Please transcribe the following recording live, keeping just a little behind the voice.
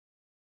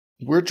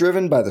We're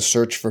driven by the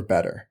search for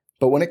better.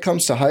 But when it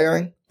comes to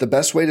hiring, the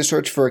best way to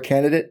search for a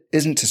candidate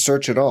isn't to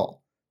search at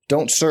all.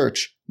 Don't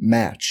search,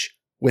 match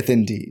with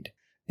Indeed.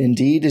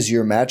 Indeed is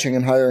your matching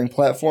and hiring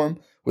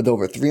platform with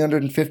over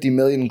 350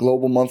 million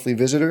global monthly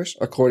visitors,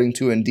 according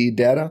to Indeed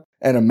data,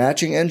 and a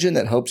matching engine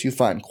that helps you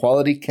find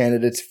quality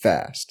candidates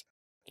fast.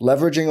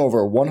 Leveraging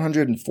over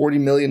 140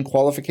 million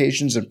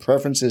qualifications and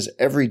preferences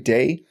every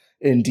day,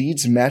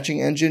 Indeed's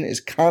matching engine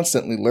is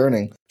constantly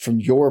learning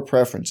from your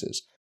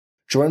preferences.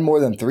 Join more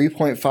than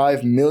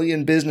 3.5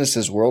 million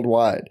businesses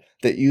worldwide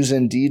that use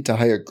Indeed to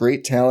hire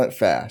great talent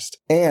fast.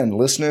 And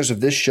listeners of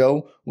this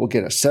show will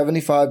get a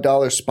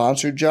 $75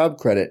 sponsored job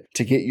credit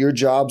to get your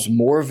jobs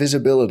more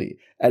visibility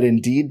at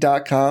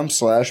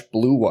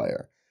Indeed.com/Blue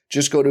Wire.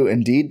 Just go to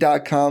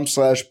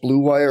Indeed.com/Blue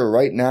Wire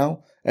right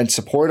now and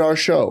support our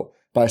show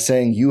by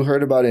saying you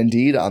heard about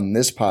Indeed on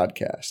this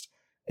podcast.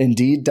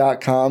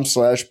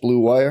 Indeed.com/Blue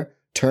Wire.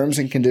 Terms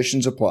and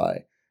conditions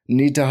apply.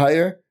 Need to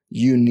hire?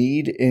 You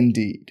need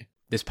Indeed.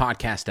 This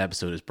podcast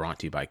episode is brought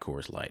to you by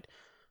Coors Light.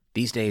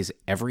 These days,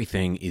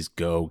 everything is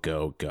go,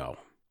 go, go.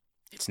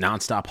 It's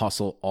nonstop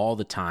hustle all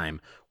the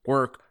time.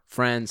 Work,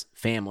 friends,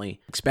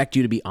 family, expect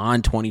you to be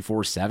on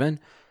 24/7.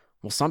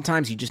 Well,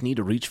 sometimes you just need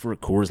to reach for a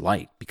Coors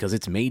Light because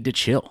it's made to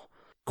chill.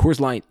 Coors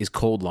Light is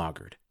cold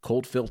lagered,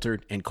 cold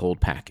filtered, and cold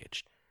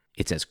packaged.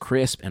 It's as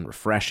crisp and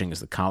refreshing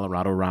as the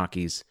Colorado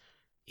Rockies.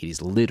 It is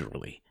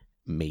literally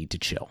made to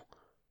chill.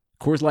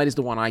 Coors Light is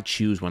the one I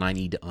choose when I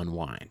need to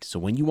unwind. So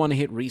when you want to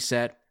hit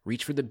reset,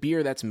 reach for the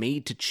beer that's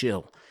made to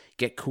chill.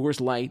 Get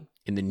Coors Light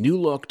in the new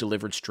look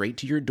delivered straight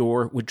to your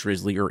door with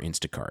Drizzly or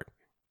Instacart.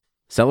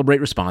 Celebrate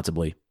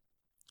responsibly.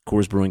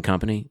 Coors Brewing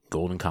Company,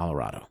 Golden,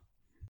 Colorado.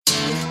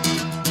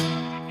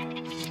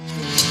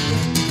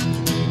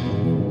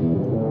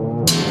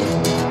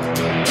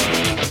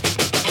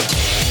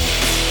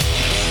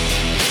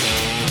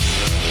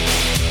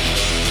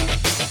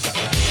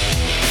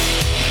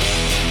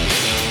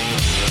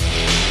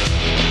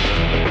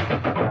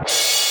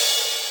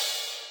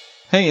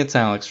 Hey, it's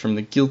Alex from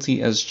the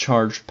Guilty as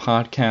Charged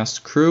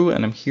podcast crew,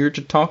 and I'm here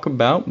to talk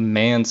about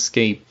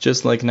Manscaped.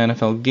 Just like an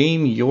NFL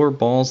game, your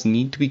balls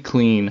need to be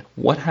clean.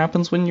 What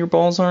happens when your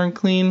balls aren't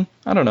clean?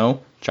 I don't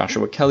know.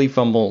 Joshua Kelly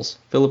fumbles,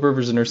 Phillip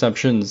Rivers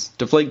interceptions,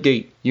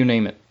 Deflategate, you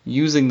name it.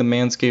 Using the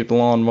Manscaped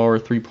Lawnmower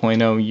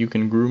 3.0, you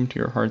can groom to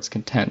your heart's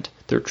content.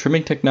 Their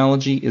trimming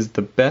technology is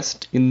the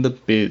best in the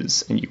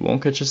biz, and you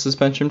won't catch a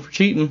suspension for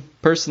cheating.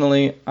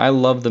 Personally, I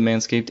love the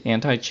Manscaped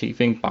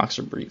anti-chafing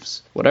boxer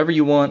briefs. Whatever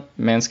you want,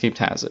 Manscaped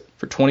has it.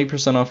 For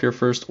 20% off your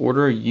first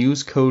order,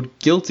 use code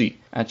GUILTY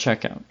at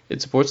checkout.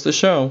 It supports the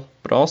show,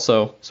 but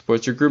also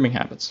supports your grooming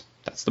habits.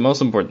 That's the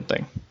most important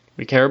thing.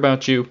 We care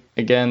about you.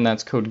 Again,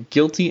 that's code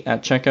GUILTY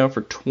at checkout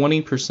for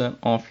 20%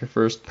 off your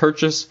first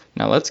purchase.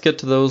 Now let's get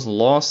to those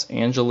Los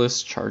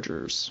Angeles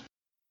Chargers.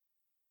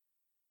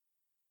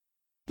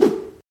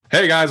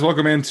 Hey guys,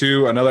 welcome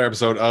into another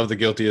episode of the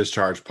Guilty as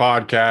Charged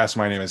podcast.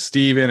 My name is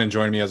Steven, and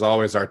joining me as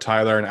always are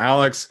Tyler and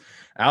Alex.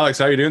 Alex,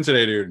 how you doing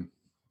today, dude?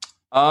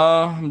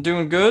 I'm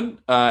doing good.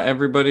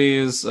 Everybody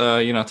is,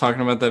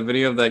 talking about that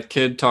video of that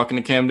kid talking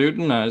to Cam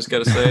Newton. I just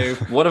got to say,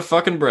 what a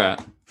fucking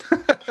brat.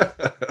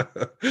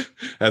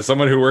 As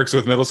someone who works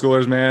with middle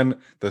schoolers, man,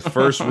 the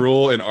first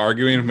rule in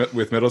arguing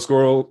with middle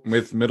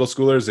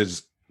schoolers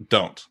is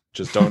don't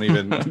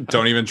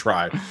even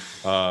try.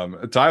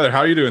 Tyler, how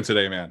are you doing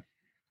today, man?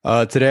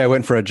 Today I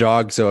went for a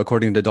jog, so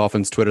according to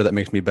Dolphins Twitter, that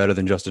makes me better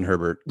than Justin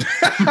Herbert.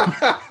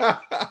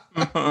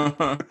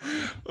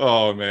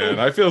 Oh man,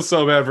 I feel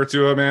so bad for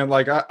Tua, man.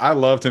 Like I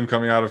loved him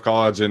coming out of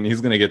college, and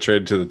he's going to get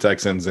traded to the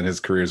Texans, and his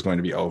career is going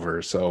to be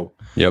over. So,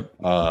 yep,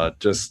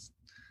 just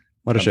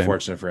what a shame.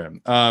 Unfortunate for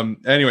him.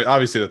 Anyway,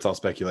 obviously that's all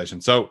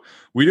speculation. So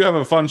we do have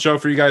a fun show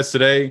for you guys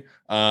today.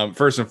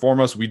 First and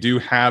foremost, we do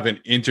have an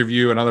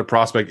interview, another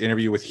prospect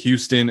interview with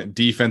Houston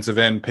defensive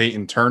end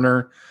Payton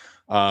Turner.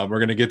 We're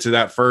going to get to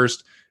that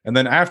first. And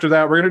then after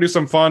that, we're going to do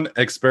some fun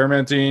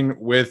experimenting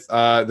with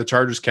the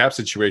Chargers cap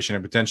situation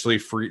and potentially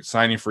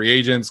signing free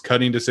agents,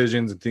 cutting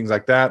decisions, and things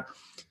like that.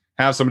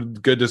 Have some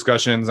good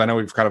discussions. I know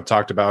we've kind of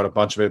talked about a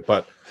bunch of it,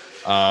 but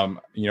I'm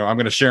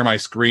going to share my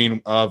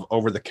screen of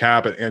over the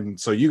cap, and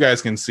so you guys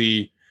can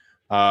see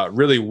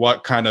really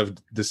what kind of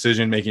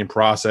decision-making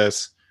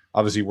process.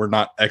 Obviously, we're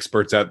not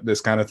experts at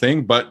this kind of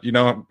thing, but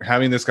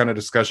having this kind of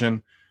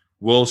discussion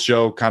will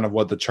show kind of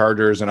what the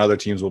Chargers and other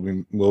teams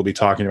will be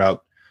talking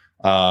about.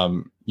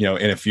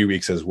 In a few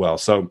weeks as well.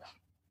 So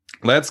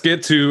let's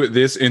get to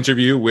this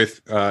interview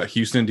with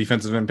Houston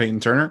defensive end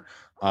Payton Turner,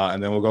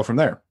 and then we'll go from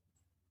there.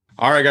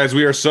 All right, guys,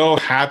 we are so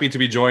happy to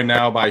be joined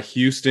now by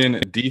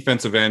Houston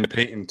defensive end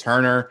Payton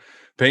Turner.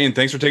 Payton,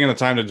 thanks for taking the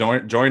time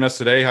to join us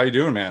today. How you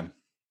doing, man?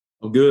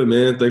 I'm good,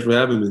 man. Thanks for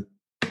having me.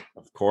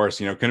 Of course,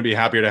 couldn't be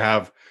happier to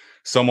have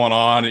someone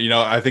on.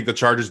 I think the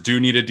Chargers do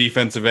need a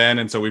defensive end,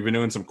 and so we've been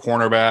doing some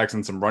cornerbacks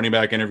and some running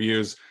back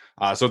interviews.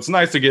 So it's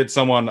nice to get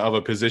someone of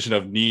a position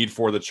of need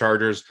for the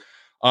Chargers.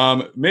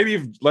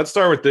 Maybe let's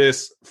start with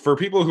this. For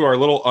people who are a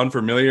little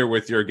unfamiliar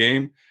with your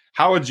game,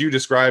 how would you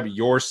describe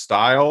your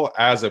style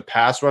as a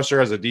pass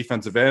rusher, as a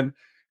defensive end?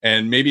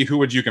 And maybe who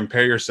would you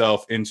compare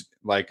yourself in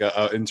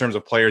terms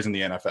of players in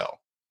the NFL?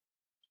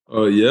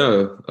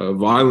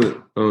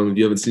 Violent. If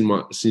you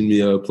haven't seen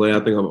me play, I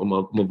think I'm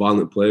a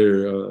violent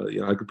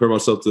player. I compare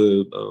myself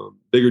to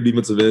bigger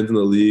defensive ends in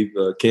the league.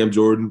 Cam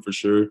Jordan for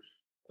sure.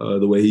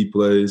 The way he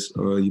plays,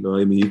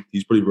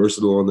 he's pretty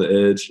versatile on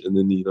the edge, and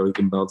then he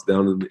can bounce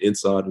down to the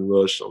inside and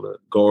rush on the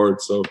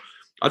guard. So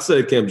I'd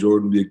say Cam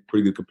Jordan would be a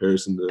pretty good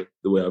comparison to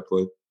the way I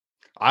play.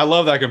 I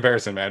love that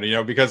comparison, man.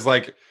 Because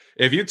like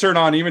if you turn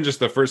on even just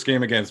the first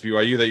game against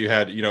BYU that you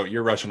had,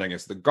 you're rushing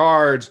against the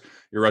guards,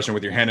 you're rushing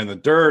with your hand in the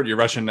dirt, you're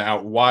rushing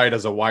out wide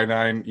as a wide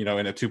nine, in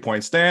a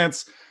 2-point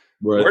stance.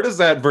 Right. Where does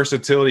that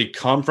versatility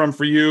come from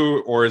for you?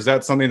 Or is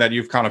that something that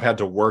you've kind of had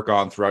to work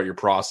on throughout your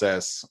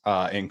process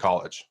in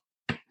college?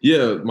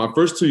 Yeah, my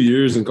first 2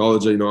 years in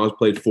college, I was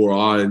played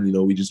 4I,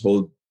 and we just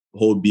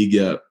hold B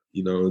gap,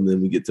 and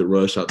then we get to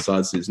rush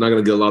outside. So it's not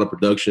going to get a lot of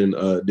production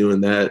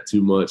doing that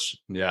too much.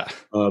 Yeah.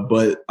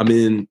 But I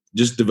mean,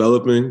 just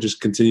developing,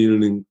 just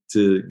continuing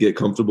to get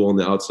comfortable on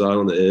the outside,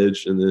 on the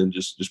edge, and then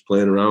just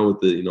playing around with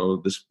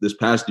it. This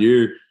past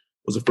year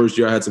was the first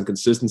year I had some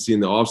consistency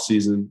in the off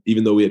season,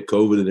 even though we had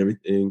COVID and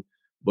everything.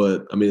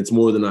 But I mean, it's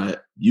more than I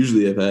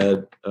usually have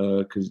had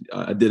because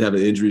I did have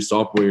an injury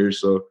sophomore year.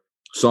 So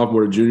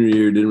sophomore to junior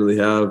year didn't really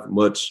have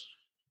much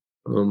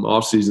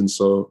off season.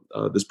 So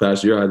this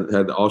past year I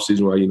had the off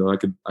season where I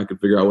could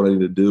figure out what I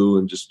need to do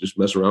and just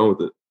mess around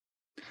with it.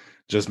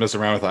 Just mess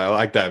around with it. I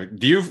like that.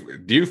 Do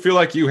you feel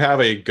like you have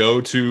a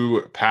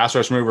go-to pass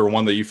rush move or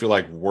one that you feel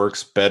like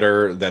works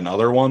better than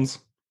other ones?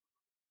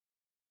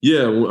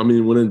 Yeah, I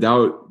mean, when in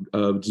doubt,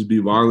 just be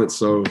violent.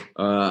 So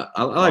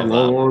I like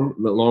long arm.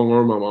 The long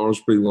arm, my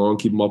arm's pretty long.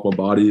 Keep them off my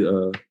body.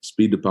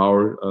 Speed to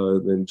power.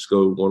 Then just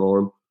go one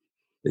arm.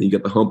 And you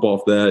got the hump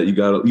off that. You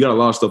got a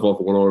lot of stuff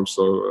off of one arm.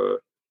 So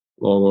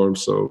long arm.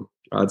 So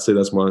I'd say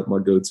that's my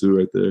go-to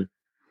right there.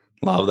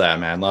 Love that,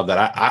 man. Love that.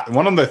 I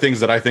one of the things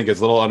that I think is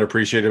a little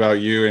underappreciated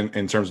about you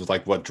in terms of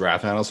like what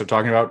draft analysts are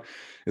talking about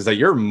is that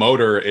your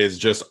motor is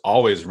just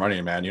always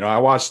running, man. I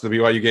watched the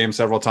BYU game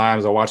several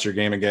times. I watched your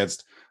game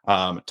against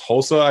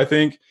Tulsa, I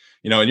think,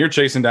 and you're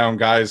chasing down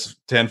guys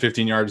 10,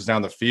 15 yards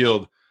down the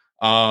field.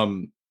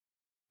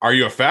 Are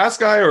you a fast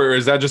guy or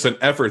is that just an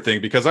effort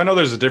thing? Because I know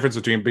there's a difference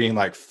between being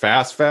like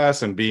fast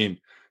and being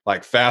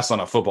like fast on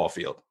a football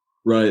field.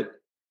 Right.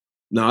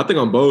 No, I think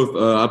I'm both.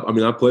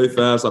 I play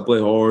fast, I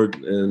play hard,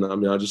 and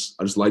I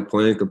just like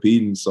playing,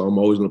 competing. So I'm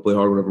always going to play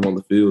hard whenever I'm on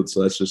the field.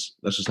 So that's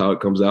just how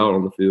it comes out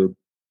on the field.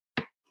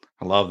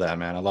 I love that,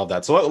 man. I love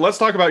that. So let's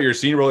talk about your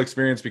Senior Bowl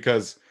experience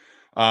because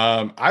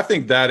I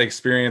think that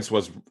experience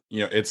was,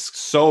 it's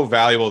so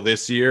valuable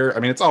this year.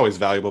 I mean, it's always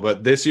valuable,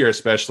 but this year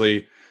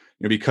especially,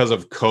 because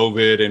of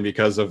COVID and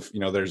because of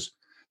there's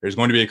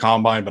going to be a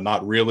combine, but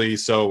not really.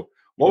 So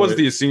what was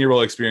the Senior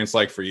Bowl experience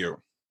like for you?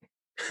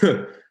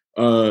 It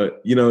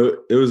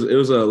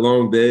was a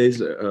long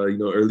days,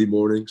 early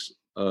mornings.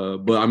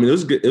 But I mean, it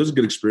was good. It was a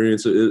good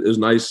experience. It was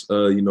nice.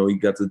 You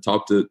got to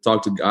talk to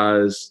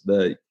guys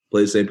that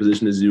play the same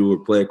position as you or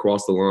play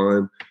across the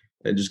line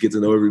and just get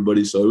to know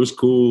everybody. So it was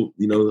cool,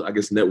 I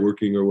guess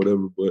networking or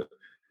whatever, but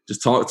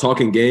just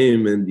talking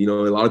game. And, a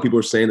lot of people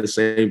are saying the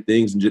same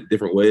things in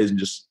different ways and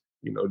just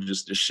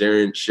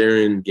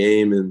sharing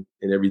game and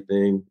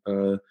everything.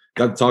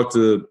 Got to talk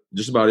to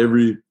just about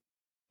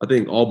I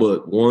think all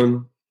but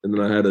one. And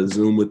then I had a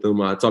Zoom with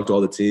them. I talked to all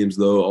the teams,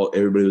 though.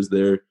 Everybody was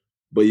there.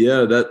 But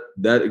yeah,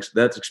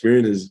 that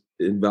experience is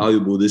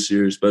invaluable this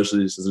year,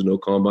 especially since there's no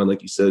combine,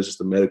 like you said, it's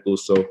just a medical.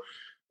 So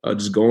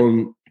just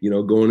going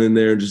in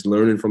there and just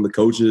learning from the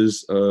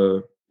coaches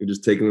and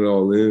just taking it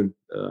all in.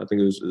 I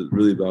think it was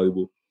really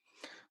valuable.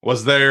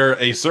 Was there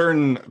a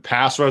certain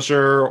pass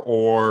rusher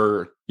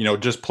or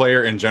just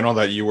player in general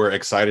that you were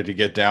excited to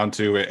get down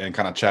to and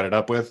kind of chat it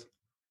up with?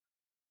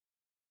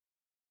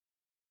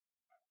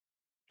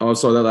 Oh,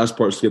 sorry, that last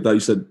part skipped out. You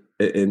said,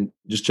 and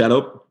just chat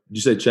up? Did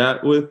you say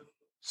chat with?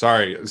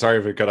 Sorry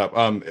if it cut up.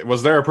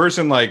 Was there a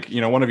person like,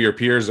 one of your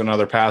peers,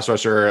 another pass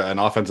rusher, an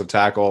offensive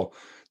tackle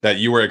that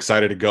you were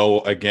excited to go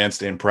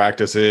against in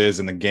practices,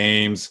 in the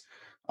games?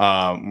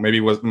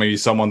 Maybe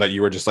someone that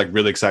you were just like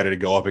really excited to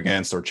go up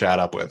against or chat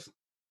up with?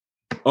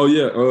 Oh,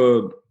 yeah.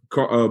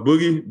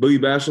 Boogie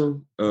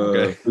Basham.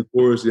 Okay. Of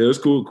course. Yeah, it was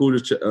cool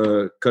just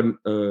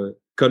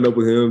cutting up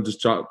with him,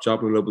 just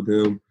chopping it up with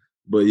him.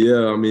 But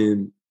yeah, I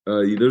mean,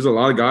 there's a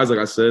lot of guys, like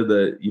I said,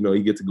 that,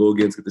 you get to go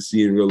against, get to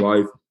see in real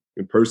life,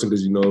 in person,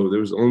 because, there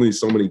was only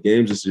so many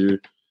games this year.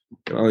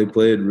 I only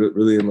played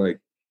really in like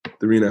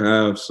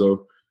 3.5.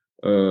 So,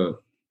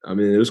 I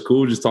mean, it was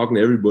cool just talking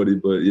to everybody.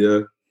 But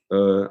yeah,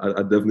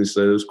 I definitely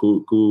say it was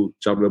cool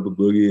chopping up with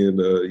Boogie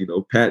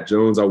and, Pat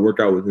Jones. I work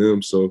out with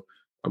him. So,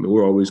 I mean,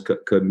 we're always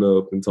cutting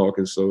up and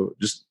talking. So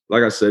just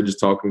like I said, just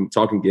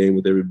talking game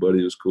with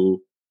everybody was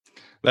cool.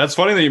 That's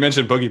funny that you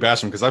mentioned Boogie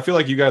Basham because I feel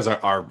like you guys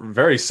are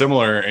very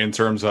similar in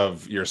terms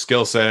of your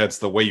skill sets,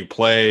 the way you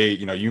play.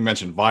 You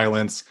mentioned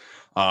violence.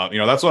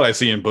 That's what I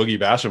see in Boogie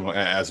Basham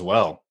as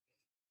well.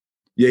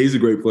 Yeah, he's a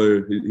great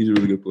player. He's a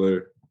really good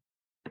player.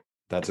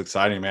 That's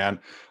exciting, man.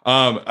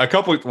 Not a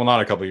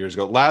couple years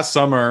ago, last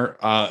summer,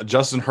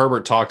 Justin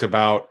Herbert talked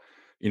about,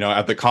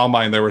 at the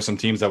combine, there were some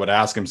teams that would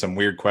ask him some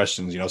weird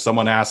questions.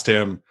 Someone asked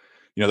him,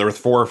 there were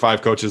 4 or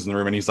 5 coaches in the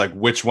room, and he's like,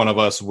 which one of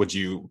us would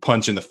you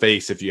punch in the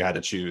face if you had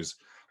to choose?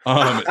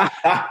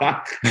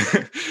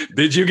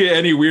 Did you get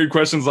any weird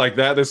questions like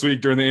that this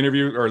week during the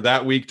interview, or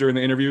that week during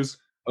the interviews?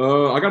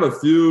 I got a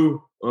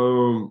few.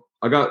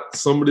 I got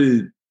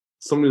somebody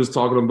was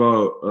talking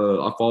about,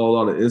 I follow a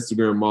lot of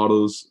Instagram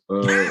models.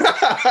 Like,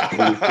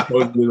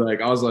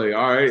 I was like,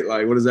 all right,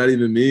 like, what does that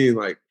even mean?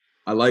 Like,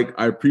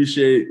 I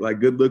appreciate like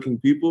good looking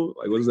people.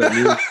 Like, what does that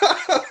mean?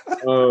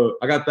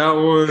 I got that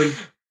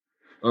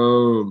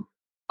one.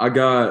 I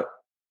got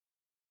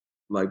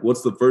like,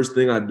 what's the first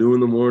thing I do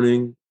in the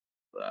morning?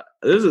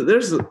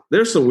 There's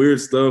some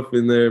weird stuff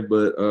in there,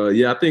 but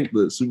yeah, I think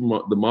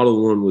the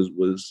model one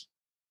was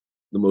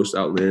the most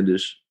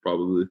outlandish,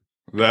 probably.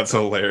 That's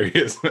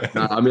hilarious, man.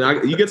 I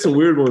mean, you get some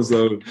weird ones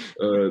though.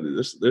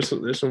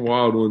 There's some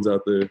wild ones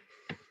out there.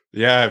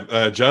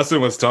 Yeah,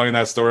 Justin was telling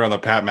that story on the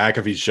Pat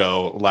McAfee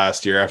show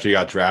last year after he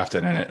got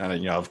drafted,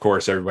 and of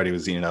course, everybody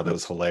was eating up. It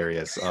was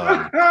hilarious.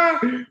 But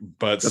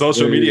that's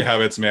social media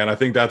habits, man. I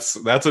think that's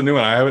a new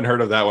one. I haven't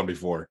heard of that one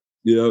before.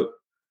 Yep,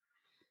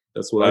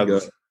 that's what I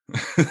got.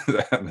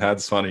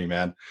 That's funny,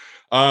 man.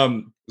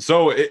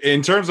 So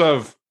in terms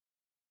of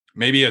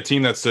maybe a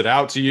team that stood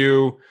out to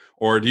you,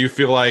 or do you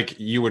feel like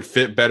you would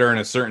fit better in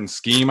a certain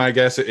scheme, I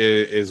guess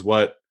is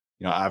what,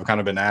 I've kind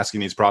of been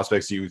asking these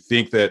prospects. Do you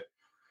think that,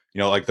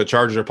 like the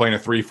Chargers are playing a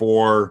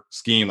 3-4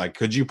 scheme, like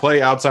could you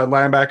play outside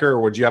linebacker, or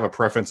would you have a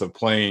preference of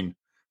playing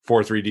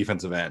 4-3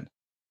 defensive end?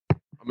 I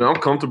mean, I'm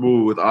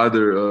comfortable with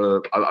either.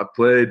 I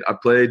played a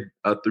 3-4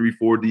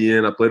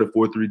 DN. I played a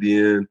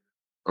 4-3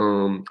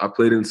 DN. I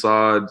played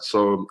inside,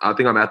 so I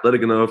think I'm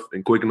athletic enough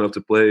and quick enough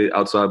to play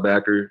outside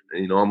backer,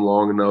 and I'm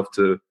long enough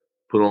to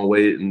put on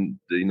weight and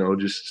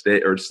just stay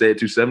at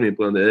 270 and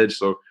play on the edge.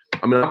 So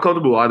I mean, I'm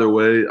comfortable either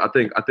way. I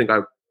think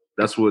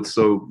that's what's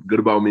so good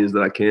about me, is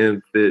that I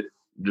can fit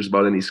just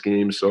about any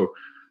scheme. So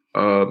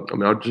I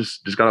mean, I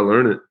just gotta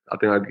learn it. I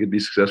think I could be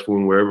successful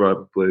in wherever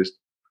I'm placed.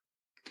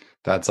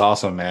 That's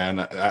awesome, man.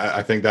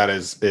 I think that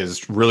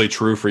is really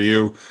true for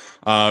you.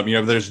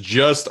 There's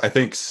just, I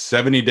think,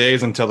 70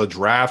 days until the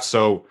draft.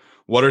 So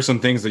what are some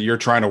things that you're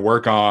trying to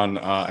work on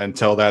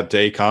until that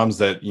day comes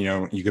that,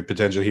 you could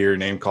potentially hear your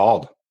name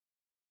called?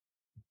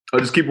 I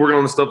just keep working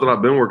on the stuff that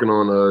I've been working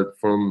on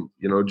from,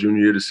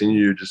 junior year to senior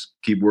year. Just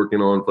keep working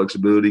on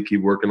flexibility,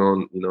 keep working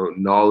on,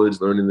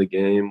 knowledge, learning the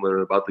game,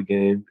 learning about the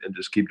game, and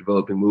just keep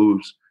developing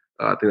moves.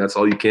 I think that's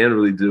all you can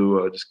really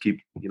do. Just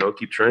keep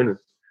training.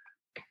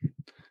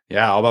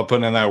 Yeah, all about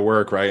putting in that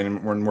work, right?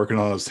 And we're working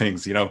on those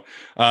things,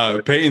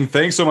 Payton,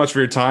 thanks so much for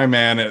your time,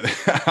 man.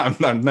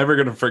 I'm never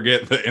going to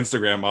forget the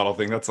Instagram model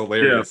thing. That's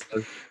hilarious.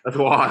 Yeah, that's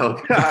wild.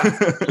 You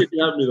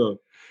have me, though.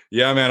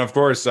 Yeah, man, of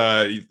course.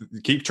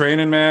 Keep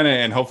training, man,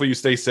 and hopefully you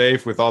stay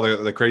safe with all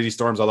the crazy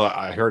storms, although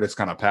I heard it's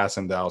kind of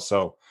passing now.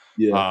 So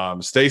yeah,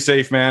 stay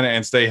safe, man,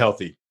 and stay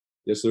healthy.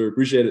 Yes, sir.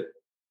 Appreciate it.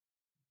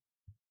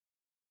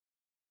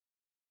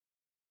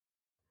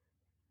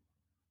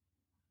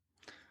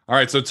 All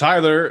right, so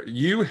Tyler,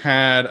 you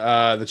had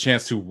the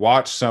chance to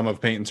watch some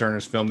of Payton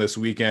Turner's film this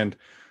weekend.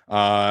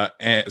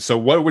 And so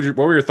what were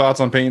your thoughts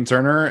on Payton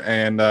Turner,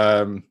 and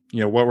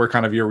what were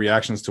kind of your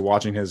reactions to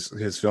watching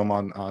his film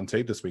on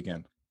tape this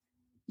weekend?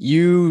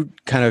 You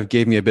kind of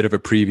gave me a bit of a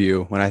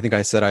preview when I think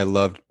I said I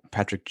loved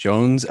Patrick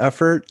Jones'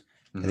 effort.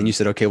 Mm-hmm. And then you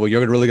said, okay, well,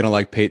 you're really going to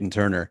like Payton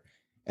Turner.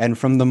 And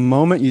from the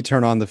moment you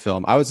turn on the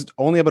film, I was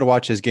only able to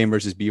watch his game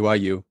versus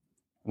BYU,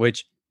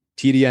 which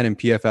TDN and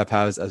PFF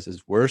has as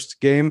his worst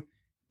game.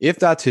 If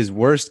that's his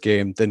worst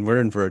game, then we're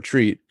in for a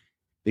treat,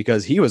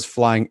 because he was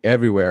flying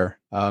everywhere.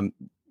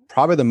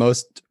 Probably the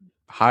most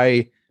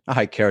high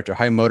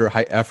motor,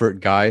 high effort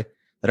guy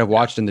that I've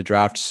watched in the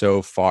draft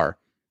so far.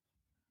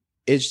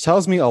 It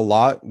tells me a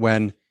lot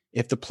when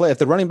if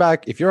the running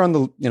back, if you're on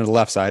the the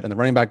left side and the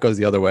running back goes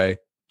the other way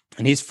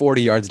and he's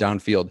 40 yards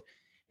downfield,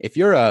 if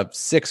you're a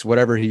 6,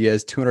 whatever he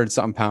is, 200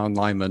 something pound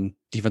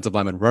defensive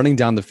lineman running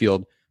down the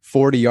field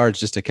 40 yards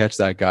just to catch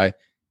that guy,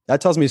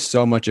 that tells me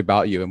so much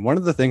about you. And one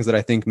of the things that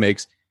I think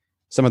makes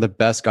some of the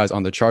best guys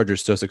on the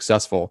Chargers so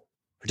successful,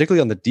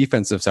 particularly on the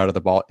defensive side of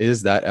the ball,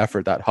 is that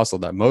effort, that hustle,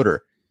 that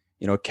motor.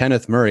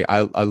 Kenneth Murray,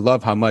 I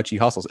love how much he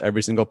hustles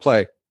every single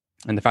play.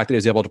 And the fact that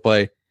he's able to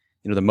play,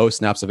 the most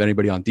snaps of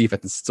anybody on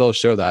defense and still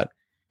show that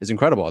is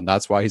incredible. And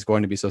that's why he's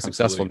going to be so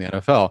successful in the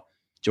NFL.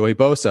 Joey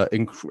Bosa,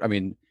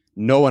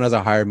 no one has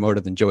a higher motor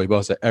than Joey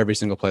Bosa every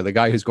single play. The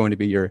guy who's going to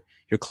be your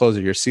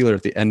closer, your sealer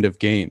at the end of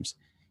games.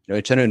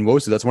 Uchenna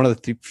Nwosu, that's one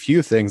of the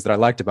few things that I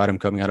liked about him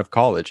coming out of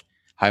college.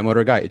 High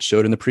motor guy. It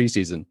showed in the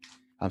preseason.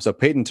 So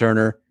Payton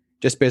Turner,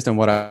 just based on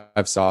what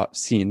I've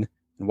seen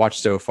and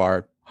watched so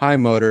far, high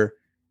motor,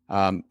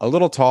 a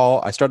little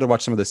tall. I started to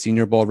watch some of the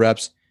Senior Bowl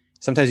reps.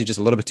 Sometimes he's just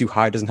a little bit too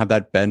high, doesn't have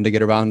that bend to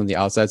get around on the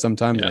outside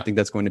sometimes. Yeah. I think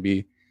that's going to be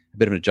a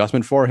bit of an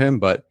adjustment for him.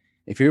 But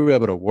if you're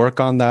able to work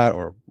on that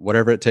or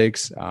whatever it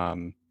takes,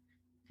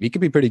 he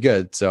could be pretty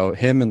good. So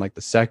him in like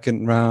the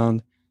second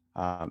round,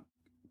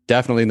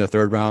 definitely in the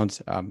third round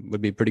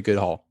would be a pretty good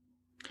haul.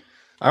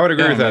 I would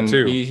agree with that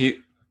too.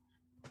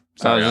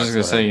 I was just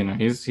gonna say,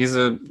 he's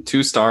a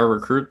 2-star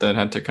recruit that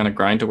had to kind of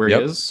grind to where he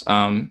is,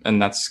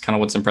 and that's kind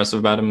of what's impressive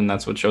about him, and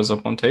that's what shows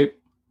up on tape.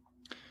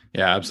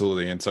 Yeah,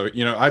 absolutely. And so,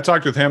 I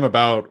talked with him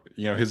about,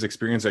 his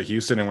experience at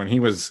Houston, and when he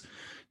was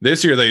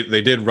this year,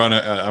 they did run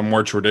a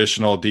more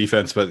traditional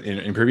defense, but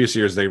in previous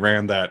years they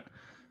ran that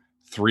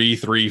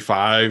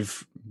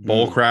 3-3-5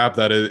 bull crap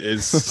that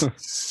is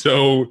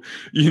so,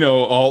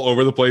 all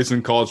over the place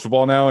in college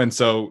football now. And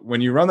so when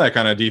you run that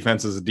kind of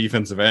defense as a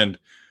defensive end,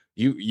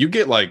 you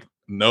get like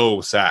no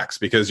sacks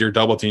because you're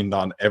double teamed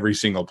on every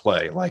single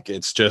play. Like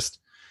it's just,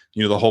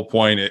 the whole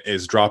point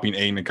is dropping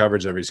 8 in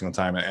coverage every single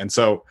time. And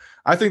so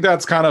I think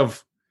that's kind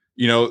of,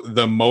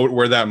 the mode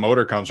where that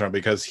motor comes from,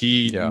 because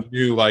he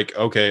knew like,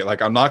 okay,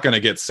 like I'm not going to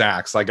get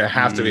sacks. Like I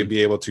have to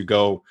be able to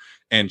go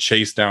and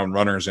chase down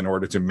runners in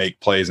order to make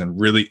plays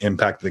and really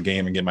impact the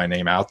game and get my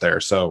name out there.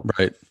 So,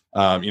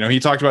 he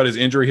talked about his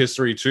injury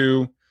history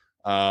too.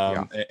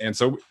 And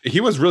so he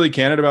was really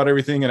candid about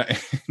everything. And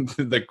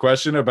the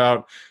question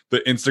about the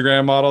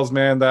Instagram models,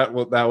 man, that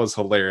was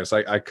hilarious.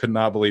 I could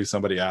not believe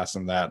somebody asked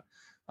him that.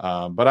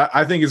 But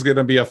I think he's going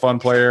to be a fun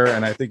player.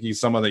 And I think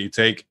he's someone that you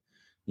take,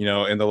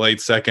 in the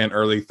late second,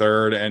 early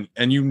third, and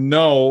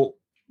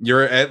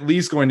you're at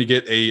least going to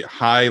get a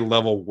high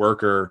level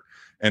worker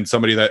and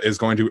somebody that is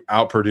going to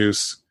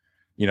outproduce,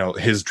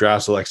 his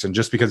draft selection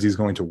just because he's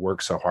going to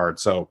work so hard.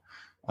 So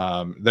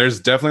there's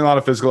definitely a lot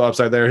of physical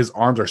upside there. His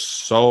arms are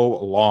so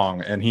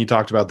long, and he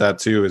talked about that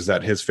too, is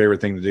that his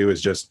favorite thing to do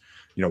is just,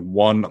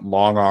 one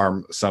long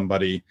arm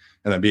somebody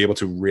and then be able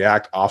to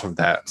react off of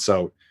that.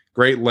 So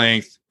great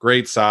length,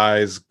 great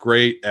size,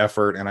 great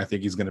effort. And I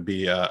think he's going to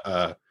be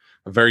a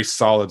very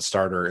solid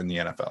starter in the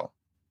NFL.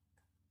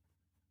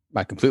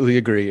 I completely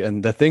agree.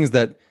 And the things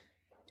that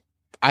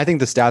I think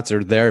the stats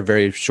are there,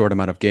 very short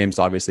amount of games,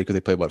 obviously, because they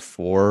played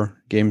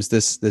 4 games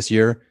this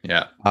year.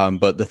 Yeah.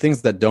 But the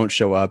things that don't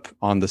show up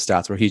on the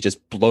stats where he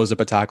just blows up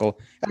a tackle,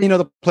 and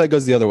the play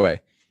goes the other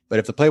way. But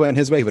if the play went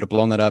his way, he would have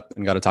blown that up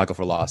and got a tackle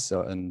for loss.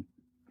 So, and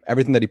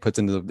everything that he puts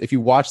into if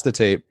you watch the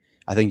tape,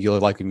 I think you'll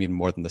like him even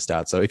more than the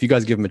stats. So if you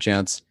guys give him a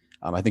chance,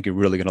 I think you're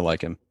really going to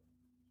like him.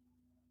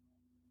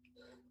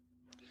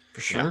 For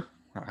sure. Yeah.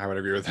 I would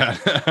agree with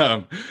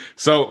that.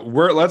 So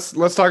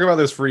let's talk about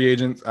this free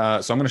agent. So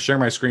I'm going to share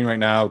my screen right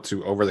now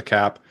to Over the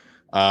Cap.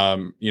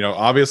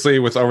 Obviously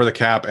with Over the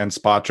Cap and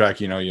Spot Track,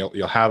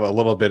 you'll have a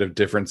little bit of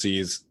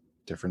differences.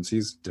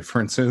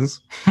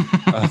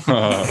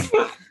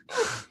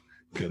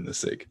 Goodness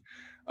sake.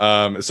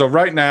 So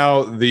right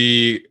now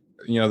the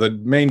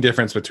main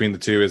difference between the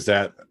two is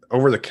that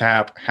Over the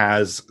Cap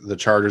has the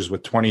Chargers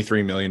with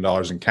 $23 million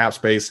in cap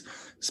space.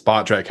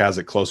 Spot Track has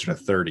it closer to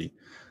 30.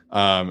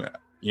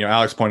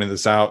 Alex pointed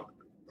this out.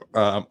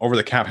 Over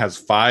the Cap has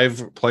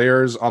 5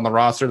 players on the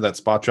roster that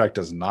Spot Track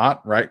does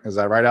not, right? Is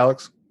that right,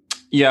 Alex?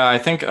 Yeah, I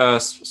think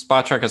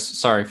Spot Track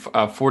has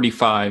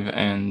 45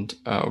 and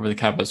Over the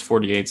Cap has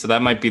 48. So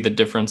that might be the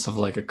difference of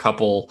like a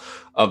couple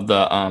of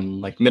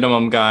the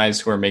minimum guys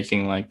who are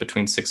making like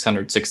between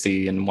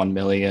 660 and 1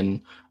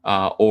 million.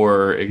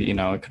 Or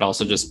it could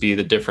also just be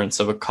the difference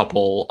of a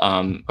couple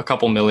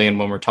million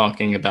when we're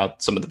talking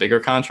about some of the bigger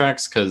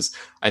contracts, because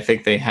I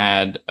think they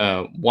had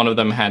one of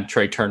them had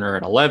Trey Turner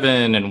at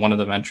 11 and one of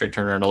them had Trey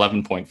Turner at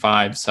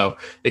 11.5. So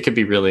it could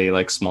be really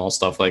like small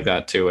stuff like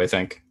that too, I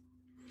think.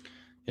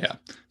 Yeah.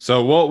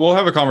 So we'll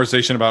have a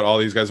conversation about all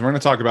these guys. We're going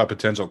to talk about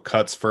potential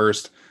cuts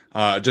first.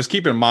 Just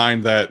keep in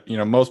mind that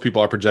most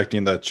people are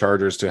projecting the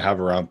Chargers to have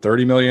around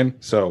 30 million.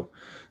 So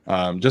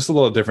just a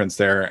little difference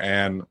there.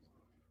 And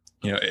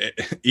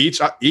each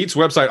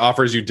website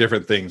offers you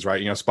different things,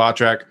 right? Spot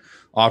Track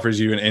offers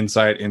you an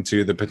insight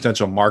into the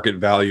potential market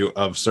value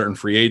of certain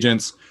free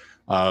agents.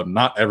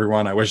 Not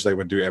everyone. I wish they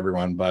would do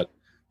everyone, but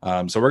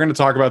so we're going to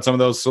talk about some of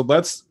those. So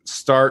let's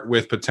start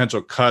with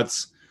potential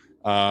cuts.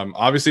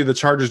 Obviously, the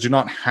Chargers do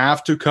not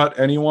have to cut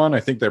anyone. I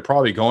think they're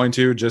probably going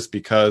to, just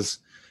because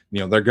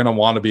they're going to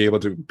want to be able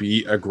to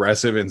be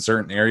aggressive in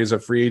certain areas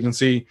of free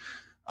agency.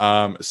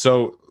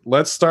 So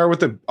let's start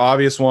with the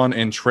obvious one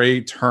in Trey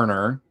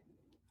Turner.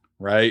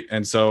 Right.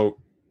 And so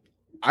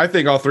I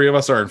think all 3 of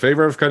us are in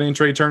favor of cutting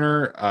Trey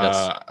Turner.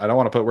 Yes. I don't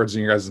want to put words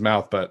in your guys'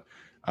 mouth, but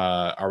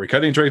are we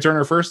cutting Trey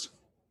Turner first?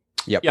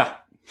 Yep. Yeah.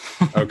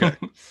 Okay.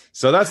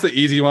 So that's the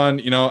easy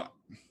one.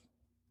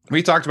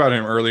 We talked about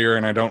him earlier,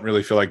 and I don't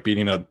really feel like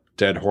beating a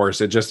dead horse.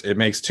 It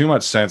makes too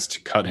much sense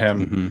to cut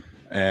him.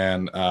 Mm-hmm.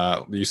 And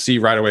you see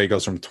right away it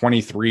goes from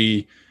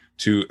 23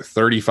 to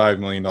 $35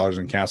 million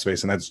in cap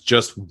space, and that's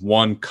just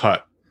one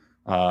cut.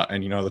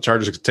 And the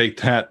Chargers could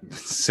take that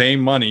same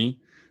money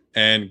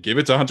and give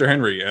it to Hunter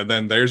Henry, and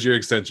then there's your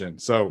extension.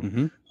 So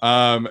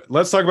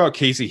let's talk about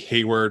Casey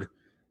Hayward.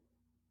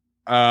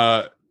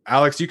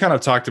 Alex, you kind of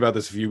talked about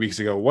this a few weeks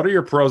ago. What are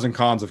your pros and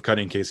cons of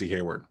cutting Casey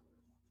Hayward?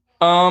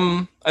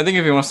 I think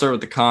if you want to start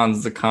with the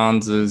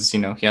cons is,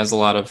 he has a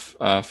lot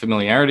of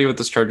familiarity with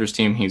this Chargers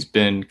team. He's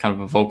been kind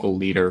of a vocal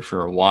leader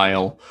for a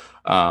while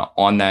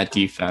on that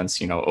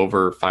defense,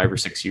 over 5 or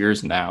 6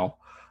 years now.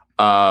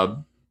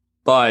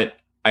 But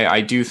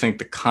I do think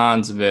the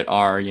cons of it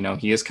are,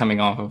 he is coming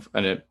off of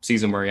a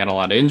season where he had a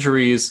lot of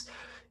injuries.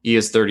 He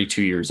is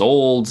 32 years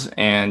old,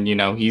 and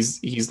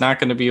he's not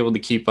going to be able to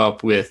keep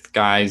up with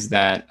guys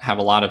that have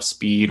a lot of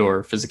speed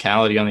or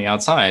physicality on the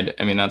outside.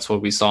 I mean, that's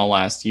what we saw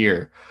last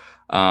year.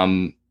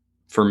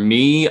 For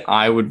me,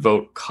 I would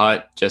vote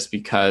cut just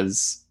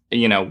because,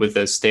 with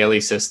the Staley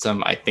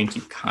system, I think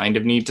you kind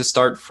of need to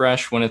start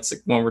fresh when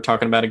we're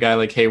talking about a guy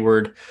like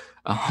Hayward.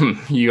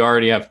 You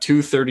already have two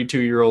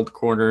 32-year-old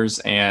corners,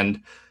 and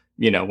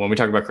when we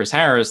talk about Chris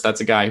Harris,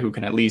 that's a guy who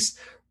can at least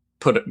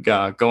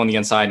go on the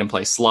inside and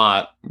play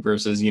slot,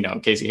 versus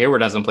Casey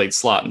Hayward hasn't played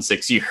slot in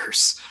 6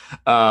 years.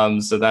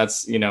 So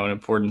that's an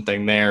important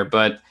thing there.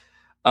 But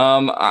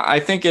I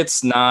think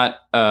it's not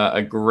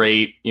a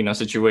great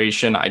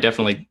situation. I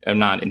definitely am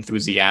not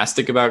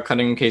enthusiastic about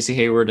cutting Casey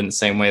Hayward in the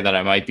same way that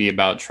I might be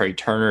about Trey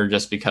Turner,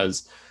 just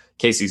because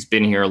Casey's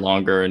been here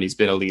longer and he's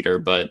been a leader.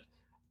 But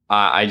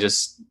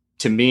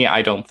to me,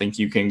 I don't think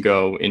you can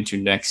go into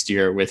next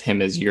year with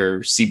him as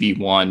your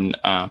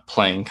CB1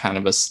 playing kind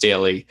of a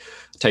Staley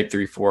type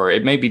 3-4.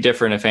 It may be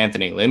different if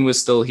Anthony Lynn was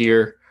still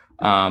here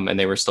and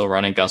they were still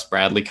running Gus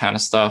Bradley kind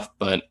of stuff.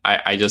 But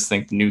I just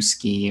think the new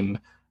scheme,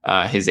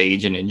 his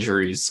age and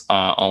injuries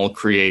all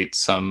create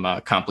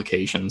some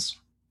complications.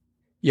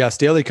 Yeah,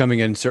 Staley coming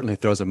in certainly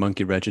throws a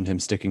monkey wrench in him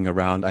sticking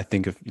around. I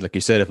think, like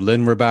you said, if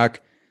Lynn were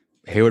back,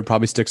 Hayward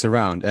probably sticks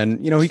around.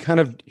 And,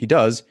 he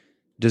does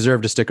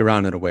deserve to stick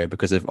around in a way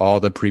because of all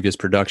the previous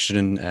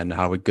production and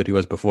how good he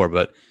was before.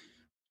 But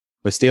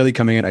with Staley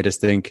coming in, I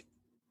just think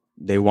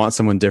they want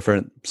someone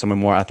different, someone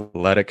more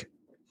athletic.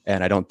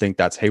 And I don't think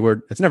that's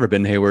Hayward. It's never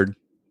been Hayward.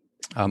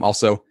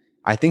 Also,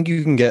 I think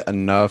you can get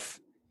enough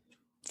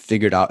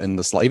figured out in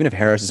the slot. Even if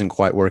Harris isn't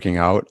quite working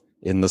out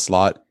in the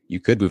slot, you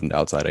could move him to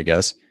outside, I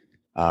guess.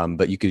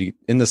 But you could,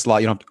 in the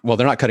slot,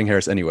 they're not cutting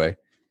Harris anyway.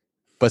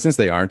 But since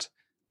they aren't,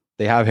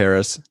 they have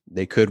Harris.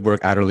 They could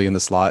work Adderley in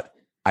the slot.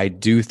 I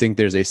do think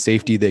there's a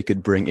safety they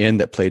could bring in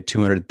that played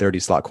 230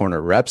 slot corner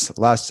reps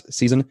last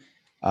season.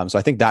 So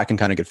I think that can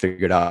kind of get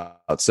figured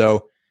out.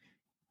 So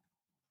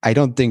I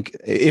don't think,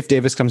 if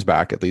Davis comes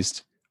back, at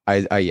least,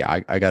 I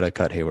got to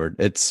cut Hayward.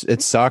 It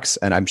sucks,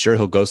 and I'm sure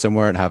he'll go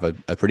somewhere and have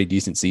a pretty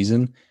decent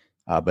season,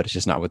 but it's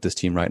just not with this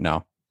team right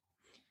now.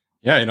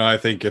 Yeah, I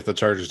think if the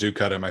Chargers do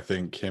cut him, I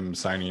think him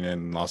signing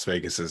in Las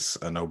Vegas is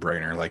a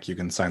no-brainer. Like, you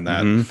can sign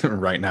that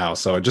right now.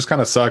 So it just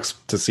kind of sucks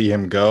to see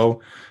him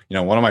go.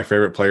 One of my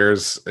favorite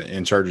players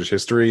in Chargers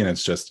history, and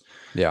it's just,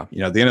 at the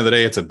end of the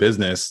day, it's a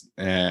business.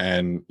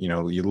 And,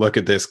 you look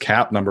at this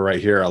cap number right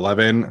here,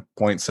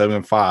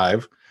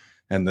 11.75,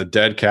 and the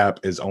dead cap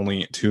is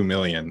only $2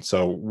 million.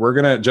 So we're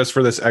going to, just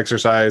for this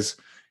exercise,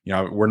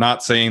 we're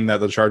not saying that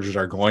the Chargers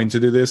are going to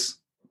do this.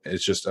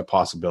 It's just a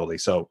possibility.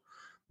 So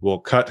we'll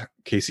cut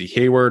Casey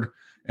Hayward,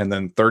 and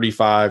then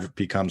 35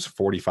 becomes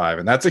 45.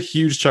 And that's a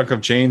huge chunk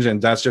of change.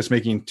 And that's just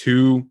making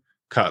two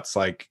cuts.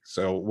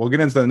 So we'll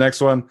get into the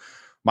next one.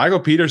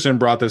 Michael Peterson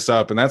brought this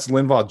up, and that's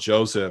Linval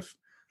Joseph.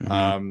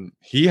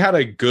 He had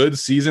a good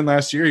season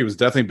last year. He was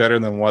definitely better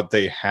than what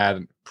they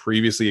had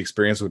previously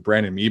experienced with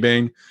Brandon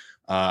Mebane.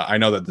 I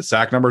know that the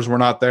sack numbers were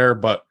not there,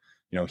 but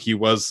he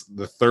was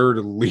the third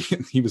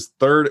lead. He was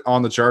third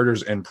on the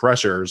Chargers in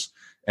pressures,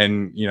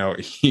 and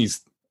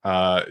he's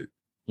a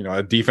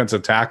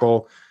defensive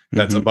tackle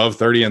that's above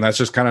 30, and that's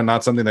just kind of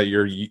not something that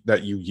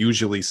you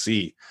usually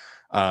see.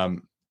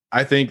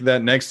 I think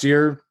that next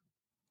year,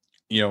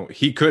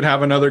 he could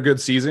have another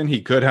good season.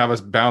 He could have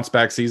a bounce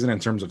back season in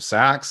terms of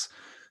sacks,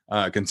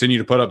 continue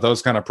to put up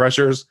those kind of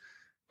pressures.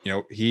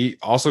 He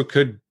also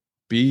could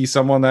be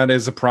someone that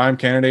is a prime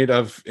candidate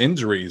of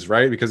injuries,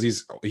 right? Because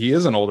he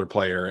is an older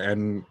player,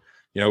 and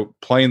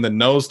playing the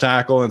nose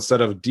tackle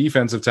instead of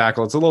defensive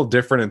tackle, it's a little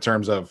different in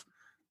terms of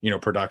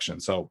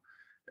production. So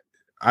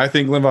I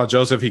think Linval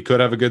Joseph, he could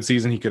have a good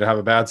season. He could have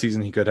a bad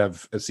season. He could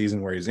have a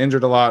season where he's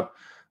injured a lot.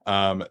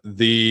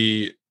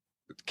 The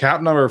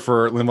cap number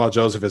for Linval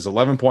Joseph is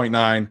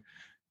 11.9,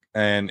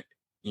 and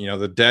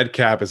the dead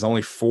cap is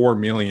only $4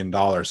 million.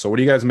 So what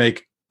do you guys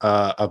make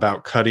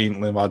about cutting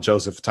Linval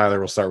Joseph? Tyler,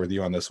 we'll start with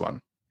you on this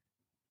one.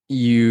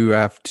 You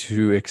have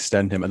to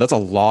extend him, and that's a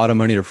lot of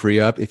money to free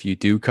up if you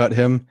do cut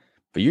him.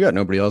 But you got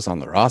nobody else on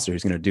the roster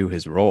who's going to do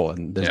his role,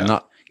 and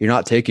you're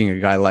not taking a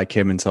guy like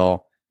him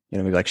until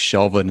maybe like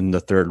Shelvin in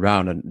the third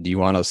round. And do you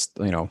want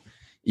to,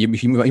 you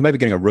might be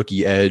getting a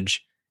rookie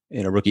edge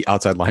and a rookie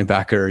outside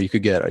linebacker. You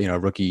could get, a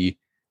rookie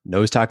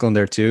nose tackle in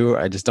there too.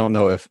 I just don't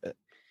know if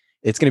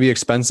it's going to be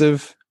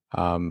expensive,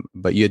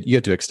 but you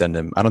have to extend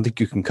him. I don't think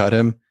you can cut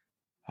him.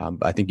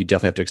 But I think you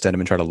definitely have to extend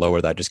him and try to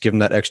lower that. Just give him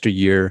that extra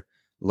year,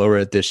 lower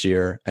it this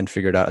year, and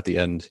figure it out at the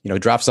end.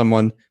 Draft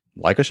someone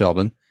like a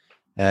Shelvin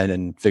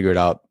and figure it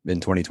out in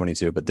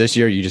 2022. But this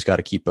year, you just got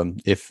to keep him.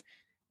 If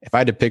I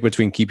had to pick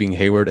between keeping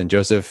Hayward and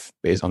Joseph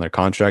based on their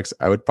contracts,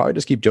 I would probably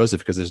just keep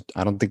Joseph because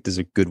I don't think there's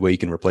a good way you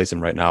can replace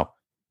him right now.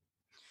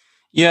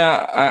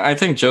 Yeah, I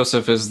think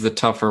Joseph is the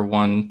tougher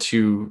one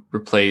to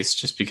replace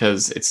just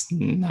because it's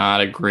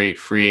not a great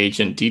free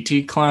agent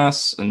DT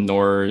class, and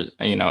nor,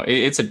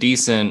 it's a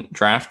decent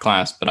draft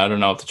class, but I don't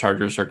know if the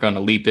Chargers are going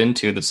to leap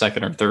into the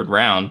second or third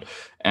round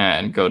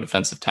and go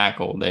defensive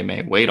tackle. They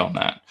may wait on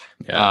that.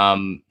 Yeah.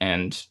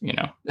 And,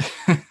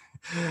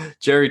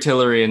 Jerry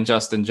Tillery and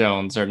Justin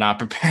Jones are not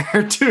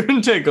prepared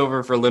to take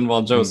over for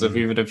Linval Joseph,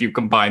 even if you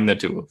combine the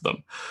two of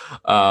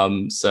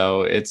them.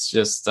 So it's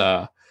just,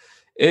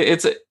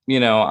 it's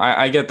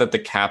I get that the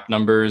cap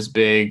number is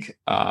big,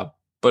 but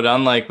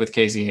unlike with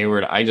Casey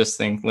Hayward, I just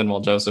think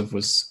Linval Joseph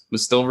was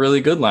still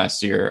really good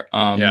last year.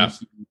 Yeah.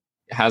 He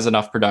has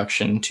enough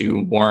production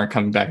to warrant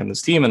coming back on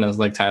this team, and as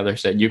like Tyler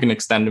said, you can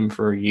extend him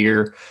for a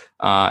year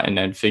and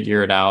then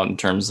figure it out in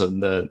terms of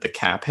the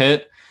cap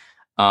hit.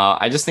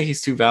 I just think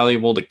he's too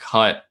valuable to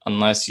cut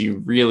unless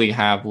you really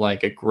have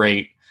like a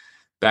great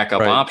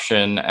backup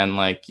option, and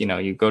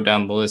you go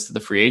down the list of the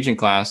free agent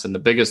class, and the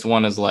biggest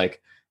one is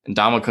like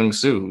Ndamukong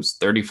Suh, who's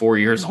 34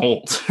 years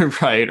old,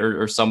 right?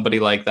 Or somebody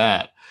like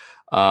that.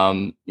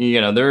 There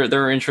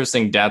are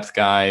interesting depth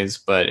guys,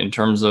 but in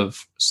terms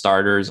of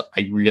starters,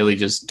 I really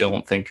just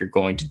don't think you're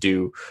going to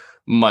do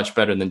much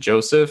better than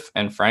Joseph.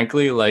 And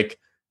frankly, like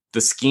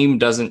the scheme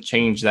doesn't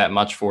change that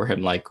much for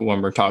him. Like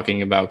when we're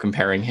talking about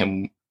comparing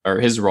him or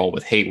his role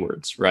with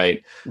Hayward's,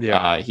 right?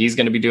 Yeah. He's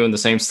going to be doing the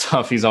same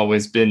stuff he's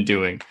always been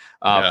doing,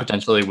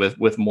 potentially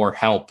with more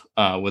help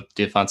with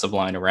defensive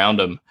line around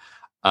him.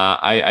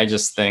 I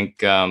just think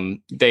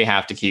they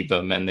have to keep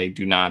him, and they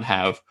do not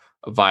have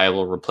a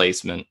viable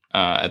replacement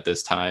at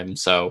this time.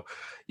 So,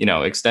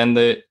 extend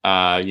it.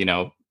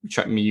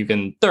 You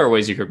can, there are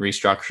ways you could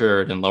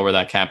restructure it and lower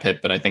that cap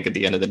hit, but I think at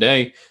the end of the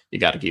day, you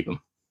got to keep him.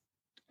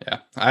 Yeah,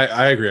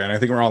 I agree. And I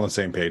think we're all on the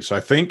same page. So I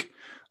think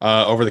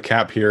over the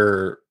cap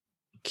here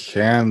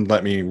can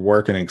let me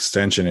work an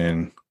extension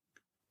in.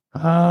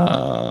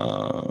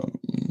 Go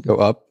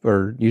up,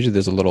 or usually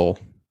there's a little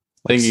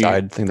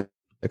side thing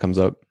that comes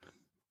up.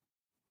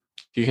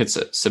 You hit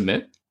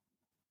submit.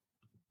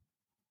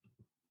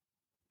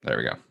 There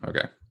we go.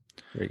 Okay.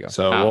 There you go.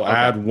 So we'll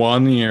add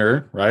 1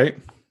 year, right?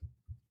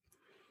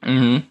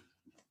 Mm-hmm.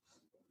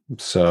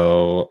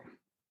 So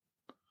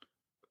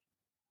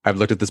I've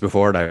looked at this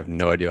before, and I have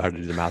no idea how to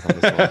do the math on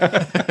this one.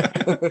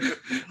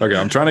 Okay,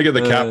 I'm trying to get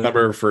the cap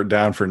number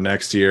down for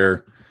next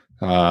year,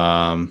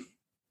 or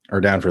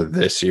down for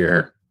this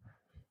year.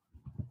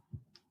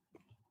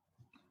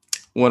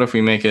 What if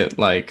we make it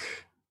like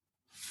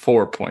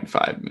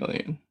 4.5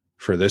 million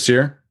for this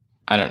year?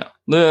 I don't know.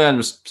 I'm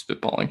just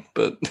spitballing,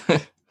 but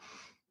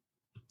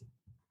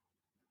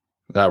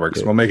that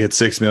works. We'll make it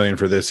 6 million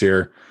for this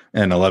year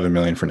and 11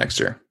 million for next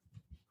year.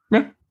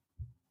 Yeah.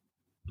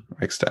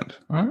 Extend.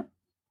 All right.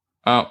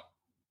 Oh.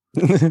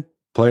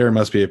 Player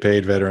must be a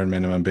paid veteran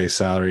minimum base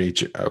salary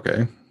each.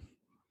 Okay.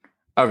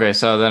 Okay,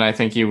 so then I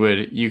think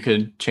you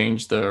could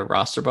change the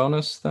roster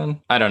bonus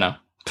then? I don't know.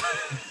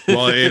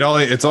 Well,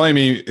 it's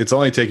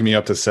only taking me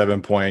up to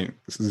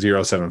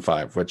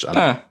 7.075, which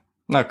I'm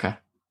okay.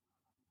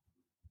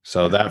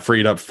 So that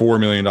freed up $4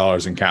 million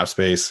in cap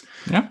space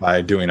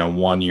by doing a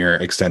 1 year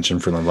extension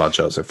for Linval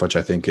Joseph, which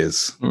I think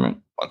is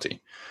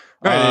plenty.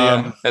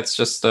 Right, it's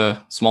just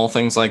small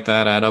things like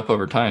that add up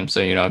over time.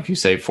 So, if you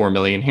save 4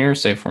 million here,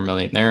 save 4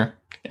 million there,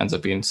 it ends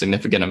up being a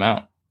significant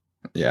amount.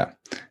 Yeah.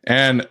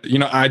 And,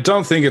 I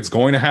don't think it's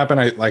going to happen.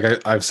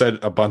 I've said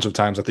a bunch of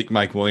times, I think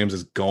Mike Williams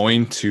is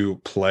going to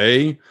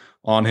play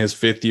on his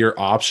 5th year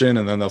option,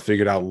 and then they'll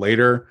figure it out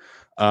later.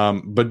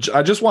 But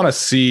I just want to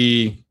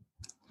see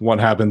what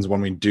happens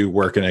when we do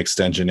work an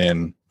extension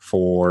in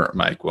for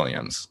Mike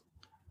Williams.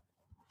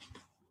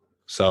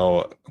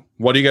 So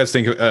what do you guys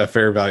think a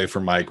fair value for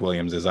Mike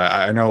Williams is?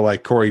 I know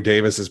like Corey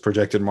Davis's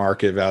projected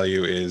market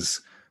value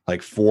is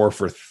like 4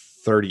 for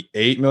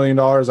 $38 million,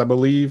 I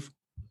believe.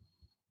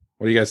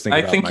 What do you guys think?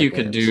 I think Mike you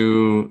Williams? Could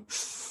do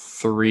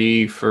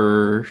 3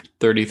 for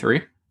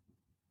 33.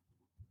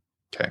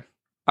 Okay.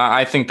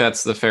 I think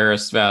that's the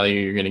fairest value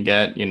you're going to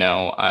get, and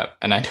I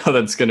know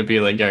that's going to be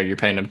like, you're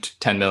paying him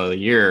 $10 million a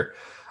year.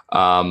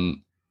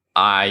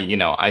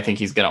 I think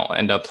he's going to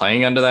end up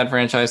playing under that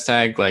franchise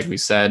tag, like we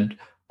said.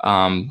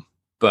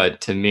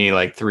 But to me,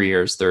 like 3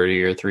 years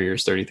 30 or 3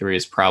 years 33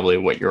 is probably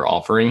what you're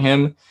offering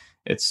him.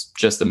 It's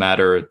just a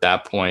matter at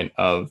that point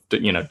of,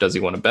 does he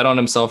want to bet on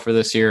himself for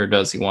this year, or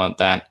does he want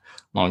that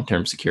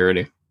long-term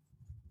security?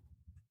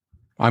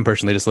 I'm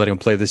personally just letting him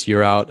play this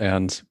year out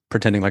and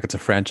pretending like it's a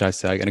franchise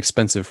tag, an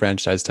expensive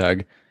franchise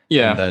tag.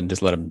 Yeah. And then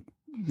just let him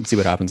see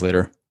what happens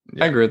later.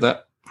 Yeah. I agree with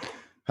that.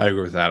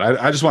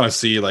 I just want to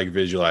see,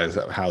 visualize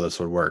how this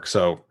would work.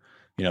 So,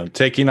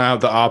 taking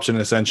out the option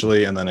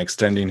essentially and then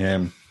extending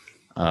him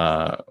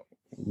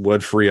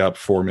would free up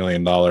 $4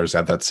 million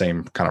at that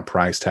same kind of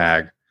price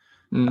tag.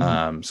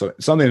 Mm-hmm. So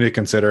something to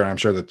consider. I'm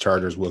sure the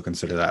Chargers will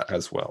consider that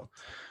as well.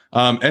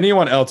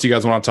 Anyone else you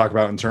guys want to talk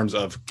about in terms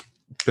of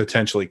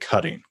potentially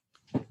cutting?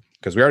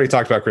 Because we already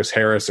talked about Chris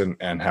Harris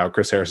and how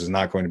Chris Harris is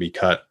not going to be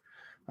cut.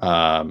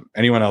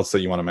 Anyone else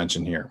that you want to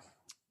mention here?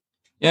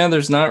 Yeah,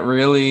 there's not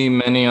really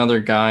many other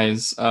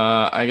guys.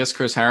 I guess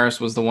Chris Harris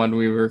was the one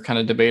we were kind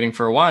of debating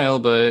for a while,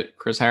 but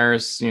Chris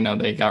Harris,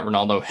 they got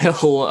Ronaldo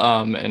Hill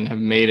and have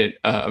made it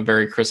a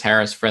very Chris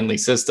Harris friendly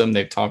system.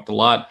 They've talked a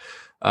lot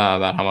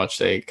about how much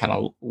they kind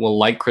of will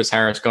like Chris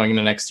Harris going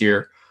into next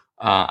year.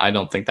 I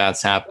don't think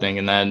that's happening.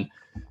 And then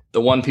the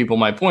one people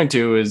might point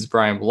to is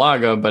Brian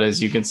Bulaga, but as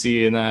you can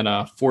see in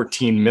that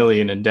 14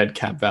 million in dead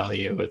cap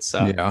value, it's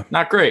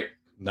not great.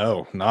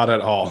 No, not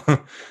at all.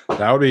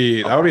 That would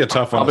be a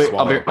tough one to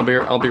swallow.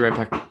 I'll be right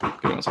back.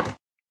 Give me one second.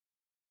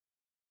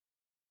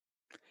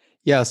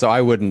 Yeah, so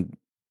I wouldn't.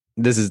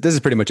 This is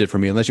pretty much it for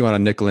me. Unless you want to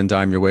nickel and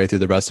dime your way through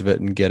the rest of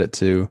it and get it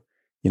to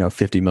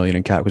 50 million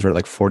in cap, because we're at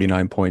like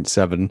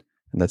 49.7, and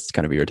that's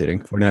kind of irritating.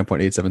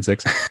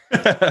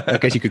 49.876. I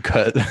guess you could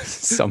cut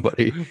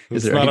somebody.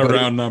 It's not anybody?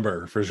 A round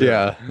number for sure.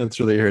 Yeah, that's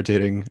really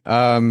irritating.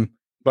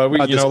 But we,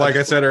 like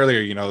I said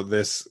earlier,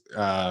 this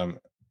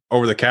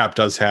over the cap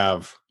does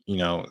have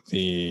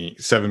the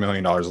 $7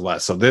 million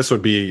less. So this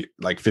would be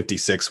like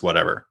 56,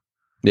 whatever.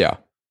 Yeah.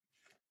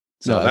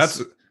 So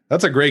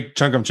that's a great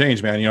chunk of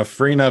change, man.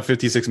 Freeing up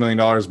 $56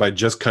 million by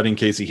just cutting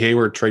Casey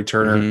Hayward, Trey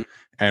Turner,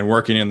 and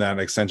working in that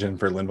extension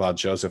for Linval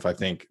Joseph. I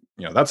think,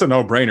 that's a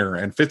no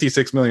brainer. And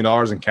 $56 million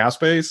in cap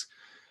space,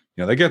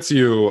 that gets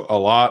you a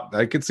lot.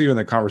 That gets you in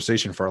the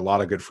conversation for a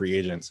lot of good free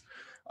agents.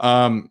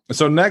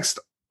 So next,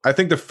 I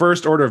think the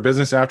first order of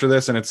business after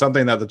this, and it's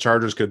something that the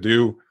Chargers could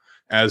do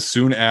as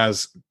soon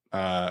as,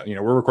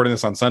 we're recording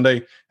this on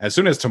Sunday. As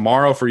soon as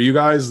tomorrow for you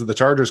guys, the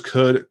Chargers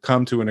could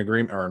come to an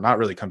agreement, or not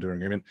really come to an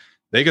agreement.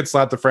 They could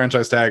slap the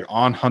franchise tag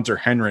on Hunter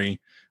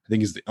Henry. I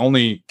think he's the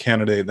only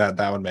candidate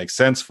that would make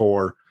sense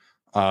for.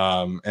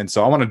 And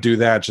so I want to do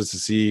that just to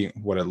see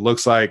what it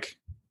looks like.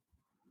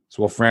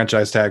 So we'll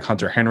franchise tag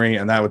Hunter Henry,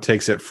 and that would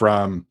takes it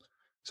from,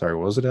 what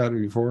was it at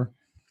before?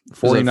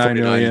 49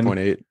 million.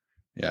 49.8.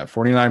 Yeah,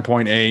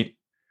 49.8.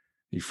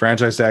 You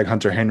franchise tag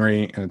Hunter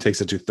Henry, and it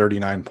takes it to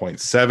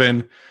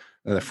 39.7.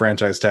 And the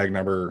franchise tag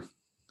number,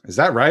 is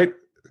that right?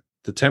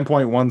 The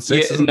 10.16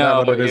 isn't that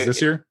what it is this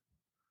year?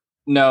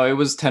 No, it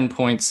was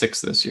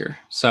 10.6 this year.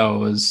 So it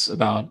was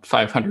about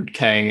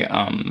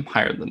 500K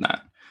higher than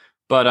that.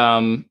 But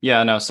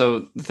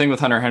so the thing with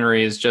Hunter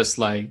Henry is just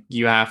like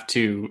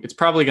it's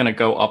probably going to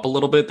go up a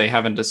little bit. They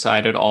haven't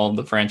decided all of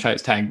the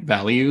franchise tag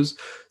values.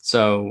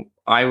 So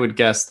I would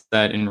guess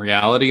that in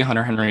reality,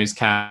 Hunter Henry's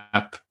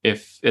cap,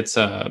 if it's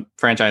a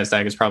franchise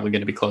tag, is probably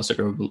going to be closer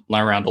to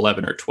around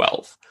 11 or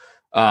 12.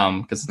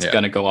 Because it's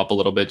going to go up a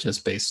little bit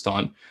just based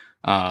on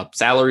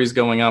salaries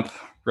going up,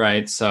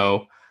 right?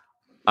 So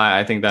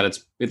I think that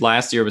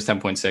last year was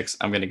 10.6.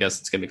 I'm going to guess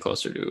it's going to be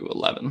closer to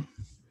 11.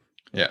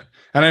 Yeah.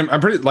 And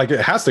I'm pretty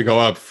it has to go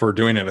up for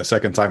doing it a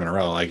second time in a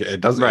row. Like it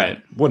doesn't,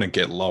 it wouldn't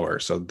get lower.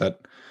 So that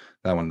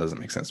one doesn't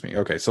make sense to me.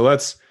 Okay. So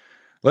let's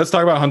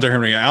talk about Hunter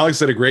Henry. Alex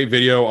did a great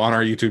video on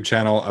our YouTube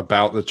channel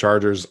about the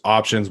Chargers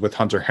options with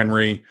Hunter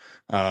Henry.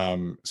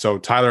 So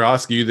Tyler, I'll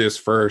ask you this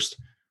first.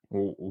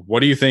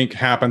 What do you think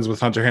happens with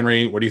Hunter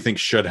Henry? What do you think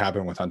should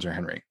happen with Hunter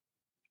Henry?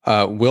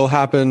 Will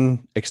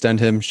happen, extend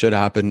him, should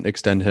happen,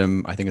 extend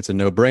him. I think it's a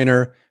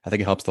no-brainer. I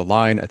think it helps the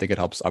line. I think it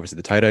helps, obviously,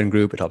 the tight end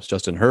group. It helps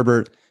Justin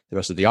Herbert, the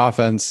rest of the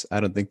offense. I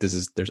don't think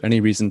there's any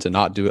reason to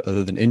not do it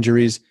other than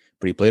injuries,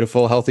 but he played a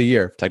full, healthy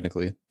year,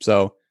 technically.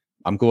 So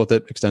I'm cool with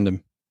it. Extend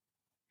him.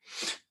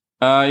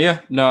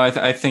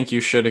 I think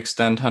you should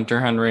extend Hunter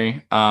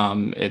Henry.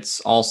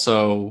 It's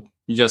also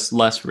just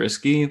less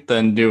risky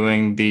than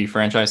doing the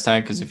franchise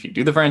tag, because if you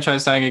do the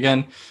franchise tag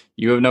again,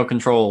 you have no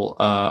control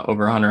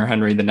over Hunter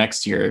Henry the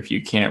next year if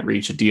you can't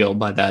reach a deal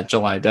by that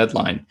July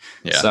deadline.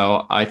 Yeah.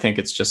 So I think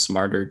it's just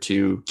smarter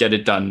to get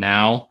it done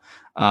now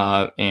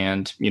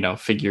and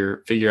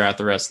figure out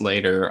the rest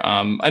later.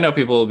 I know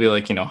people will be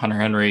like, Hunter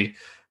Henry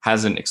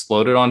hasn't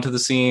exploded onto the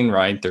scene,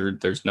 right?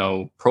 There's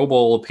no Pro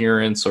Bowl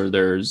appearance, or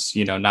there's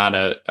not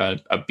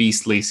a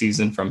beastly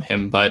season from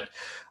him, but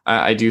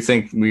I do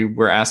think we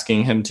were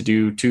asking him to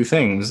do two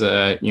things,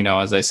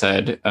 as I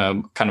said,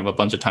 kind of a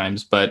bunch of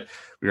times, but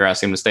we were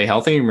asking him to stay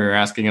healthy and we were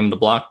asking him to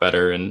block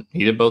better. And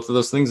he did both of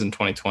those things in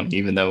 2020,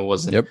 even though it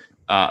wasn't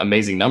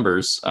amazing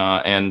numbers.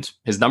 And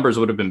his numbers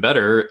would have been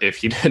better if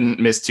he didn't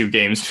miss 2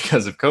 games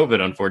because of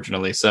COVID,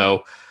 unfortunately.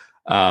 So,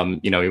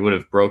 he would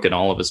have broken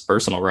all of his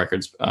personal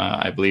records,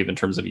 I believe, in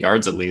terms of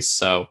yards, at least.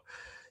 So,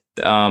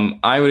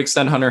 I would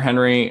extend Hunter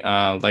Henry.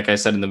 Like I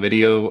said in the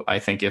video, I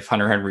think if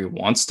Hunter Henry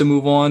wants to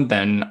move on,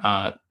 then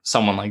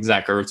someone like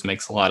Zach Ertz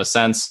makes a lot of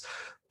sense.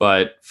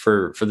 But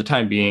for the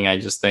time being, I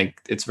just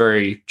think it's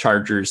very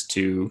Chargers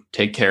to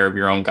take care of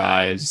your own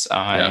guys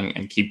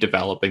and keep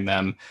developing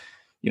them.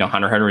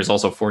 Hunter Henry is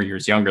also 4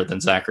 years younger than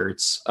Zach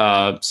Ertz.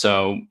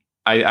 So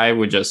I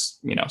would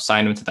just,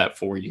 sign him to that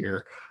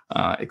 4-year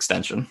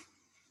extension.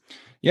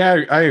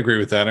 Yeah, I agree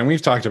with that. And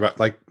we've talked about,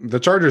 the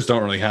Chargers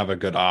don't really have a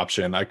good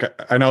option.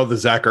 I know the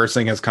Zach Ertz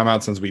thing has come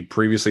out since we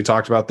previously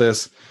talked about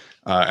this,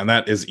 and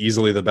that is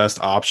easily the best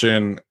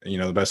option,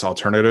 the best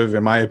alternative,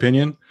 in my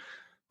opinion.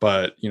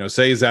 But,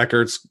 say Zach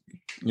Ertz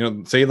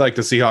say like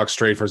the Seahawks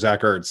trade for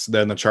Zach Ertz,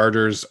 then the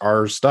Chargers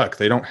are stuck.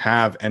 They don't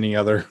have any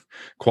other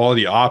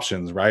quality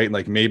options, right?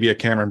 Like maybe a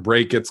Cameron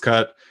Brake gets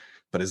cut,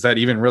 but is that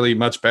even really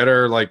much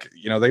better? Like,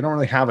 they don't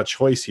really have a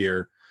choice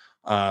here.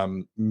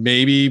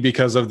 Maybe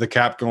because of the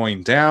cap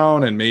going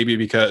down and maybe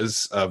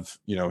because of,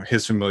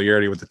 his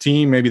familiarity with the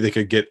team, maybe they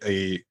could get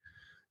a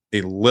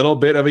little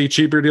bit of a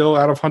cheaper deal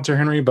out of Hunter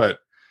Henry, but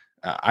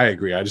I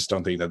agree. I just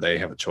don't think that they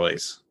have a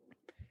choice.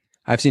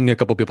 I've seen a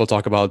couple people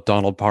talk about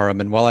Donald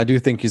Parham, and while I do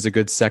think he's a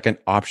good second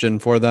option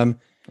for them,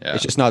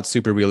 it's just not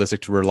super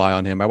realistic to rely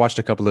on him. I watched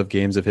a couple of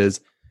games of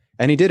his,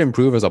 and he did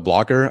improve as a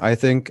blocker, I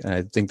think. And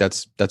I think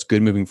that's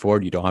good moving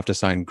forward. You don't have to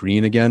sign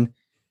Green again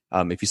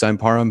if you sign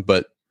Parham,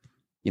 but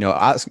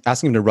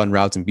asking him to run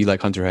routes and be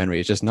like Hunter Henry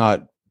is just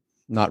not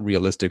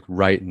realistic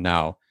right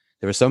now.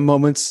 There were some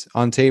moments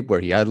on tape where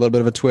he had a little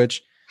bit of a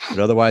twitch, but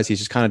otherwise he's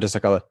just kind of just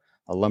like a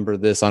lumber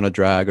this on a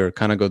drag or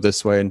kind of go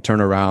this way and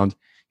turn around.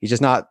 He's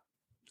just not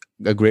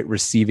a great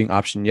receiving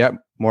option yet,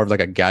 more of like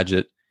a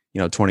gadget,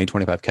 20,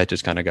 25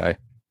 catches kind of guy.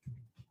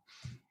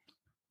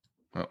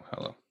 Oh,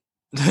 hello.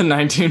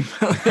 19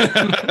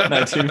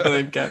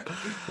 million cap.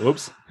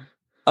 Whoops.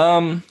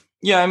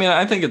 Yeah, I mean,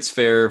 I think it's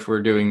fair if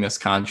we're doing this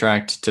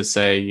contract to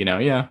say,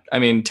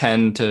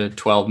 10 to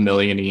 12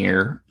 million a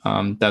year.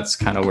 That's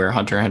kind of where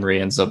Hunter Henry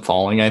ends up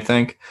falling, I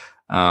think.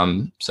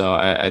 So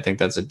I think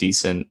that's a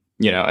decent,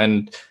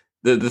 and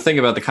the thing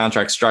about the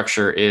contract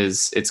structure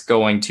is it's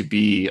going to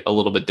be a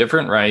little bit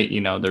different, right?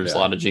 There's a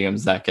lot of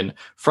GMs that can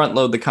front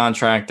load the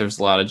contract. There's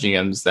a lot of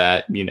GMs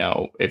that,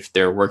 if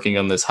they're working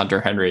on this Hunter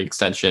Henry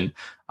extension,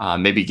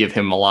 maybe give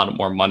him a lot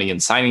more money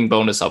and signing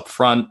bonus up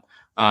front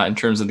in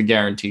terms of the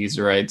guarantees,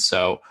 right?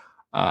 So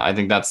I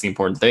think that's the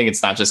important thing.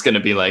 It's not just going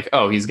to be like,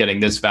 oh, he's getting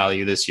this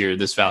value this year,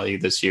 this value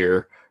this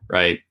year,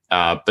 right?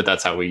 But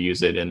that's how we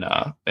use it in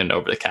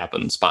over the cap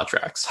and spot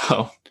track.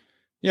 So.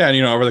 Yeah,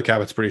 and over the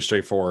cap, it's pretty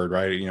straightforward,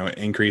 right? It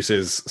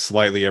increases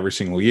slightly every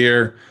single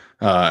year,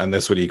 and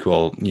this would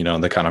equal,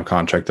 the kind of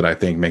contract that I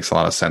think makes a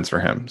lot of sense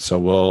for him. So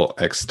we'll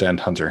extend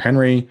Hunter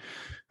Henry.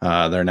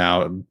 They're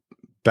now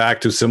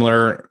back to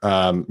similar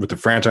with the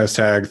franchise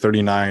tag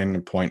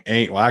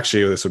 39.8. Well,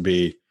 actually, this would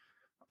be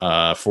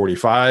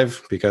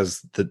 45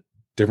 because the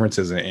difference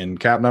is in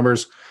cap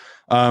numbers.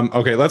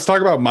 Okay, let's talk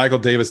about Michael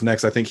Davis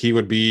next. I think he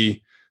would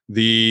be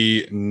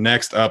the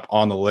next up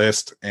on the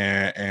list,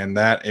 and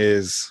that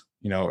is.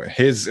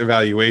 His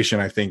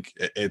evaluation, I think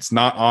it's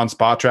not on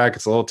spot track.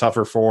 It's a little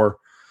tougher for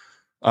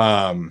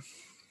us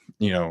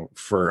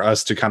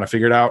to kind of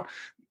figure it out.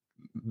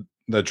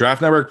 The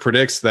Draft Network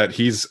predicts that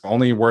he's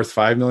only worth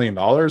 $5 million,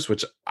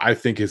 which I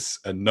think is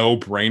a no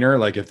brainer.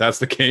 Like if that's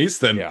the case,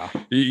 then,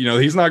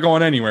 he's not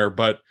going anywhere.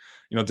 But,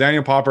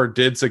 Daniel Popper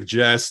did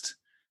suggest,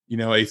 a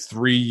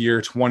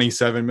 3-year,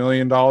 $27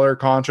 million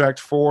contract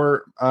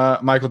for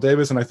Michael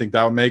Davis. And I think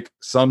that would make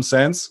some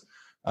sense.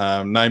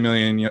 $9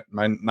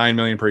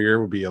 million per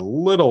year would be a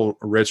little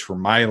rich for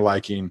my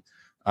liking.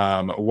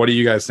 What do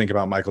you guys think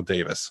about Michael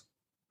Davis?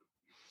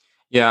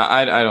 Yeah,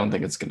 I don't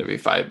think it's going to be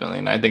 5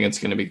 million. I think it's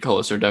going to be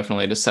closer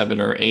definitely to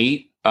 7 or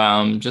 8.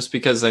 Just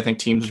because I think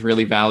teams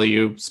really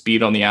value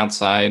speed on the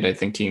outside. I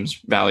think teams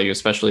value,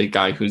 especially a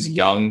guy who's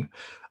young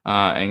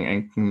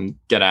and can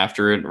get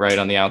after it right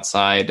on the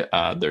outside.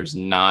 There's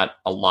not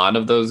a lot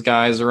of those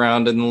guys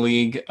around in the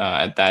league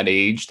at that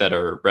age that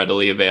are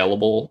readily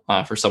available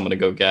for someone to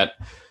go get.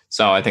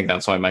 So I think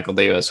that's why Michael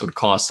Davis would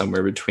cost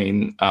somewhere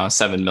between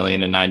 7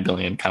 million and 9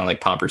 billion, kind of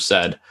like Popper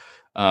said.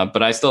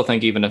 But I still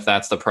think even if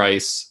that's the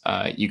price,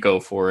 you go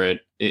for it,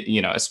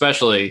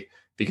 especially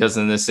because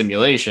in this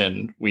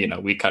simulation,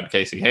 we cut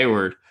Casey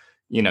Hayward.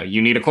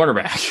 You need a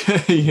quarterback.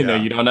 You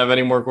don't have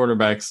any more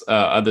quarterbacks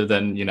other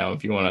than,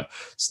 if you want to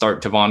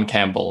start Tavon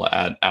Campbell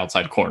at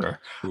outside corner.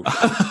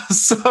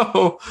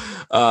 So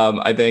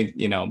I think,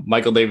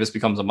 Michael Davis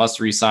becomes a must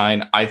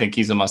resign. I think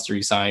he's a must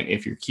resign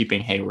if you're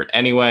keeping Hayward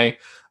anyway.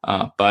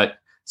 But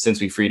since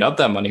we freed up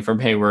that money from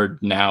Hayward,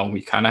 now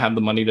we kind of have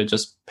the money to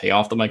just pay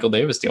off the Michael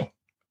Davis deal.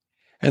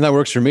 And that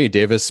works for me.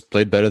 Davis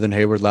played better than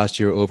Hayward last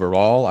year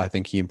overall. I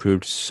think he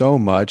improved so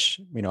much.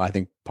 I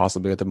think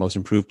possibly the most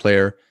improved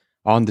player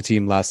on the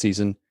team last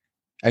season.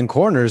 And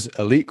corners,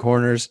 elite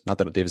corners, not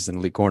that Davis is an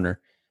elite corner,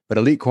 but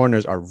elite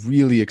corners are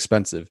really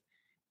expensive.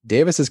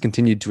 Davis has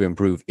continued to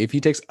improve. If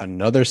he takes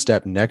another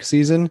step next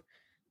season,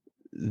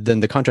 then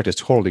the contract is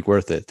totally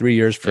worth it. 3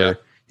 years for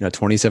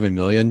 27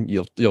 million.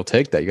 You'll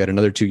take that. You got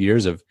another 2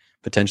 years of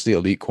potentially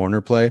elite corner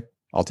play.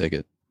 I'll take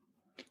it.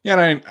 Yeah,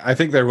 and I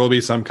think there will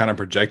be some kind of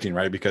projecting,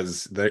 right?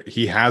 Because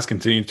he has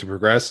continued to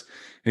progress.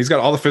 He's got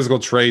all the physical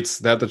traits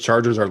that the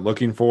Chargers are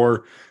looking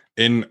for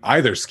in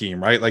either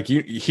scheme, right? Like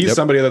he's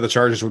somebody that the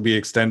Chargers would be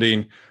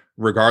extending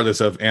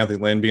regardless of Anthony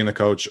Lynn being the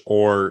coach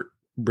or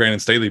Brandon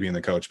Staley being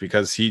the coach,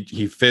 because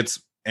he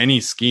fits any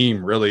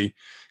scheme really.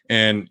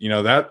 And,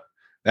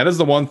 that is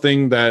the one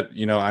thing that,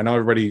 I know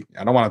everybody,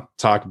 I don't want to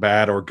talk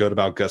bad or good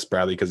about Gus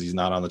Bradley because he's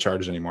not on the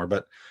Chargers anymore,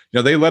 but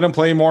they let him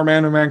play more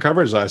man-to-man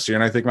coverage last year.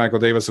 And I think Michael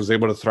Davis was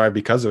able to thrive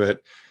because of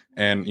it.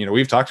 And,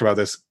 we've talked about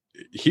this.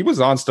 He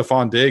was on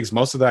Stephon Diggs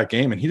most of that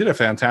game, and he did a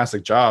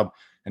fantastic job.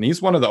 and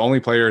he's one of the only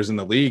players in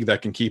the league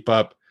that can keep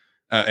up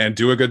and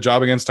do a good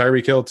job against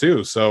Tyreek Hill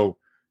too. So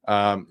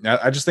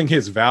I just think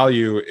his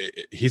value,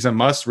 he's a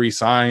must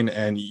re-sign,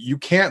 and you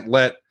can't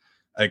let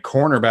a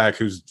cornerback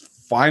who's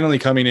finally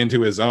coming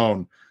into his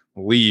own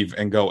leave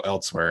and go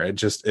elsewhere.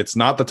 It's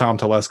not the Tom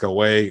Telesco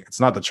way. It's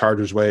not the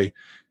Chargers way.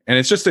 And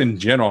it's just in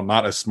general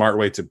not a smart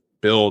way to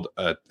build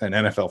an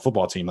NFL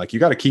football team. Like, you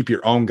got to keep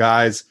your own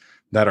guys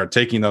that are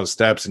taking those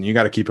steps, and you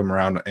got to keep them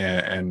around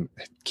and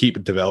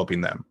keep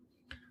developing them.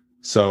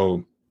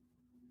 So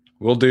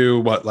we'll do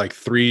what, like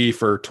 3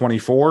 for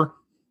 24?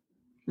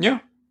 Yeah,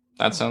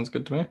 that sounds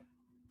good to me.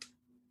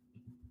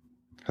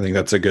 I think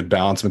that's a good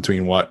balance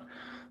between what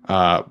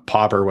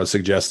Popper was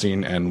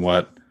suggesting and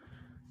what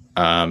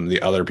the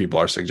other people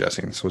are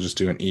suggesting. So we'll just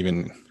do an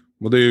even.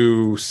 We'll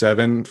do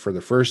 7 for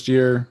the first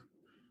year,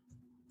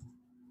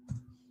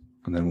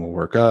 and then we'll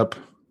work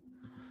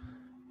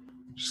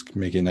just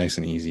make it nice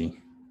and easy.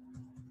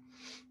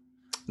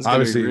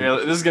 This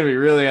is going to be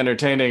really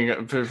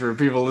entertaining for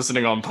people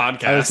listening on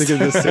podcasts. I was thinking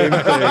the same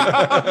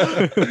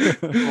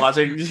thing.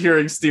 Watching,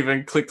 hearing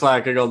Steven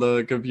click-clacking on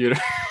the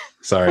computer.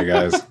 Sorry,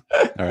 guys.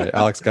 All right,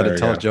 Alex, got to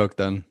tell a joke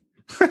then.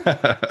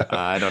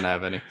 I don't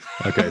have any.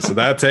 Okay, so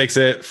that takes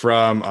it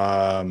from,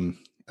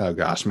 oh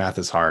gosh, math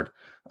is hard.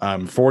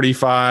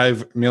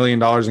 $45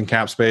 million in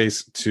cap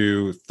space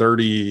to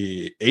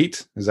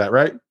 38. Is that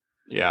right?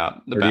 Yeah.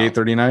 38,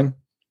 39?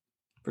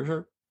 For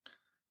sure.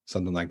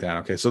 Something like that.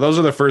 Okay, so those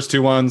are the first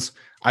 2 ones.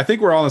 I think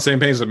we're all on the same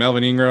page that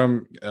Melvin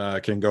Ingram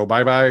can go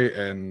bye-bye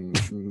and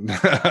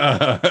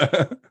not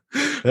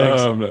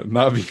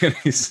be any...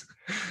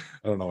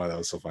 I don't know why that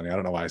was so funny. I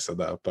don't know why I said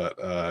that.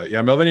 But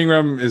yeah, Melvin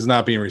Ingram is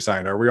not being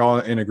re-signed. Are we all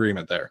in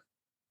agreement there?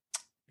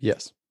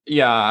 Yes.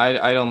 Yeah,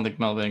 I don't think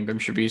Melvin Ingram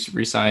should be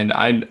re-signed.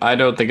 I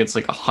don't think it's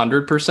like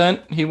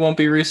 100% he won't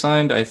be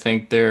re-signed. I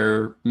think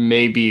there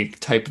may be a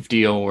type of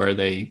deal where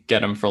they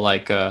get him for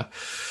like a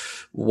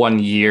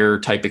 1-year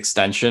type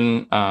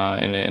extension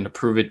and a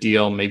prove-it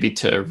deal, maybe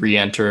to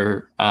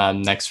re-enter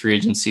next free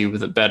agency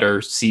with a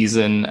better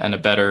season and a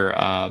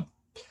better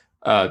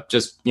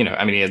just, you know,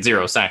 I mean, he had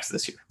 0 sacks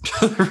this year.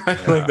 Right?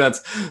 Yeah. Like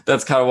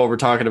that's kind of what we're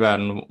talking about,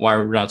 and why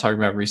we're not talking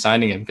about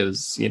re-signing him,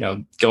 because, you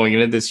know, going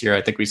into this year,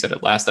 I think we said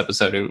it last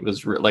episode, it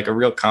was like a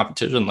real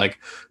competition, like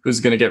who's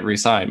going to get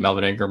re-signed,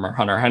 Melvin Ingram or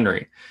Hunter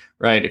Henry,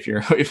 right?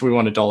 If we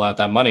want to dole out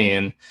that money,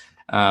 and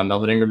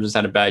Melvin Ingram just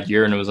had a bad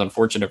year, and it was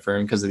unfortunate for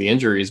him because of the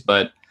injuries,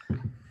 but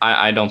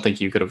I don't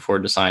think you could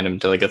afford to sign him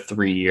to like a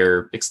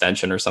 3-year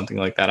extension or something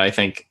like that. I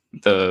think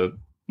the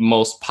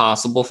most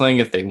possible thing,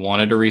 if they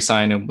wanted to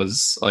re-sign him,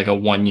 was like a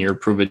 1-year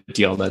prove-it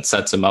deal that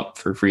sets him up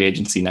for free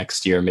agency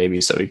next year,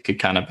 maybe, so he could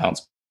kind of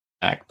bounce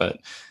back.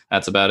 But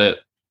that's about it.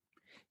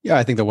 Yeah,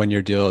 I think the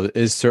 1-year deal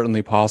is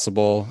certainly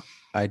possible.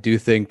 I do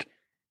think,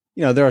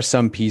 you know, there are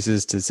some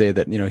pieces to say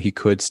that, you know, he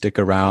could stick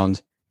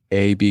around.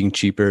 A, being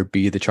cheaper.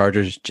 B, the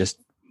Chargers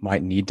just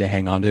might need to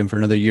hang on to him for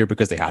another year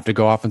because they have to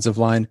go offensive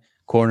line,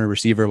 corner,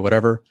 receiver,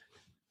 whatever.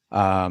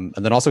 And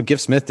then also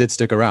Gift Smith did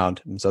stick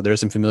around. And so there's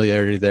some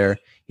familiarity there.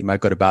 He might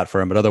go to bat for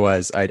him, but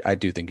otherwise I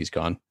do think he's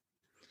gone.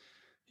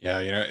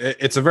 Yeah. You know,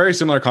 it's a very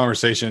similar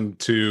conversation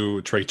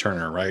to Trey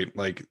Turner, right?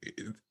 Like,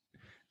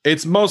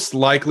 it's most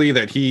likely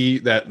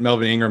that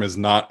Melvin Ingram is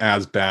not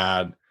as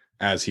bad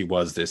as he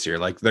was this year.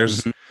 Like,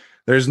 there's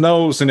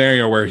no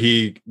scenario where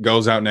he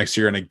goes out next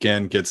year and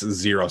again gets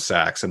 0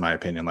 sacks, in my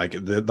opinion. Like,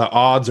 the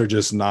odds are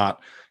just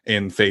not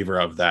in favor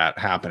of that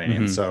happening.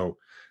 And so,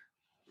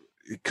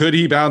 could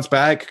he bounce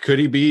back? Could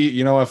he be,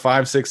 you know, a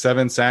 5, 6,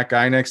 7 sack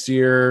guy next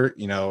year,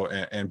 you know,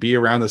 and be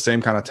around the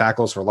same kind of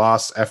tackles for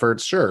loss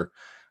efforts? Sure.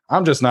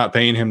 I'm just not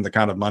paying him the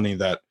kind of money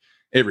that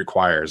it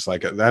requires.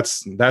 Like,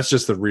 that's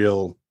just the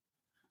reality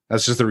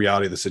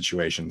of the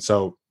situation.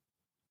 So,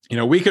 you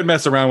know, we could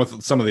mess around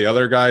with some of the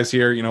other guys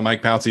here. You know,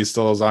 Mike Pouncey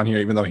still is on here,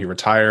 even though he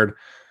retired.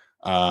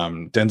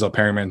 Denzel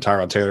Perryman,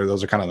 Tyrod Taylor,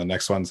 those are kind of the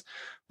next ones.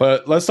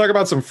 But let's talk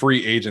about some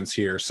free agents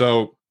here.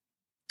 So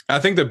I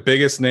think the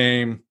biggest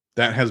name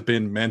that has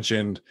been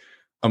mentioned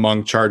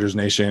among Chargers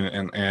Nation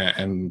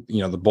and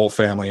you know, the Bolt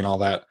family and all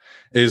that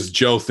is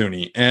Joe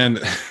Thuney. And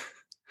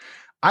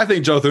I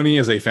think Joe Thuney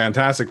is a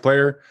fantastic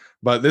player,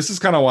 but this is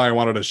kind of why I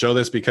wanted to show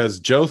this, because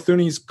Joe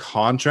Thuney's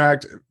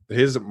contract,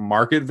 his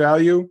market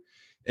value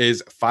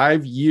is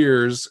 5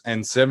 years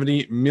and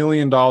 $70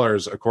 million,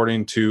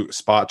 according to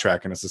Spot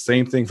Track. And it's the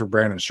same thing for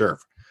Brandon Scherf.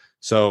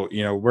 So,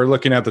 you know, we're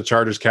looking at the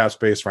Chargers cap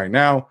space right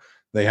now.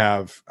 They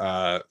have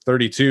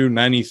 32,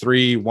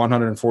 93,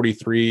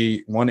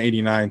 143,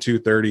 189,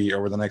 230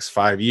 over the next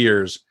 5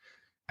 years.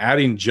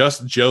 Adding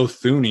just Joe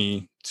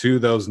Thuney to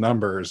those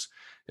numbers,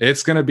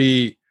 it's going to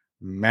be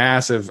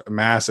massive,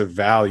 massive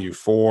value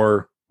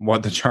for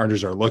what the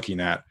Chargers are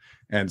looking at.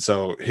 And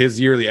so his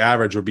yearly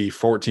average would be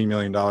 $14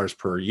 million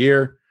per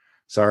year.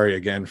 Sorry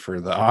again for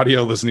the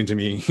audio, listening to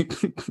me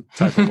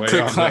typing away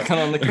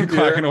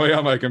clacking away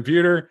on my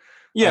computer.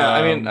 Yeah,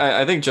 I mean,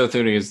 I think Joe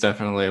Thuney is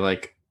definitely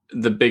like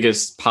the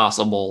biggest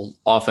possible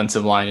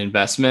offensive line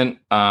investment.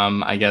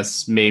 I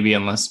guess maybe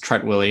unless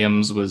Trent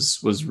Williams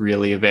was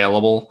really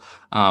available.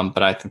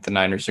 But I think the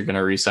Niners are going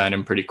to re-sign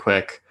him pretty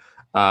quick.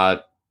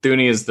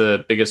 Thuney is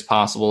the biggest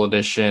possible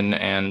addition,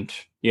 and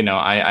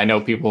I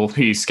know people will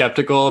be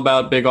skeptical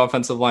about big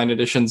offensive line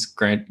additions,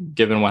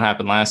 given what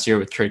happened last year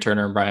with Trey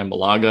Turner and Brian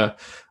Bulaga.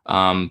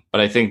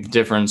 But I think the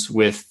difference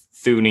with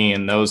Thuney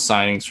and those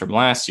signings from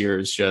last year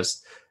is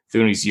just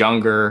Thuney's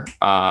younger,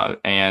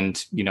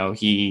 and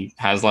he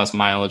has less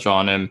mileage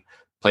on him.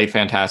 Played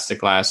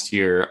fantastic last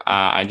year.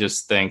 I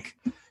just think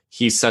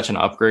he's such an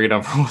upgrade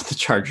over what the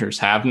Chargers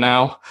have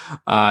now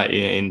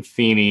in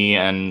Feeney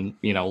and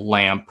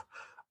Lamp.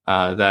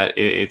 That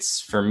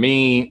it's, for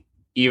me,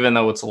 even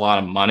though it's a lot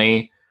of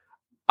money,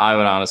 I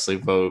would honestly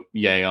vote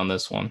yay on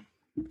this one.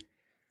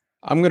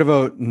 I'm going to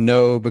vote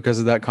no because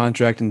of that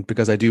contract, and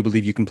because I do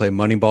believe you can play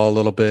Moneyball a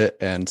little bit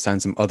and sign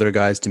some other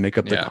guys to make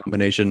up the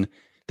combination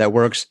that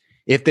works.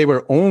 If they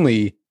were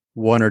only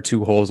 1 or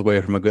 2 holes away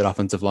from a good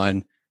offensive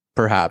line,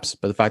 perhaps.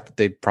 But the fact that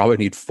they probably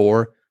need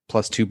 4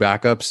 plus 2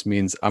 backups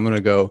means I'm going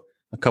to go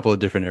a couple of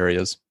different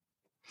areas.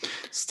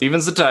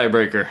 Steven's the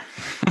tiebreaker.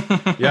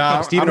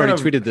 Yeah, Steven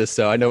already tweeted this,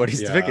 so I know what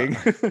he's picking.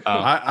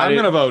 I'm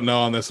going to vote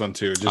no on this one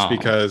too, just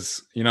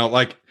because,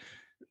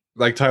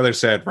 like Tyler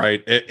said,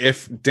 right?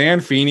 If Dan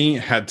Feeney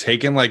had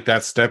taken like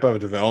that step of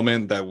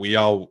development that we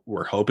all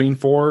were hoping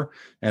for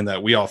and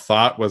that we all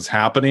thought was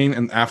happening,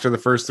 and after the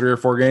first 3 or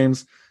 4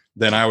 games,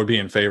 then I would be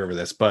in favor of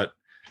this. But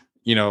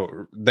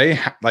they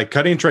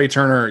cutting Trey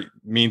Turner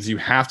means you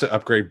have to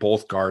upgrade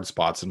both guard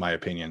spots, in my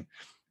opinion.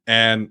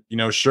 And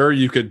sure,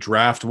 you could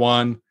draft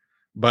one,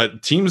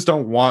 but teams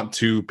don't want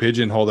to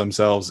pigeonhole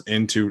themselves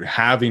into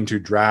having to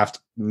draft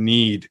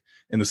need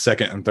in the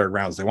 2nd and 3rd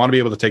rounds. They want to be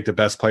able to take the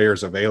best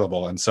players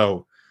available. And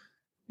so,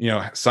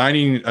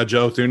 signing a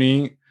Joe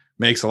Thuney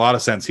makes a lot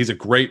of sense. He's a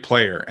great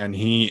player, and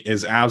he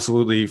is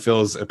absolutely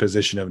fills a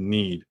position of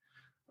need.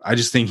 I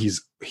just think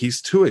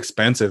he's too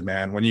expensive,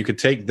 man. When you could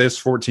take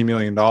this $14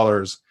 million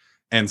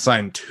and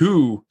sign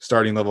 2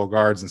 starting level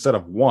guards instead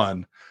of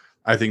 1,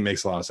 I think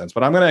makes a lot of sense.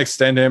 But I'm going to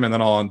extend him, and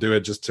then I'll undo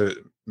it just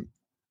to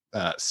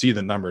see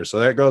the numbers. So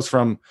that goes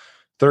from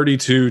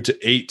 32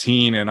 to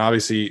 18, and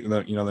obviously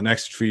the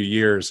next few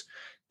years,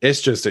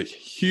 it's just a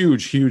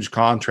huge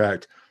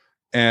contract.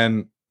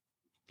 And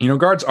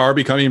guards are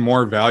becoming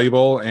more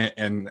valuable,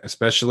 and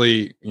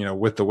especially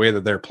with the way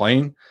that they're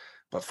playing.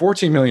 But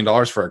 $14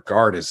 million for a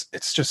guard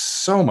it's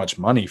just so much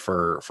money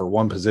for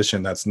one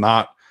position that's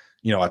not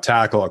a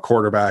tackle, a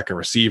quarterback, a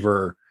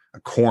receiver,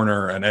 a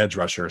corner, an edge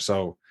rusher.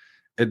 So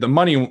the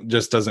money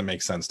just doesn't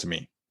make sense to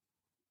me.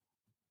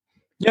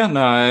 Yeah,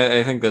 no,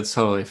 I think that's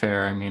totally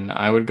fair. I mean,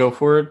 I would go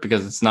for it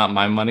because it's not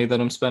my money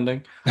that I'm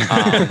spending.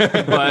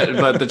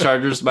 But the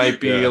Chargers might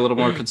be a little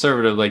more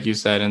conservative, like you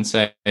said, and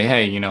say,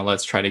 hey,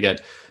 let's try to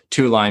get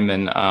 2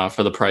 linemen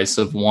for the price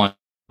of 1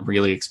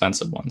 really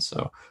expensive one.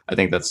 So I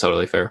think that's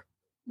totally fair.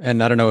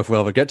 And I don't know if we'll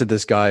ever get to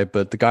this guy,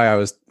 but the guy I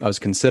was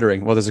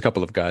considering, well, there's a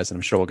couple of guys, and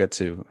I'm sure we'll get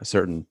to a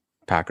certain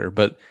Packer,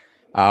 but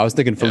I was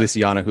thinking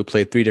Feliciano, who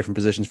played 3 different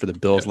positions for the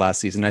Bills last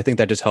season. I think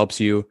that just helps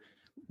you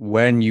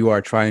when you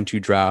are trying to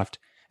draft.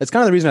 It's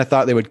kind of the reason I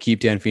thought they would keep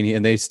Dan Feeney,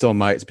 and they still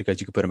might, is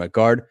because you could put him at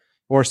guard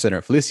or center.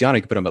 Feliciano,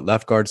 you could put him at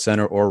left guard,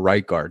 center, or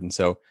right guard. And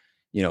so,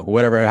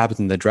 whatever happens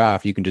in the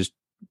draft, you can just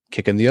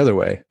kick him the other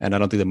way. And I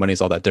don't think the money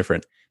is all that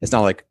different. It's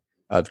not like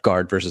a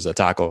guard versus a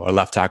tackle or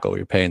left tackle where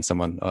you're paying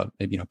someone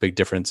big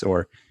difference,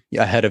 or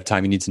ahead of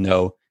time you need to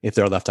know if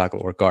they're a left tackle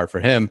or guard. For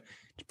him,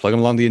 just plug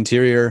him along the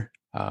interior,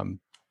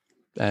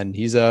 and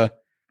he's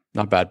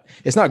not bad.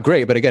 It's not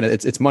great, but again,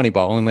 it's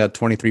Moneyball. Only had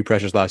 23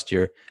 pressures last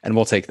year, and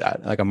we'll take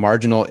that. Like a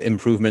marginal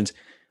improvement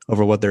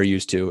over what they're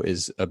used to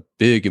is a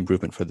big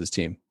improvement for this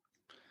team.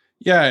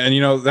 Yeah,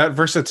 and that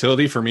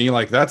versatility for me,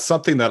 like that's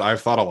something that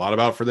I've thought a lot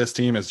about for this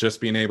team, is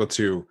just being able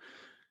to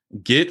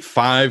get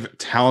 5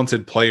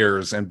 talented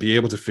players and be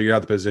able to figure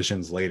out the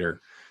positions later.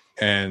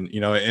 And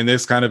in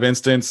this kind of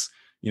instance,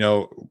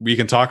 we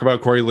can talk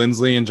about Corey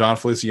Linsley and John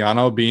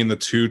Feliciano being the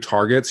 2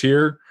 targets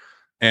here.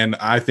 And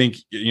I think,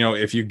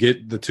 if you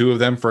get the 2 of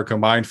them for a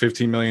combined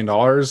 $15 million,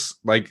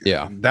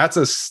 that's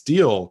a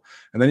steal.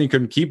 And then you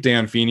can keep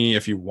Dan Feeney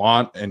if you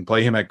want and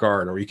play him at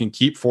guard, or you can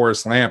keep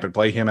Forrest Lamp and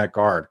play him at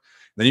guard.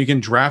 Then you can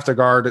draft a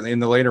guard in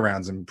the later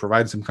rounds and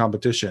provide some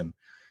competition.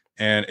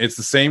 And it's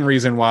the same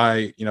reason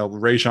why,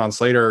 Rashawn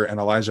Slater and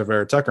Elijah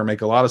Vera Tucker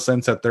make a lot of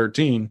sense at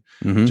 13,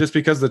 just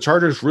because the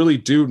Chargers really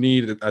do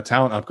need a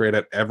talent upgrade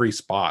at every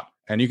spot.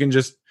 And you can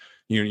just,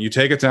 you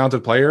take a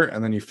talented player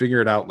and then you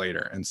figure it out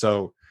later. And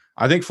so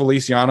I think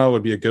Feliciano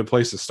would be a good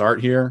place to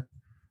start here.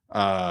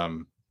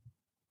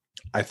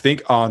 I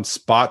think on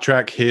Spot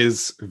Track,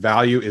 his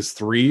value is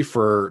 3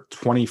 for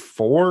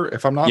 24,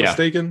 if I'm not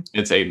mistaken.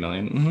 It's $8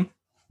 million. Mm-hmm.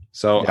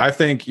 So I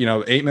think,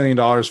 $8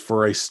 million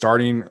for a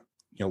starting,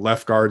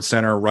 left guard,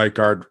 center, right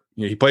guard.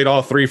 He played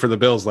all 3 for the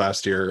Bills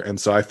last year. And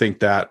so I think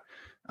that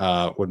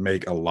would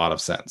make a lot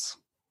of sense.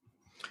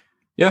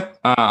 Yeah,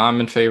 I'm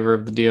in favor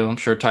of the deal. I'm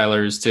sure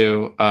Tyler is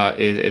too.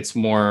 It's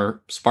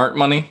more smart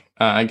money,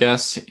 I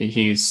guess.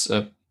 He's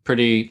a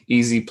pretty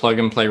easy plug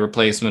and play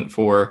replacement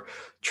for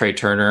Trey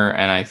Turner,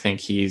 and I think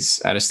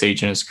he's at a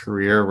stage in his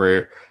career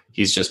where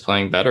he's just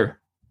playing better.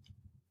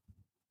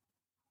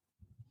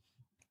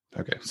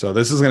 Okay, so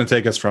this is going to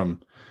take us from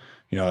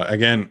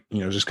again,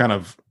 just kind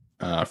of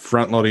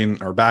front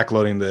loading or back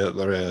loading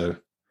the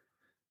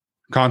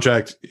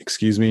contract,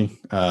 excuse me.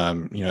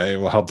 It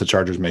will help the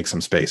Chargers make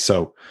some space.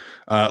 So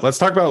let's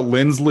talk about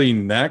Lindsley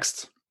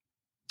next.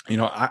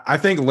 I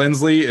think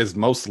Lindsley is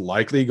most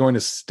likely going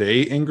to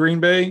stay in Green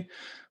Bay,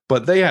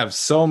 but they have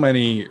so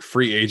many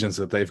free agents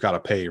that they've got to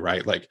pay,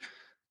 right? Like,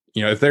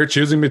 if they're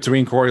choosing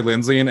between Corey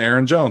Lindsley and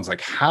Aaron Jones,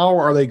 like how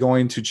are they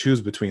going to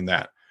choose between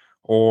that?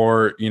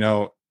 Or,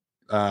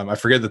 I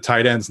forget the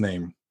tight end's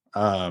name.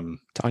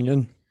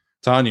 Tanyan,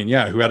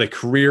 yeah, who had a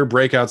career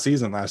breakout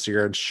season last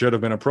year and should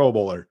have been a Pro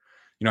Bowler.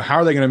 How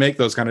are they going to make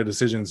those kind of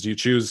decisions? Do you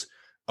choose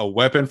a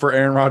weapon for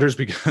Aaron Rodgers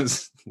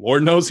because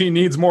Lord knows he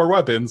needs more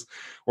weapons?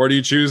 Or do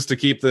you choose to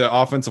keep the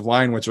offensive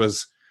line, which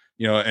was,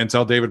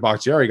 until David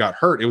Bakhtiari got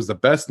hurt, it was the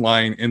best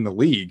line in the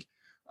league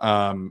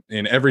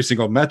in every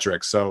single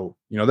metric. So,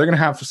 they're going to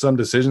have some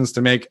decisions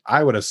to make.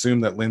 I would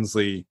assume that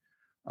Lindsley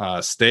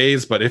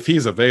stays, but if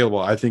he's available,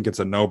 I think it's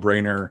a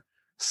no-brainer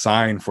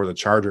sign for the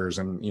Chargers.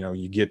 And,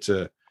 you get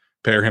to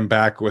pair him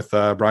back with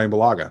Brian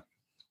Bulaga.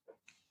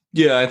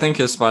 Yeah, I think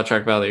his spot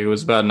track value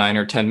was about 9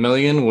 or 10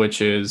 million,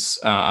 which is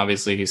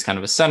obviously he's kind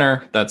of a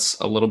center. That's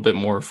a little bit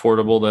more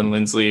affordable than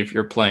Lindsley if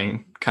you're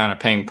paying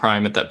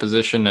prime at that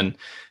position. And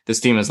this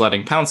team is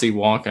letting Pouncey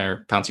walk,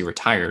 or Pouncey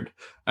retired,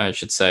 I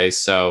should say.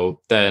 So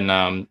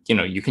then,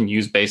 you can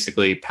use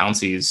basically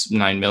Pouncey's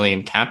 9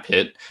 million cap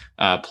hit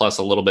plus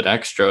a little bit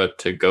extra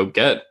to go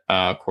get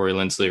Corey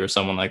Lindsley or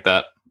someone like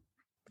that.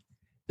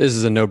 This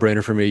is a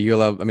no-brainer for me. You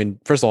allow,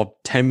 first of all,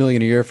 10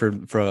 million a year for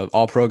an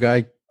all-pro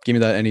guy. Give me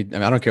that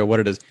I don't care what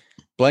it is.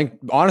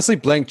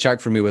 Blank check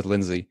for me with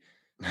Lindsley.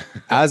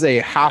 As a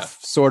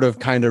half sort of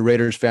kind of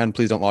Raiders fan,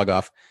 please don't log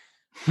off.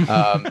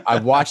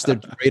 I've watched the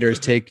Raiders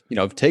take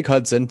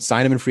Hudson,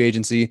 sign him in free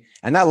agency,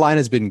 and that line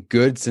has been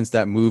good since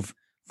that move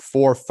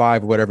 4 or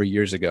 5 whatever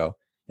years ago.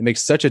 It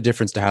makes such a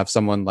difference to have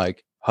someone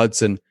like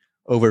Hudson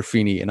over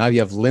Feeney, and now you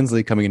have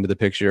Lindsley coming into the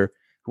picture,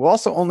 who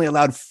also only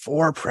allowed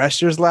 4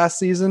 pressures last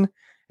season,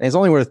 and he's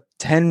only worth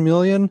 10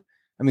 million.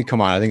 Come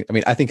on.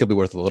 I think he'll be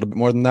worth a little bit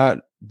more than that,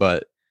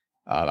 but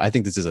I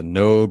think this is a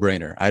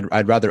no-brainer.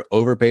 I'd rather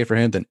overpay for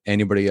him than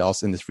anybody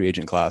else in this free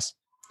agent class.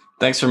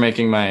 Thanks for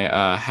making my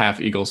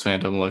half Eagles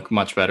fandom look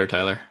much better,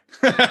 Tyler.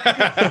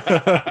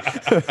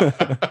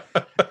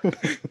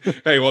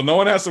 Hey, well, no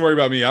one has to worry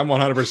about me. I'm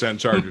 100%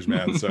 Chargers,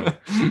 man. So,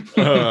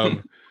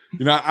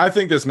 I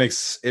think this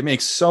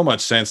makes so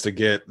much sense to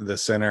get the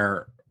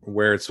center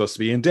where it's supposed to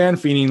be. And Dan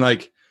Feeney,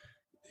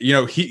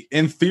 he,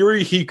 in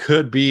theory, he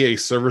could be a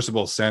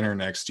serviceable center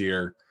next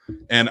year.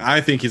 And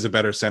I think he's a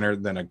better center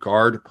than a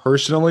guard.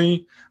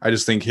 Personally, I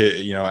just think,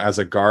 as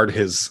a guard,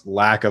 his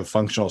lack of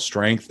functional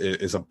strength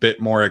is a bit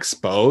more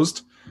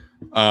exposed.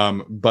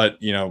 But,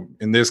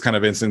 in this kind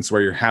of instance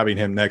where you're having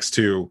him next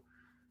to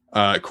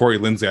Corey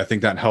Lindsley, I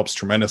think that helps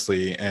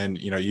tremendously. And,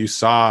 you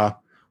saw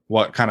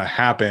what kind of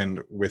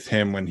happened with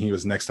him when he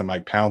was next to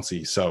Mike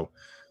Pouncey. So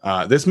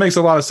this makes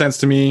a lot of sense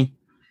to me.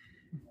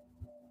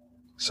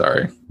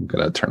 Sorry, I'm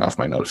going to turn off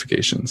my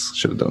notifications.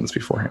 Should have done this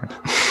beforehand.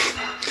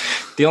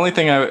 The other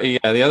thing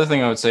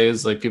I would say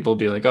is people will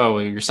be like, oh,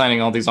 well, you're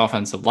signing all these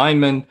offensive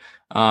linemen.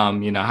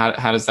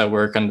 How does that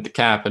work under the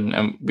cap?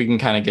 And we can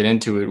kind of get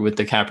into it with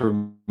the cap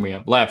room we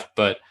have left.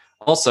 But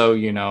also,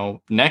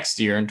 next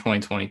year in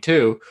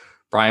 2022,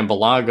 Brian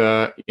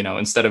Bulaga,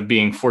 instead of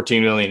being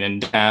 14 million in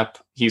cap,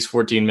 he's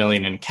 14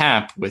 million in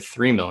cap with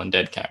 3 million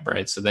dead cap,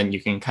 right? So then you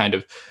can kind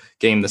of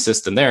game the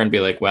system there and be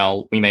like,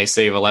 well, we may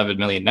save 11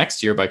 million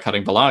next year by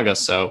cutting Bulaga.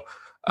 So,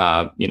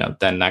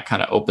 then that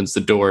kind of opens the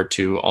door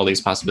to all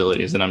these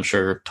possibilities. And I'm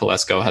sure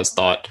Telesco has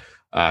thought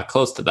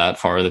close to that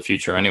far in the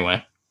future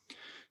anyway.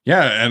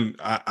 Yeah. And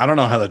I don't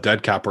know how the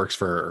dead cap works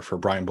for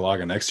Brian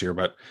Bulaga next year,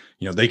 but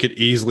they could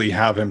easily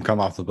have him come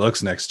off the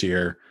books next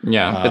year.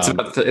 Yeah.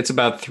 It's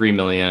about 3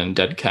 million in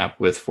dead cap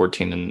with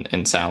 14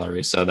 in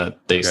salary. So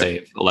that they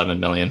save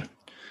 11 million.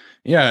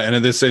 Yeah, and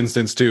in this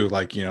instance too,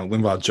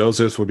 Linval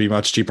Joseph would be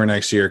much cheaper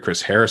next year.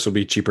 Chris Harris will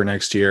be cheaper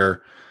next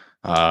year,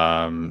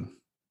 and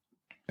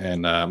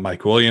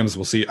Mike Williams.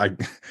 We'll see.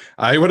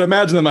 I would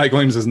imagine that Mike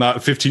Williams is not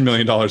 $15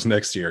 million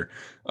next year.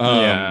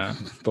 But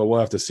we'll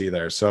have to see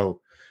there.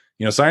 So,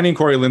 signing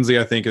Corey Lindsley,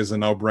 I think, is a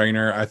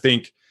no-brainer. I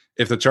think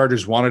if the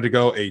Chargers wanted to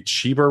go a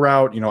cheaper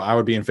route, I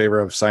would be in favor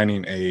of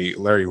signing a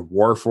Larry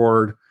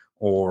Warford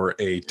or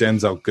a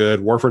Denzel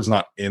Good. Warford's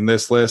not in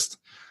this list.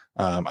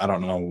 I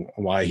don't know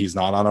why he's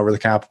not on over the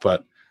cap,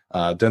 but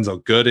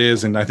Denzel Good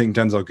is, and I think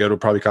Denzel Good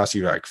would probably cost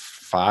you like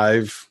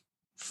 $5, $4,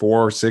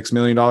 $6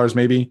 million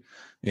maybe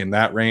in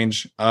that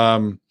range.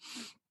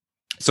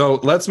 So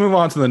let's move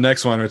on to the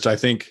next one, which I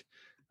think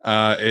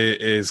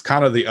is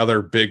kind of the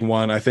other big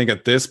one. I think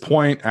at this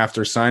point,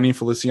 after signing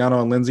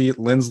Feliciano and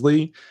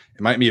Lindsley,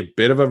 it might be a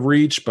bit of a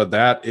reach, but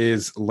that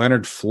is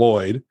Leonard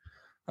Floyd,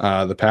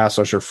 the pass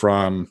rusher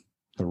from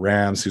the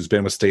Rams, who's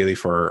been with Staley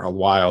for a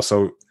while.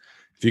 So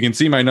if you can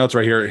see my notes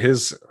right here,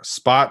 his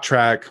spot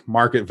track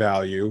market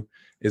value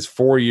is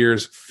 4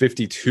 years,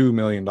 $52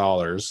 million.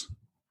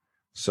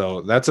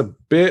 So that's a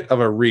bit of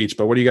a reach,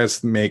 but what do you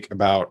guys make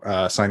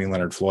about signing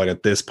Leonard Floyd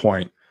at this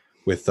point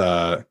with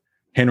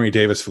Henry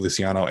Davis,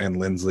 Feliciano, and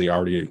Lindsley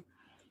already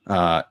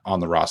on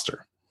the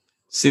roster.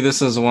 See,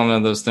 this is one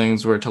of those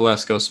things where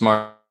Telesco's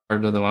smarter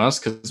than us,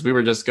 because we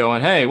were just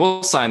going, hey,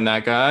 we'll sign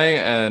that guy,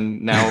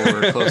 and now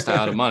we're close to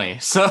out of money.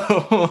 So,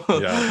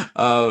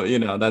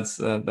 that's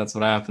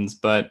what happens.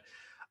 But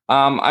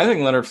I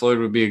think Leonard Floyd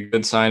would be a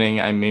good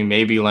signing. I mean,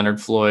 maybe Leonard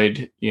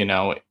Floyd,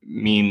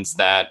 means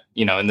that,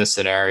 in this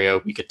scenario,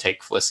 we could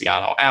take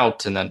Feliciano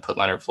out and then put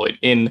Leonard Floyd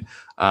in,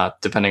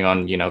 depending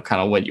on,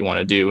 kind of what you want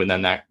to do. And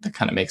then that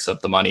kind of makes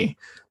up the money.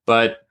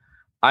 But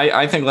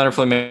I think Leonard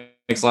Floyd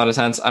makes a lot of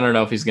sense. I don't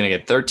know if he's going to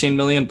get 13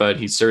 million, but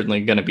he's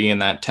certainly going to be in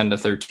that 10 to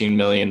 13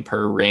 million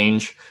per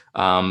range.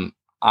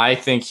 I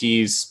think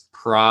he's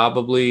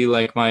probably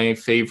like my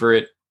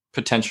favorite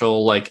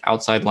potential like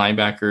outside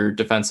linebacker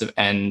defensive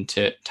end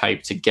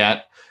type to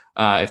get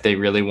if they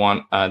really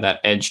want that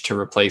edge to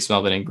replace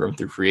Melvin Ingram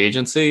through free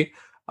agency.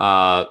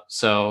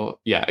 So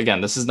yeah, again,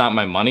 this is not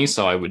my money,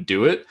 so I would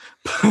do it.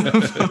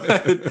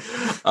 But,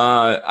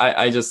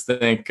 I just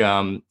think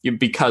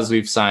because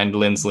we've signed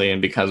Lindsley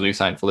and because we've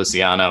signed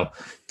Feliciano,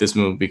 this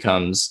move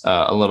becomes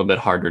a little bit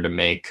harder to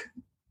make.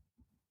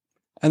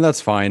 And that's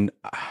fine.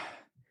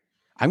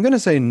 I'm going to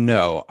say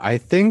no. I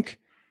think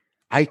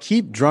I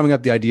keep drumming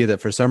up the idea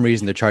that for some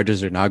reason the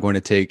Chargers are now going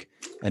to take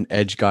an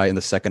edge guy in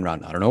the second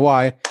round. I don't know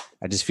why.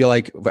 I just feel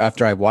like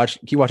after I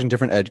keep watching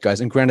different edge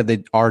guys, and granted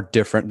they are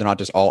different. They're not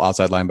just all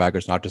outside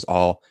linebackers, not just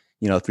all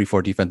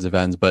 3-4 defensive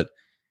ends. But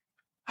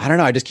I don't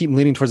know. I just keep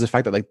leaning towards the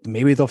fact that like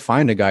maybe they'll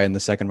find a guy in the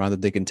second round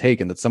that they can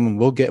take, and that someone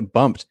will get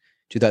bumped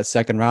to that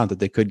second round that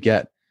they could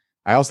get.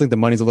 I also think the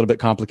money's a little bit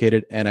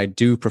complicated, and I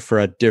do prefer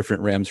a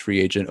different Rams free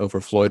agent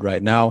over Floyd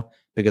right now,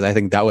 because I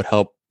think that would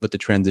help with the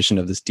transition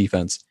of this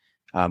defense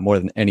more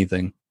than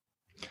anything.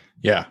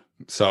 Yeah.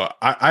 So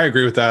I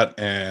agree with that.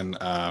 And,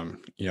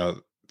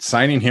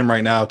 signing him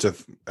right now to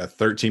a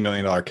 $13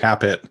 million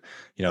cap hit,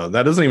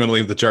 that doesn't even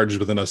leave the Chargers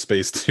with enough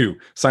space to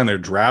sign their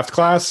draft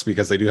class,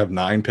 because they do have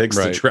 9 picks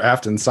to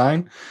draft and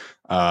sign.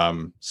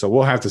 So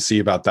we'll have to see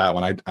about that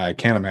one. I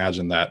can't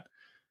imagine that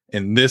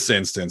in this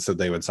instance that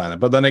they would sign it.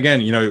 But then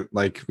again,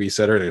 like we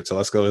said earlier,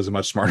 Telesco is a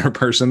much smarter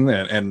person,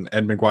 and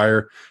Ed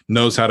McGuire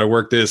knows how to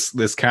work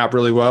this cap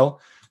really well.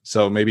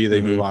 So maybe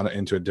they move on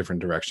into a different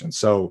direction.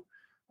 So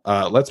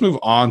let's move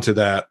on to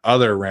that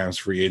other Rams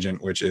free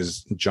agent, which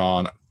is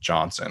John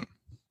Johnson.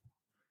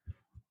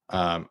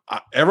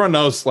 Everyone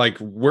knows, like,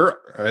 we're,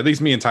 at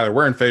least me and Tyler,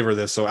 we're in favor of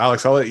this. So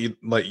Alex, I'll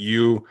let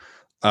you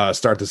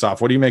start this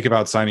off. What do you make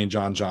about signing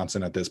John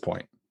Johnson at this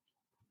point?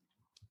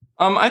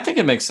 I think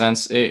it makes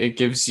sense. It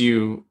gives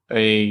you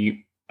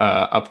a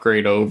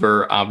upgrade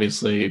over,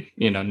 obviously,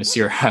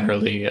 Nasir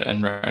Adderley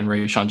and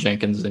Rayshon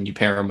Jenkins, and you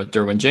pair him with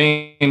Derwin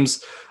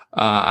James.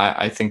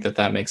 I think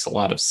that makes a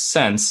lot of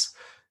sense.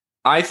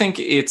 I think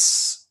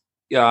it's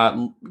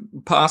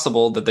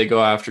possible that they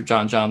go after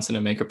John Johnson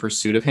and make a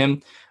pursuit of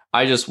him.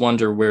 I just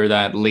wonder where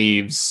that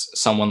leaves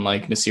someone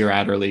like Nasir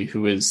Adderley,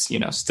 who is,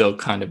 still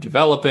kind of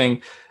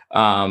developing.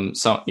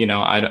 So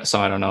I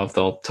don't know if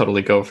they'll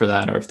totally go for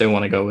that, or if they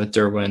want to go with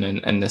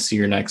Derwin and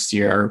Nasir next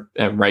year.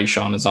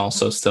 Rayshon is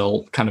also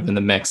still kind of in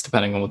the mix,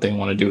 depending on what they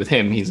want to do with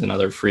him. He's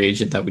another free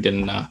agent that we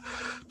didn't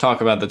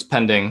talk about that's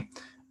pending.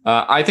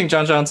 I think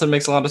John Johnson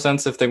makes a lot of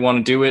sense if they want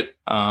to do it.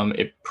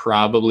 It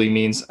probably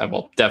means,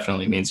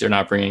 definitely means you're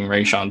not bringing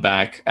Rayshon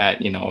back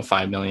at, a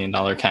 $5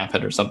 million cap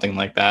hit or something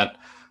like that.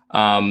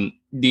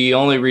 The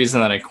only reason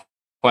that I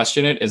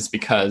question it is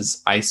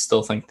because I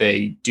still think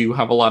they do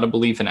have a lot of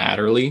belief in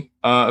Adderley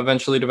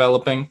eventually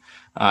developing.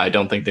 I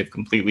don't think they've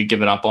completely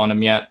given up on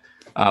him yet,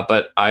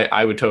 but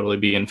I would totally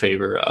be in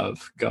favor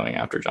of going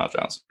after John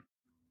Johnson.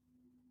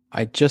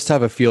 I just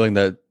have a feeling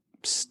that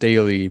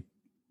Staley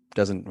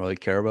doesn't really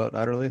care about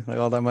Adderley like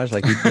all that much.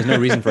 Like there's no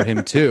reason for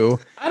him to.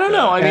 I don't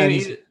know.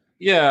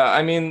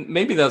 I mean,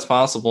 maybe that's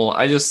possible.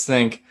 I just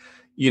think,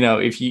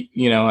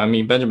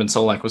 if Benjamin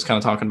Solak was kind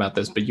of talking about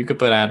this, but you could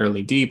put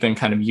Adderley deep and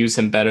kind of use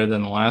him better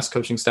than the last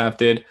coaching staff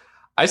did.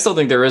 I still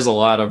think there is a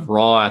lot of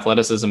raw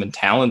athleticism and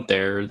talent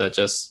there that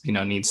just,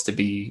 needs to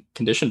be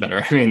conditioned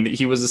better. I mean,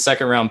 he was a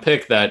second round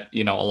pick that,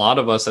 a lot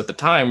of us at the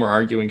time were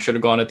arguing should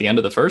have gone at the end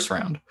of the first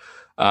round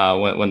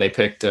when they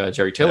picked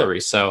Jerry Tillery.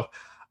 Yeah. So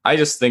I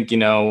just think,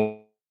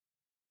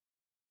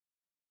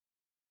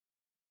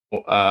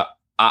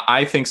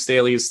 I think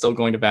Staley is still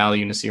going to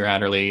value Nasir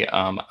Adderley.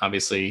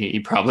 Obviously, he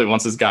probably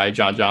wants his guy,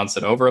 John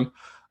Johnson, over him.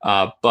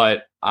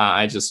 But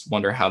I just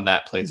wonder how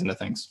that plays into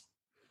things.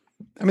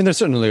 I mean, there's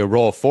certainly a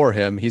role for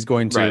him. He's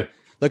going to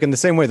look in the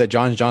same way that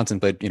John Johnson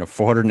played,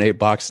 408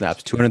 box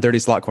snaps, 230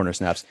 slot corner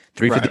snaps,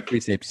 353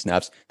 safety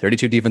snaps,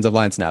 32 defensive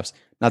line snaps.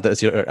 Not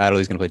that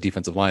Adderley's going to play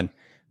defensive line,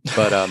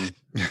 but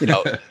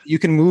you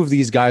can move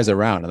these guys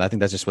around, and I think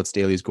that's just what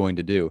Staley is going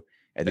to do.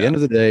 At the end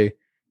of the day,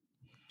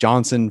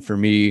 Johnson for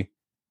me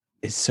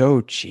is so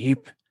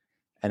cheap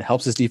and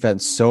helps his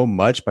defense so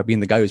much by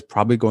being the guy who's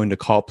probably going to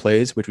call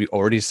plays, which we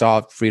already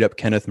saw freed up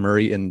Kenneth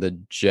Murray in the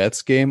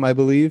Jets game, I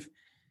believe.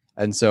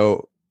 And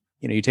so,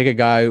 you take a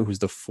guy who's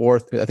the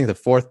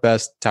fourth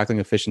best tackling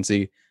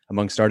efficiency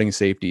among starting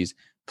safeties,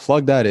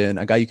 plug that in,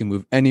 a guy you can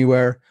move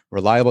anywhere,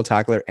 reliable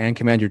tackler, and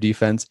command your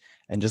defense,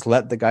 and just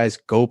let the guys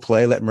go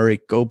play. Let Murray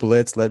go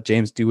blitz. Let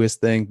James do his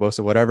thing,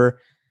 Bosa, whatever.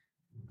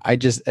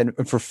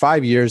 And for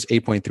 5 years,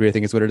 8.3, I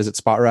think is what it is at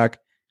Spot Rack.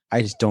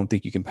 I just don't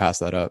think you can pass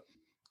that up.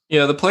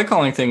 Yeah, the play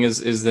calling thing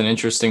is an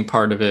interesting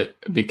part of it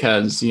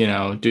because, do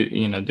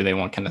they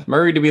want Kenneth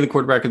Murray to be the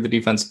quarterback of the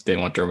defense? Do they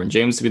want Derwin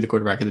James to be the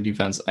quarterback of the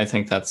defense? I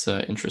think that's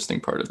an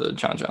interesting part of the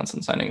John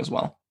Johnson signing as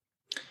well.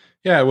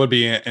 Yeah, it would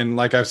be. And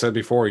like I've said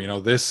before,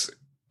 this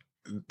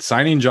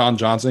signing John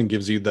Johnson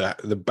gives you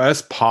the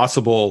best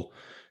possible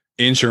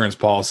insurance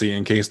policy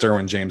in case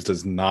Derwin James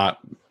is not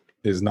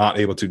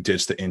able to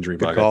ditch the injury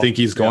bug. I think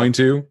he's going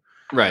to.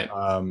 Right.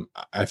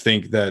 I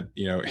think that,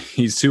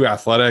 he's too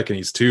athletic and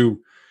he's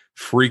too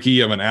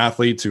freaky of an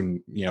athlete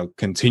to,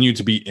 continue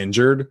to be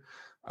injured.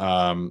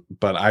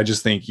 But I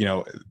just think,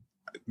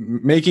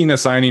 making a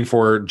signing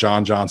for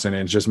John Johnson,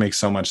 it just makes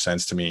so much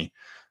sense to me.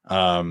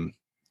 And,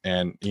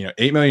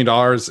 $8 million,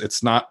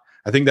 it's not,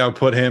 I think that would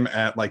put him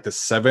at like the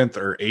 7th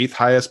or 8th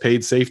highest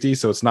paid safety.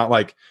 So it's not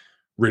like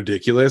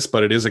ridiculous,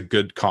 but it is a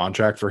good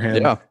contract for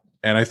him. Yeah.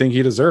 And I think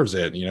he deserves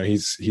it.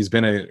 He's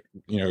been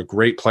a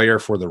great player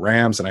for the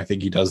Rams, and I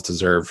think he does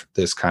deserve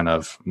this kind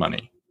of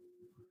money.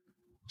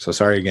 So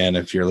sorry again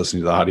if you're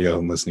listening to the audio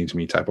and listening to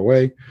me type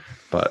away,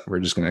 but we're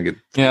just gonna get.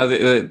 Yeah,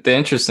 the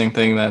interesting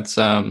thing that's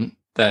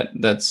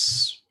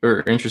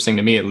interesting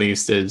to me at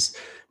least is,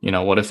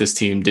 what if this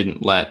team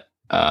didn't let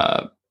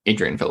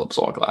Adrian Phillips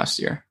walk last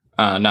year?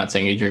 Not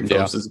saying Adrian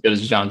Phillips is as good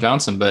as John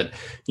Johnson, but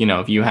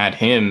if you had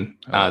him,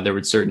 there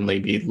would certainly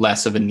be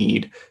less of a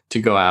need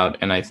to go out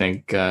and I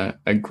think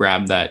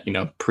grab that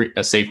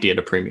a safety at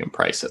a premium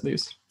price at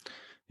least.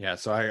 Yeah,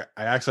 so I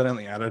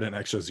accidentally added an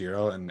extra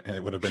zero, and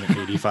it would have been an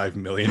 85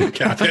 million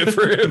cap hit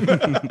for him.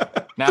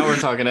 Now we're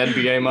talking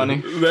NBA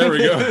money. There we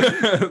go.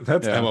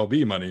 That's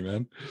MLB money,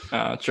 man.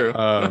 True.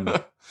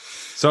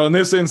 So in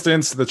this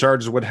instance, the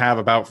Chargers would have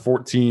about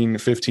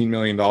 $15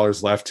 million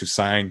left to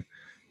sign,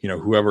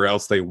 whoever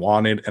else they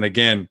wanted. And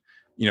again,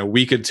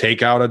 we could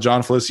take out a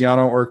John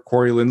Feliciano or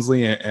Corey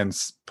Linsley and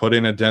put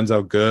in a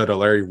Denzel Good, a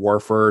Larry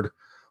Warford,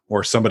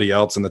 or somebody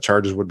else, and the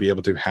Chargers would be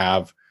able to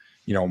have,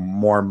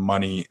 more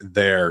money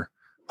there.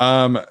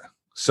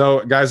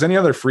 So guys, any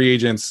other free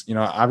agents?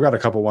 I've got a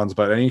couple ones,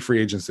 but any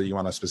free agents that you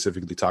want to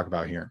specifically talk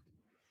about here?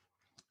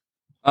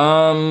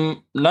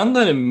 None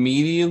that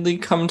immediately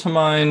come to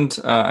mind.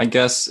 I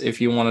guess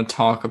if you want to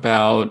talk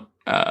about,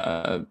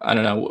 I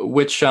don't know,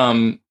 which,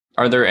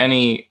 are there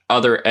any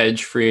other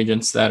edge free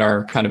agents that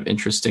are kind of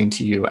interesting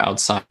to you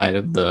outside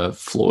of the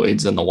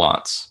Floyds and the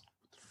Watts?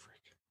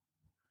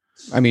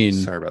 I mean,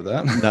 sorry about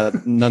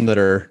that. None that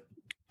are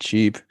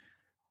cheap.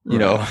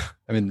 Right.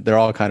 They're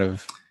all kind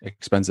of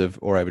expensive,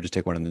 or I would just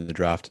take one in the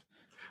draft.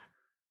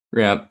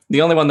 Yeah.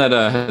 The only one that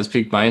has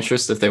piqued my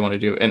interest, if they want to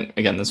do, and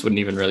again, this wouldn't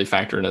even really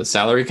factor into the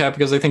salary cap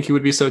because I think he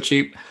would be so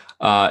cheap,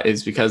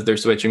 is because they're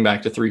switching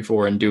back to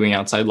 3-4 and doing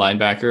outside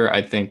linebacker.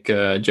 I think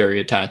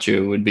Jerry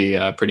Atachu would be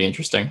pretty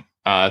interesting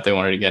if they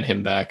wanted to get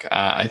him back.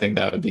 I think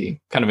that would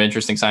be kind of an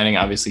interesting signing.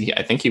 Obviously,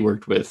 I think he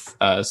worked with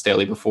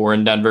Staley before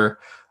in Denver,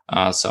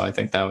 so I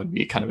think that would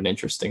be kind of an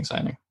interesting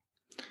signing.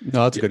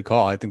 No, that's a good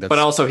call. I think that's. But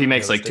also, he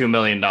makes like $2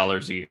 million a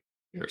year,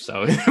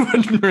 so it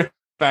wouldn't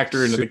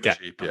factor into the cap.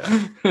 Cheap,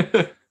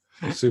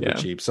 yeah. Super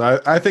cheap. So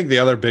I think the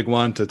other big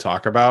one to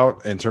talk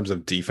about in terms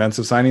of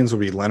defensive signings would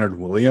be Leonard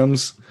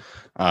Williams.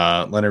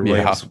 Leonard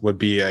Williams would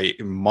be a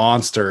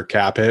monster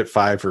cap hit,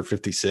 5 for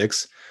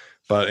 56.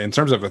 But in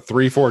terms of a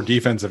 3-4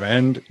 defensive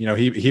end,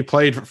 he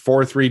played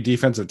 4-3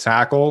 defensive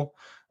tackle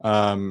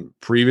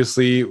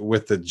previously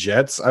with the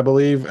Jets, I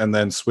believe, and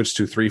then switched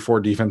to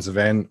 3-4 defensive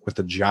end with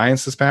the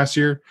Giants this past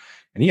year.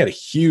 And he had a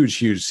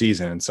huge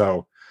season. And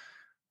so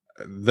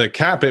the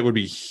cap hit would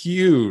be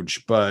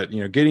huge, but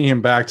getting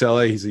him back to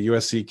LA, he's a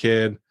USC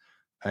kid,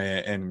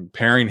 and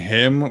pairing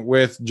him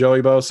with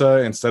Joey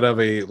Bosa instead of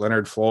a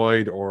Leonard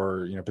Floyd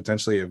or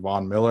potentially a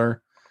Von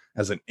Miller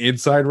as an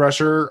inside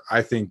rusher,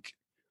 I think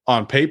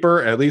on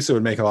paper at least it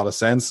would make a lot of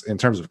sense. In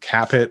terms of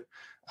cap hit,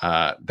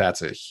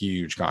 that's a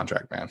huge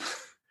contract, man.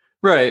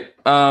 Right.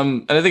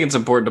 And I think it's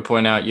important to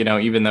point out,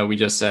 even though we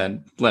just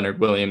said Leonard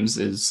Williams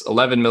is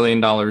 $11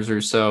 million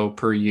or so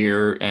per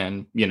year,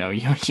 and,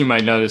 you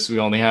might notice we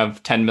only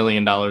have $10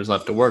 million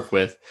left to work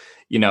with.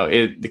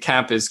 The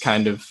cap is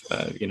kind of,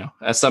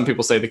 as some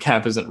people say, the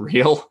cap isn't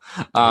real.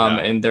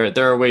 And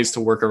there are ways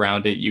to work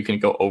around it. You can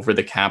go over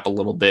the cap a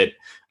little bit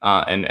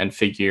and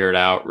figure it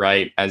out,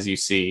 right, as you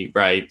see,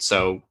 right?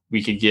 So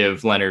we could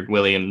give Leonard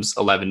Williams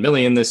 $11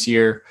 million this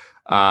year.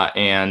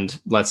 And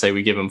let's say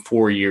we give him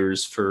 4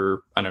 years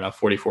for, I don't know,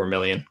 $44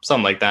 million,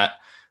 something like that.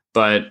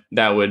 But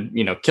that would,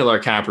 kill our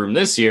cap room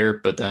this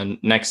year. But then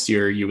next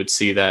year you would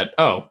see that,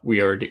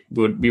 we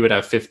would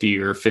have 50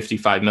 or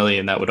 55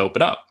 million that would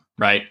open up,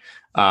 right?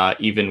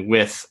 Even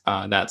with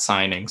that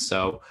signing.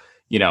 So,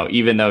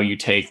 even though you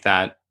take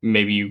that,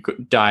 maybe you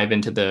could dive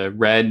into the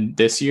red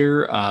this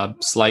year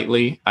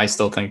slightly, I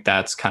still think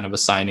that's kind of a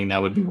signing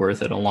that would be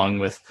worth it, along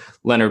with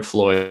Leonard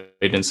Floyd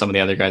and some of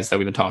the other guys that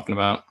we've been talking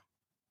about.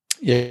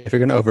 Yeah, if you're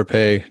going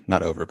to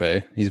not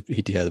overpay.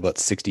 He had about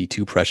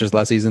 62 pressures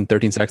last season,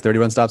 13 sacks, 30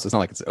 run stops. It's not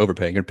like it's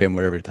overpaying. You're going to pay him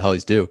whatever the hell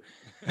he's due.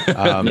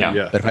 Yeah.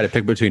 But if I had to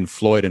pick between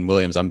Floyd and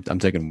Williams, I'm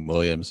taking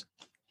Williams.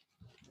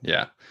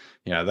 Yeah.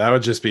 Yeah, that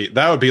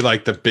would be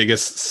like the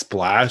biggest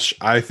splash,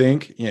 I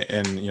think. Yeah,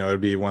 and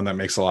it'd be one that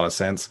makes a lot of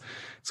sense.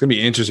 It's gonna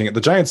be interesting.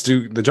 The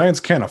Giants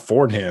can't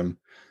afford him.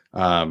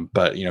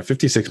 But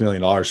 $56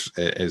 million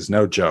is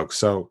no joke.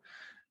 So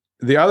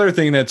the other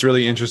thing that's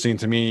really interesting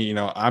to me,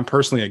 I'm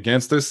personally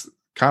against this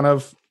kind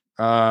of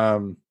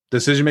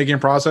decision-making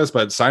process,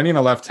 but signing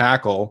a left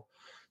tackle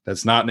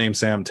that's not named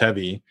Sam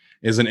Tevi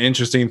is an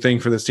interesting thing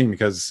for this team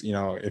because,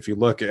 if you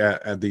look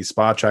at these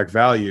spot track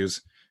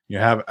values, you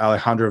have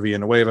Alejandro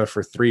Villanueva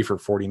for 3 for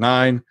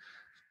 49.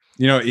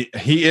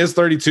 He is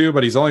 32,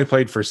 but he's only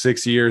played for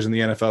 6 years in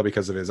the NFL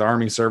because of his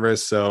Army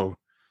service. So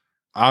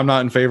I'm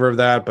not in favor of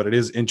that, but it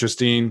is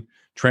interesting.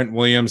 Trent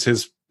Williams,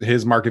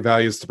 his market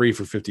value is 3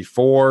 for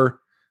 54.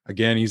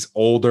 Again, he's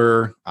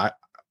older.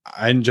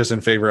 I'm just in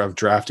favor of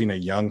drafting a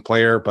young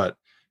player, but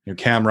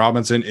Cam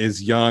Robinson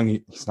is young.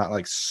 He's not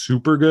like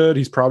super good.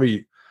 He's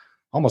probably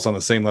almost on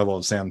the same level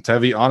of Sam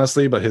Tevi,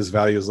 honestly, but his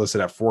value is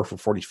listed at 4 for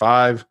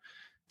 45.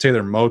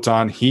 Taylor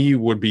Moton, he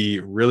would be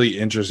really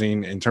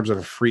interesting in terms of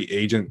a free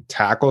agent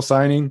tackle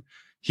signing.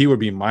 He would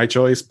be my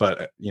choice,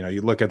 but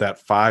you look at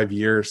that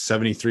 5-year,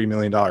 $73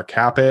 million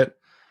cap hit,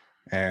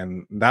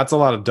 and that's a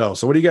lot of dough.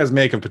 So what do you guys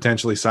make of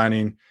potentially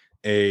signing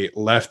a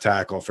left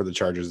tackle for the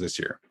Chargers this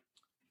year?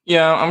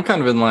 Yeah, I'm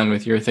kind of in line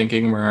with your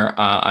thinking where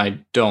I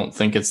don't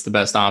think it's the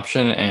best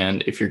option.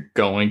 And if you're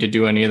going to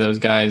do any of those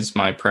guys,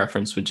 my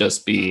preference would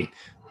just be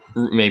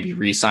maybe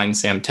re-sign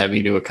Sam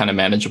Tevi to a kind of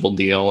manageable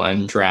deal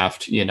and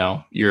draft,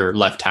 your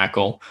left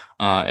tackle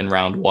in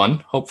round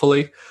 1,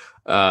 hopefully.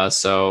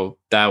 So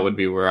that would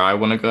be where I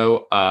want to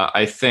go.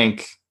 I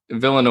think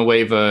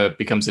Villanueva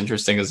becomes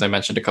interesting, as I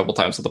mentioned a couple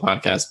times on the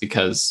podcast,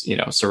 because,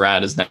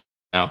 Surratt is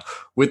now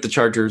with the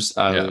Chargers,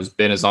 who's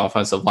been his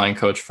offensive line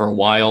coach for a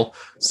while.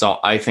 So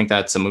I think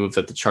that's a move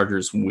that the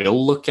Chargers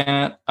will look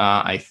at.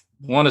 I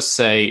want to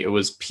say it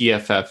was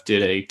PFF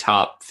did a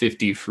top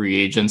 50 free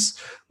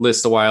agents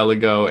list a while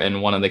ago,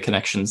 and one of the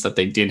connections that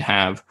they did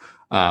have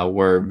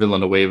were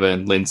Villanueva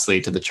and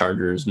Lindsley to the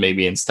Chargers,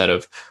 maybe instead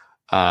of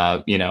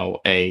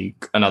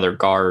another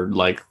guard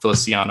like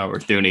Feliciano or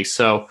Thuney.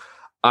 So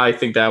I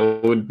think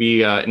that would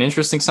be an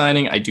interesting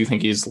signing. I do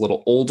think he's a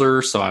little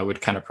older, so I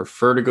would kind of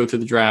prefer to go through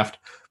the draft,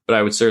 but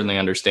I would certainly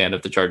understand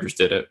if the Chargers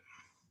did it.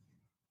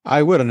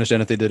 I would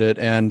understand if they did it,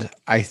 and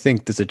I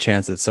think there's a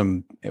chance that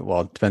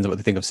it depends on what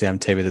they think of Sam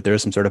Tevi, that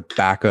there's some sort of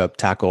backup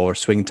tackle or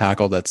swing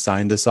tackle that's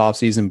signed this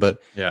offseason. But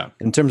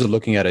in terms of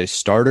looking at a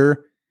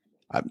starter,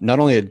 not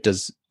only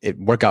does it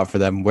work out for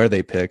them where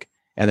they pick,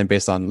 and then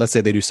based on, let's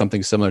say they do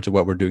something similar to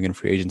what we're doing in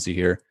free agency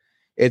here,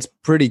 it's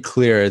pretty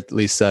clear, at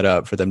least set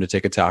up for them to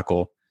take a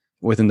tackle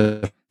within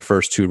the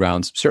first 2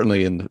 rounds.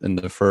 Certainly in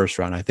the first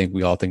round, I think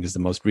we all think is the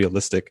most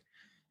realistic.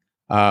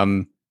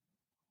 I'm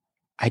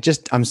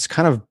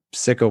kind of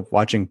sick of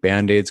watching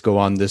Band-Aids go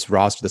on this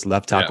roster, this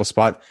left tackle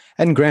spot.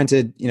 And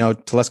granted,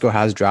 Telesco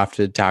has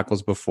drafted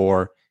tackles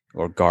before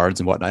or guards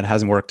and whatnot. It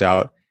hasn't worked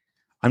out.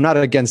 I'm not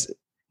against,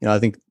 I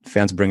think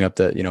fans bring up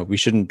that, we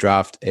shouldn't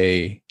draft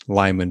a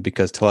lineman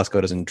because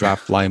Telesco doesn't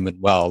draft linemen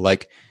well.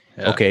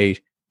 Okay,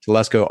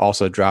 Telesco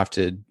also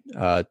drafted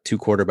 2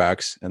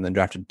 quarterbacks and then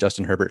drafted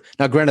Justin Herbert.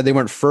 Now, granted, they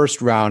weren't first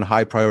round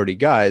high priority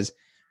guys,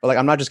 but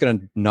I'm not just going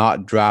to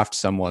not draft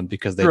someone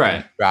because they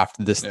didn't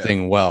draft this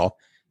thing well.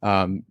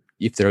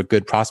 If they're a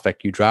good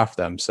prospect, you draft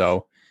them.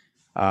 So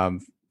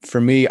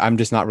for me, I'm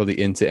just not really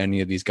into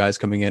any of these guys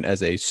coming in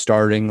as a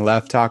starting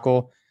left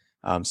tackle.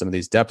 Some of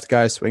these depth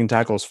guys, swing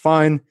tackles,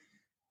 fine.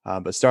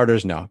 But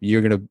starters, no.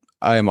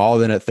 I am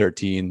all in at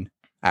 13,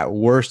 at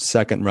worst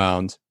second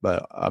round,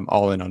 but I'm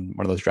all in on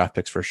one of those draft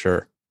picks for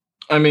sure.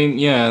 I mean,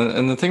 yeah.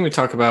 And the thing we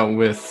talk about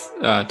with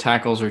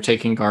tackles or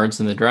taking guards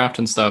in the draft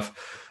and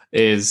stuff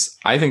is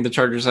I think the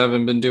Chargers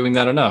haven't been doing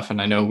that enough. And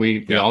I know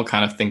we all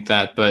kind of think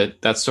that, but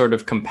that's sort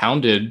of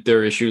compounded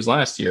their issues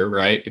last year,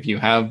 right? If you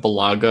have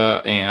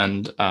Balaga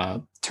and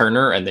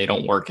Turner and they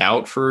don't work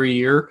out for a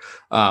year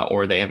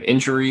or they have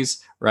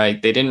injuries,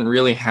 right? They didn't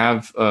really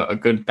have a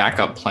good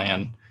backup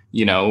plan.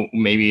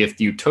 Maybe if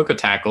you took a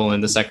tackle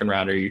in the second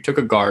round or you took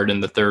a guard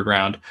in the third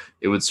round,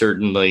 it would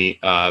certainly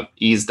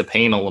ease the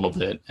pain a little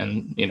bit.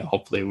 And,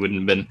 hopefully it wouldn't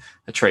have been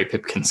a Trey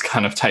Pipkins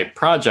kind of type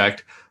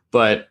project.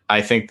 But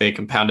I think they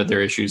compounded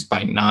their issues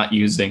by not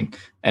using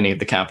any of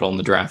the capital in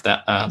the draft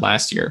that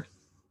last year.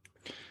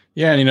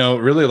 Yeah,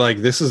 and really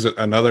this is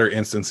another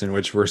instance in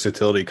which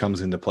versatility comes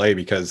into play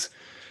because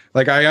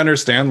I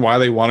understand why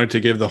they wanted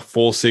to give the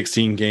full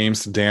 16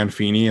 games to Dan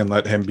Feeney and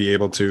let him be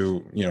able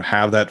to,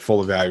 have that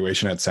full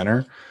evaluation at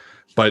center.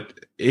 But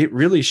it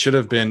really should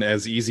have been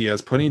as easy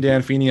as putting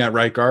Dan Feeney at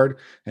right guard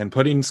and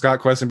putting Scott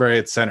Questenberry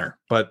at center.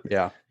 But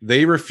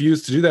they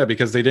refused to do that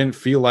because they didn't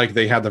feel like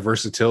they had the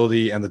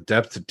versatility and the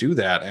depth to do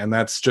that. And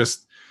that's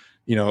just,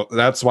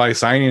 that's why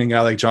signing a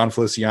guy like John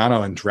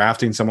Feliciano and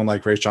drafting someone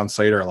like Rashawn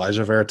Slater,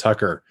 Elijah Vera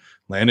Tucker,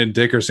 Landon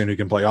Dickerson, who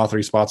can play all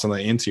 3 spots on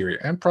the interior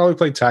and probably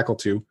play tackle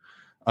too,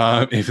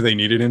 if they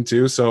needed him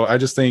to. So I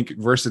just think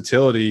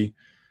versatility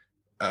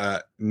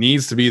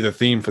needs to be the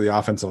theme for the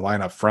offensive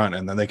line up front,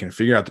 and then they can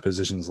figure out the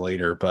positions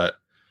later. But,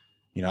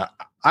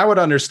 I would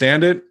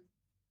understand it.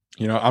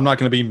 I'm not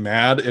going to be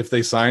mad if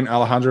they sign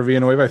Alejandro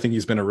Villanueva. I think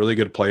he's been a really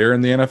good player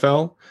in the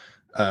NFL.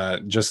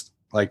 Just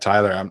like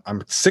Tyler,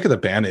 I'm sick of the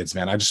Band-Aids,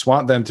 man. I just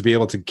want them to be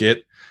able to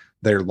get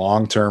their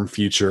long-term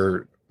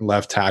future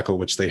left tackle,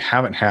 which they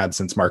haven't had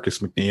since Marcus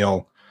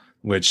McNeil,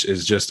 which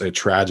is just a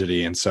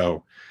tragedy. And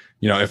so,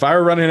 if I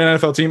were running an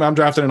NFL team, I'm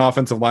drafting an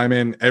offensive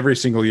lineman every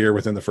single year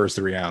within the first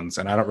 3 rounds.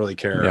 And I don't really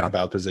care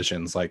about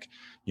positions. Like,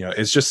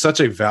 it's just such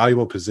a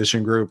valuable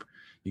position group.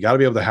 You got to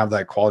be able to have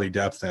that quality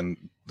depth. And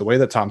the way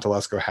that Tom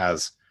Telesco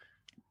has,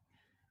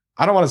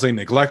 I don't want to say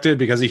neglected,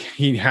 because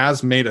he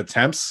has made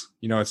attempts.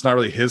 It's not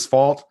really his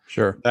fault.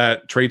 Sure.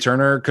 That Trey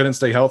Turner couldn't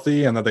stay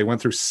healthy and that they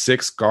went through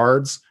 6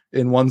 guards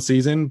in one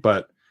season.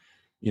 But,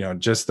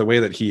 just the way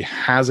that he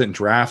hasn't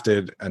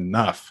drafted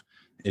enough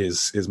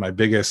is my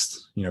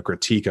biggest,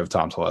 critique of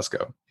Tom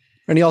Telesco.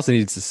 And he also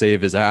needs to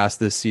save his ass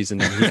this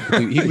season.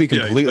 And he could be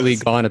completely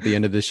gone at the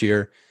end of this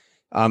year.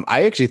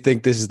 I actually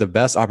think this is the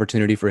best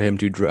opportunity for him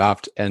to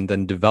draft and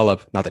then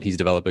develop, not that he's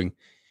developing,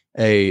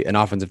 an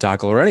offensive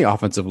tackle or any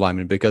offensive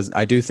lineman, because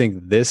I do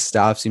think this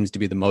staff seems to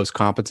be the most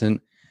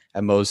competent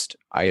and most,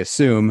 I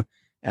assume,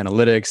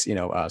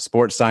 analytics,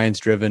 sports science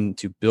driven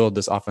to build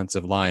this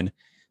offensive line.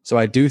 So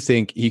I do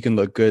think he can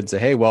look good and say,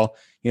 hey, well,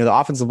 the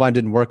offensive line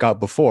didn't work out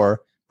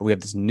before, but we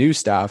have this new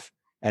staff,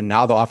 and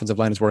now the offensive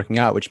line is working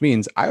out, which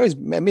means I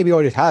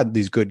already had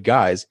these good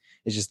guys.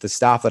 It's just the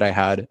staff that I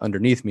had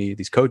underneath me,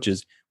 these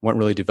coaches, weren't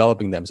really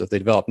developing them. So if they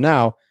develop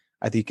now,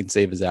 I think he can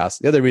save his ass.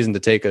 The other reason to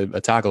take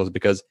a tackle is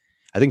because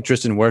I think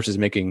Tristan Wirfs is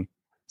making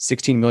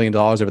 $16 million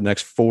over the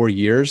next 4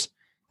 years.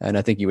 And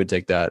I think you would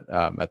take that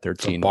at 13.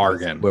 It's a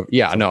bargain.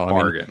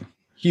 Bargain.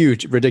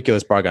 Huge,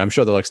 ridiculous bargain. I'm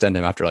sure they'll extend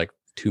him after like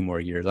 2 more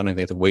years. I don't think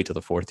they have to wait till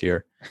the 4th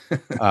year.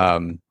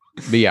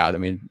 But yeah,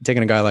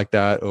 taking a guy like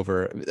that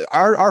over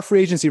our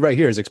free agency right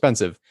here is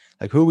expensive.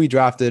 Like who we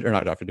drafted or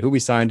not drafted, who we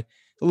signed,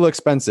 a little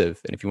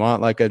expensive. And if you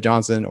want like a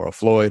Johnson or a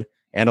Floyd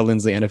and a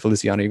Lindsley and a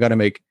Feliciano, you got to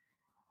make,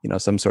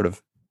 some sort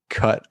of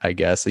cut, I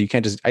guess. So you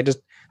can't I don't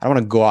want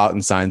to go out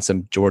and sign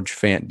some George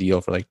Fant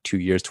deal for like 2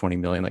 years, 20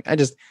 million. Like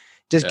just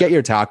get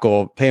your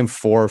tackle, pay him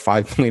 $4 or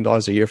 $5 million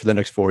a year for the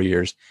next 4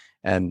 years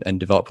and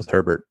develop with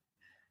Herbert.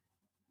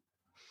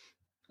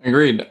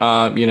 Agreed.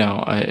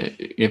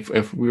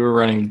 If we were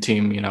running the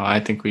team, I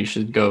think we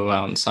should go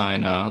out and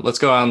sign. Let's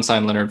go out and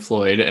sign Leonard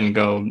Floyd and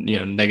go,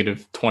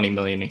 negative 20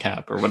 million in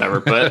cap or whatever.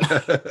 But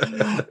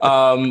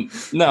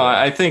no,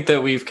 I think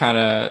that we've kind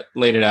of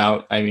laid it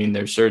out.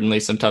 There's certainly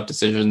some tough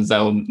decisions that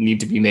will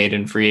need to be made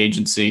in free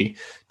agency,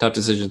 tough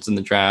decisions in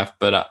the draft.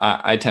 But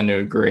I tend to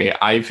agree.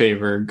 I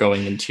favor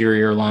going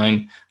interior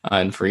line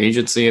in free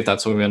agency, if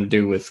that's what we're going to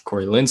do with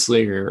Corey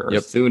Lindsley or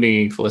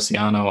Thuney,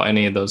 Feliciano,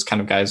 any of those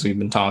kind of guys we've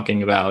been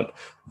talking about.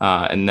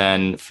 And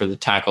then for the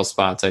tackle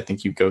spots, I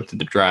think you go to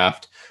the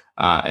draft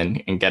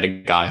and get a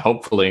guy,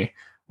 hopefully,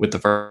 with the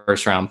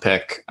first round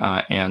pick.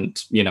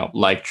 And,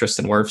 like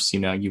Tristan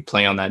Wirfs, you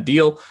play on that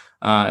deal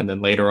and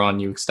then later on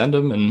you extend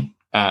him. And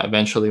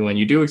eventually when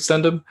you do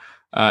extend him,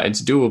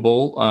 it's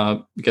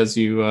doable because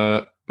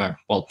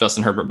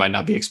Justin Herbert might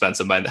not be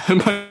expensive by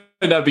then.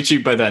 Might not be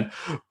cheap by then,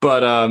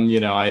 but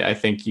I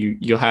think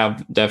you'll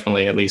have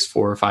definitely at least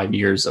 4 or 5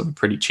 years of a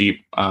pretty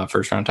cheap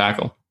first round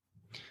tackle.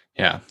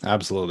 Yeah,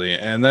 absolutely.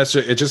 And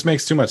it just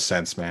makes too much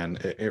sense, man.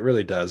 It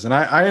really does. And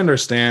I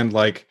understand,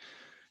 like,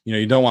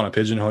 you don't want to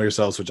pigeonhole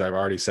yourselves, which I've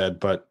already said,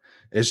 but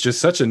it's just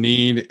such a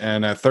need.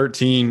 And at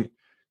 13,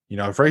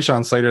 if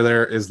Rashawn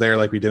Slater is there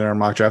like we did in our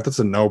mock draft, that's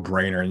a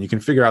no-brainer. And you can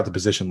figure out the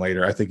position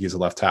later. I think he's a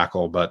left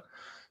tackle, but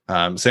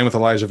same with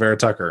Elijah Vera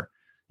Tucker.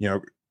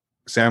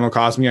 Samuel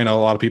Cosme, I know a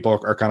lot of people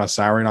are kind of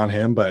souring on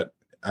him, but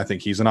I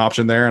think he's an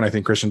option there. And I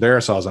think Christian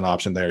Darrisaw is an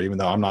option there, even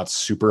though I'm not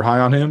super high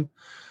on him.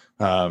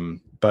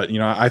 But,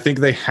 I think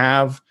they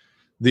have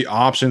the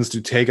options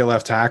to take a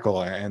left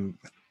tackle. And,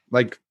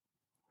 like,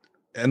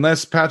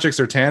 unless Patrick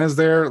Surtain is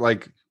there,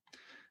 like,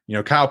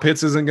 Kyle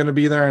Pitts isn't going to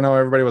be there. I know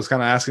everybody was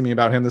kind of asking me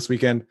about him this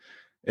weekend.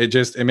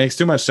 It makes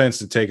too much sense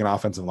to take an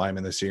offensive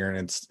lineman this year.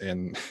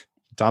 And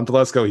Tom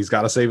Telesco, he's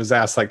got to save his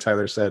ass, like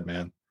Tyler said,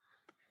 man.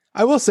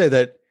 I will say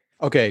that,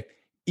 okay,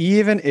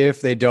 even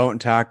if they don't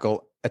take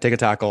a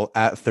tackle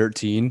at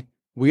 13,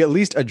 we at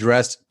least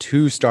addressed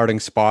 2 starting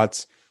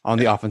spots on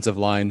the offensive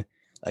line.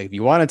 Like if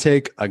you want to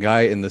take a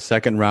guy in the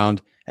second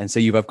round and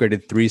say you've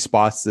upgraded 3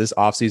 spots this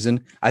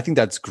offseason, I think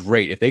that's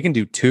great. If they can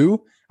do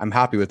 2, I'm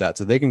happy with that.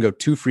 So they can go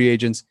 2 free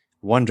agents,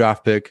 1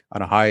 draft pick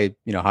on a high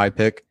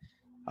pick.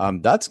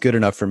 That's good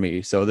enough for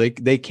me. So they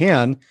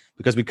can,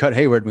 because we cut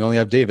Hayward, we only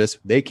have Davis.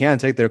 They can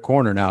take their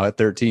corner now at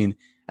 13,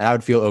 and I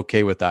would feel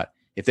okay with that.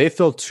 If they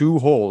fill 2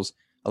 holes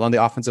along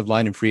the offensive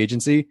line in free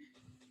agency,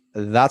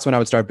 that's when I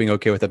would start being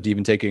okay with them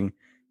even taking,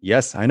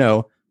 yes, I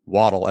know,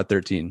 Waddle at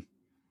 13.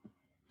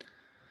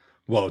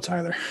 Whoa,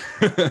 Tyler.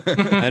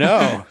 I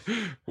know.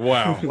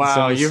 Wow.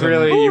 Wow, you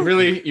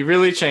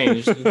really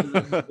changed.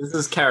 This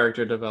is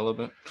character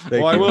development.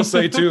 Well, I will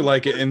say too,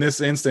 like in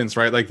this instance,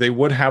 right? Like they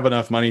would have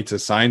enough money to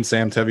sign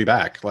Sam Tevy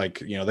back. Like,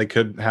 they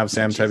could have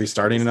Sam Tevy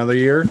starting another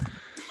year.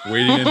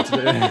 Waiting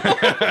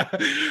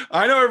into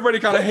I know everybody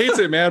kind of hates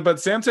it, man, but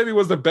Sam Tevy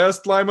was the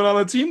best lineman on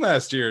the team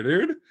last year,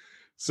 dude.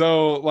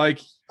 So, like,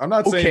 I'm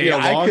not saying be a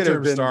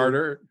long-term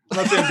starter. I'm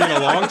not saying being a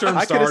long-term starter.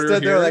 I could have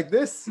stood there like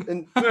this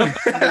and been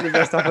the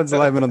best offensive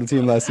lineman on the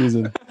team last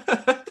season.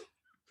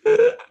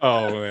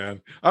 Oh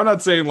man, I'm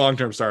not saying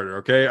long-term starter.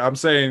 Okay, I'm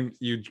saying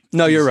you.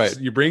 No, you're right.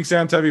 You bring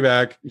Sam Tevy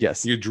back.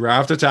 Yes. You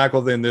draft a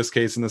tackle in this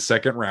case in the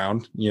second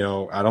round.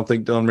 I don't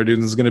think Dylan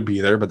Reardon is going to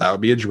be there, but that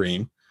would be a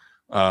dream.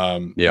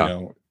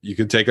 You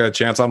could take a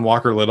chance on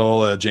Walker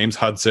Little, James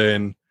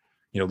Hudson.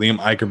 Liam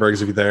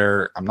Eichenberg's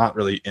there. I'm not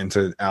really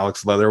into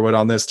Alex Leatherwood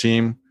on this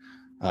team.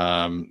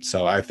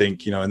 So I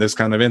think, in this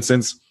kind of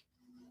instance,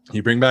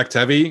 you bring back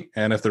Tevy,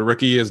 and if the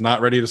rookie is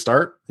not ready to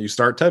start, you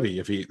start Tevy.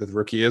 If the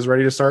rookie is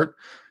ready to start,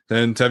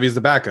 then Tevy's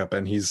the backup,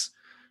 and he's,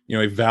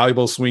 a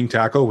valuable swing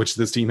tackle, which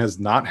this team has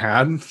not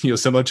had,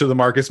 similar to the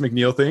Marcus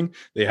McNeil thing.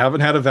 They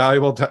haven't had a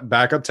valuable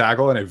backup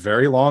tackle in a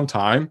very long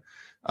time.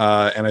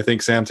 And I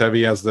think Sam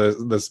Tevy as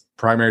this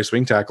primary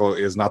swing tackle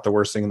is not the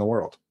worst thing in the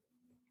world.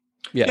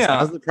 Yes,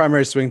 as the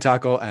primary swing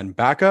tackle and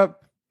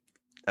backup,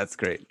 that's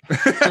great.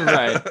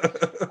 Right.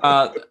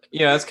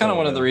 It's kind of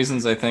one of the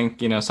reasons I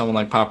think, someone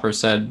like Popper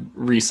said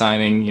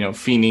re-signing,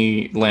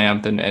 Feeney,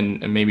 Lamp,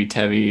 and maybe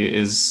Tevy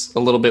is a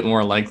little bit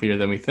more likelier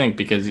than we think,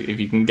 because if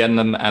you can get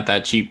them at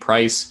that cheap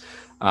price,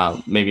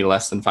 maybe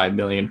less than $5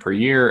 million per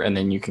year, and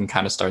then you can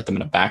kind of start them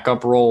in a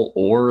backup role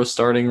or a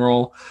starting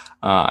role.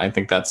 I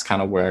think that's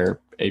kind of where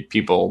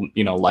people,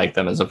 like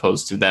them, as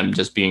opposed to them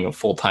just being a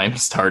full-time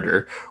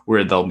starter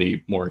where they'll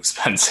be more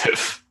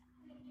expensive.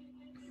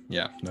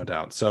 Yeah, no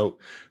doubt. So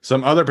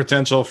some other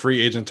potential free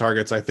agent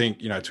targets, I think,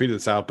 I tweeted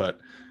this out, but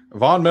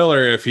Von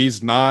Miller, if he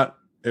is not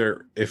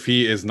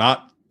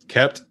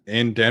kept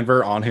in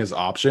Denver on his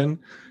option,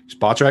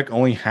 Spotrac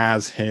only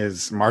has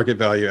his market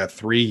value at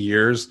 3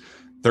 years,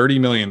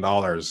 $30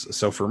 million.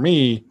 So for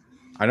me,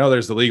 I know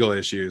there's the legal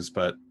issues,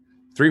 but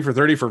 3 for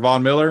 30 for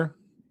Von Miller,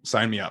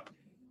 sign me up.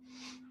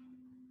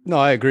 No,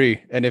 I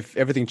agree. And if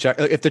everything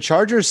if the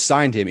Chargers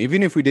signed him,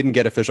 even if we didn't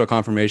get official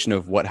confirmation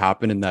of what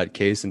happened in that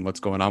case and what's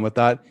going on with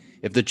that,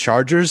 if the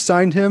Chargers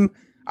signed him,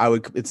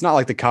 it's not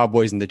like the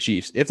Cowboys and the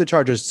Chiefs. If the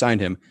Chargers signed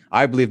him,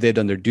 I believe they've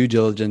done their due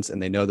diligence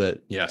and they know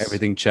that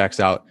everything checks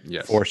out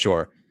for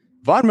sure.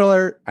 Von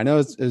Miller, I know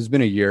it's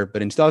been a year,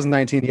 but in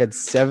 2019, he had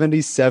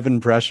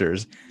 77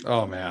 pressures.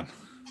 Oh man.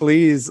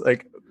 Please,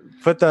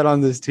 put that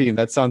on this team.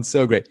 That sounds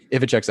so great.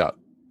 If it checks out.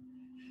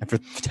 And for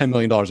 $10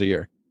 million a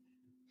year.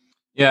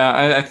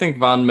 Yeah, I think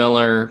Von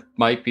Miller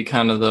might be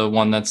kind of the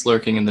one that's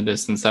lurking in the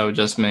distance. That would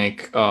just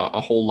make a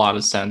whole lot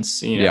of sense,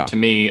 to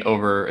me,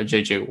 over a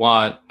JJ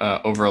Watt,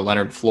 over a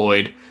Leonard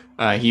Floyd.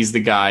 He's the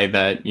guy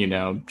that,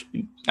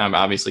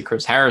 obviously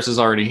Chris Harris is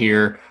already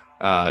here.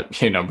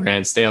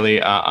 Brandon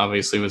Staley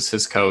obviously was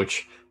his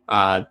coach.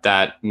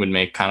 That would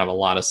make kind of a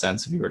lot of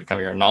sense if he were to come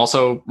here. And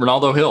also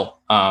Ronaldo Hill.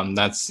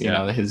 That's,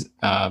 his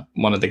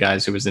one of the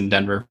guys who was in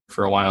Denver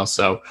for a while.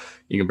 So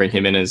you can bring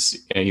him in as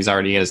he's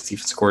already as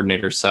defense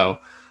coordinator. So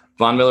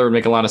Von Miller would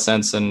make a lot of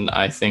sense. And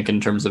I think in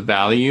terms of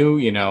value,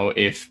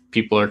 if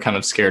people are kind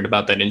of scared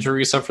about that injury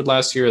he suffered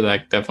last year,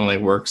 that definitely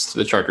works to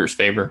the Chargers'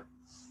 favor.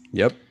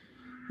 Yep.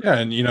 Yeah.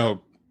 And,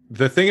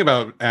 the thing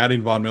about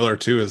adding Von Miller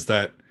too is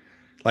that,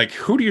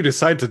 who do you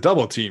decide to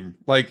double team?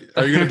 Are you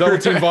going to double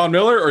team Von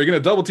Miller or are you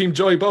going to double team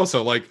Joey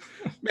Bosa?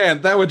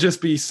 Man, that would just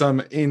be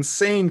some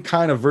insane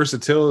kind of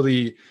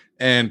versatility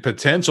and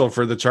potential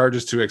for the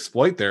Chargers to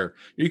exploit there.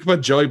 You can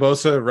put Joey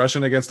Bosa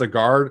rushing against a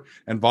guard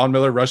and Von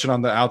Miller rushing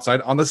on the outside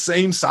on the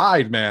same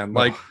side, man.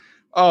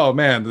 Oh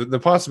man, the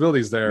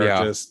possibilities there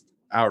are just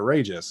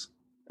outrageous.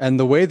 And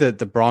the way that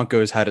the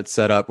Broncos had it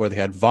set up, where they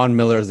had Von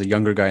Miller as the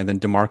younger guy and then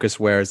DeMarcus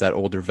Ware as that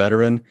older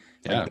veteran,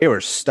 that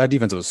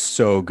defense was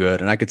so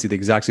good. And I could see the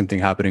exact same thing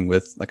happening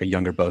with a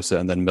younger Bosa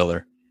and then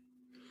Miller.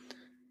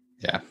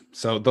 Yeah.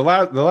 So the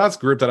last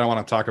group that I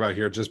want to talk about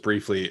here just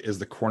briefly is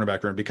the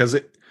cornerback room, because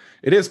it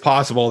is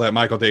possible that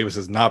Michael Davis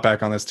is not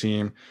back on this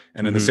team.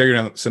 And in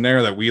the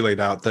scenario that we laid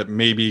out, that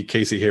maybe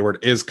Casey Hayward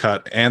is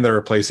cut and they're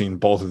replacing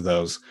both of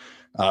those,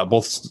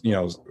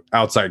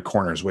 outside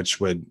corners,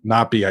 which would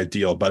not be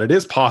ideal, but it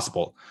is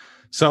possible.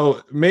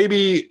 So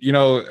maybe,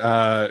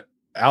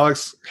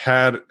 Alex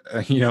had,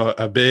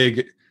 a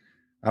big,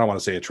 I don't want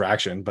to say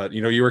attraction, but,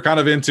 you were kind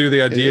of into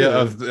the idea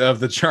of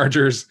the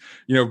Chargers,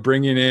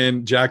 bringing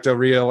in Jack Del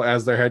Rio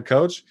as their head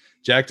coach.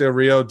 Jack Del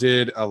Rio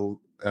did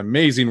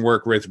amazing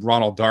work with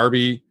Ronald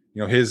Darby.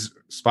 His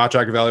spot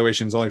track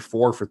evaluation is only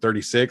 4 for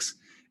 36.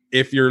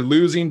 If you're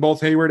losing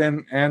both Hayward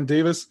and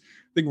Davis,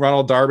 I think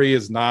Ronald Darby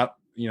is not,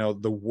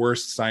 the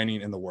worst signing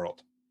in the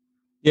world.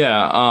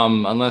 Yeah,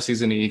 unless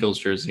he's in the Eagles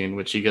jersey, in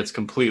which he gets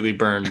completely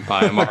burned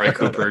by Amari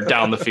Cooper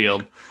down the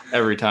field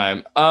every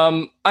time.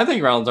 I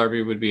think Ronald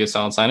Darby would be a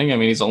solid signing. I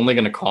mean, he's only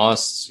going to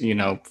cost,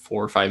 $4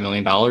 or $5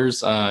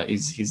 million.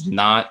 He's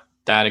not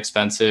that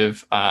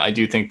expensive. I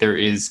do think there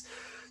is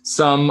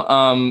some,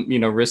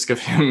 risk of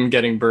him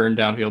getting burned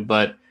downfield,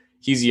 but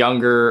he's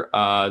younger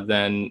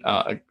than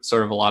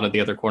sort of a lot of the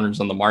other corners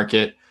on the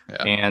market.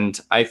 Yeah. And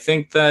I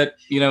think that,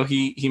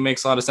 he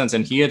makes a lot of sense.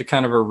 And he had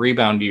kind of a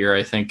rebound year,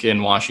 I think,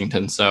 in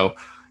Washington. So,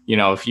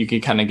 if you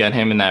could kind of get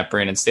him in that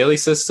Brandon Staley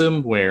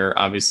system where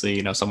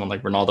obviously, someone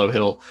like Ronaldo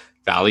Hill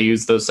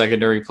values those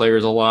secondary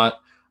players a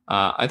lot,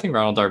 I think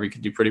Ronald Darby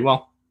could do pretty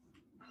well.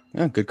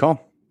 Yeah, good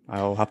call.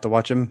 I'll have to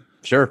watch him.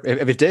 Sure.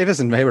 If Davis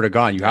and Hayward are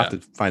gone, you have to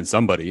find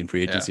somebody in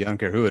free agency. I don't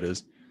care who it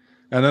is.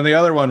 And then the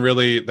other one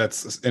really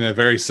that's in a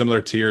very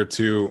similar tier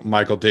to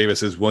Michael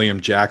Davis is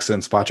William Jackson.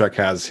 Spotrac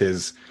has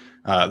his,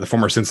 the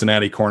former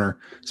Cincinnati corner.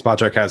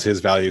 Spotrac has his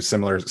value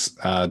similar,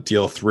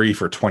 deal 3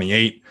 for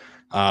 28.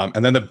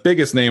 And then the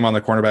biggest name on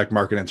the cornerback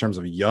market in terms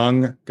of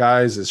young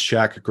guys is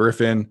Shaq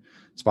Griffin.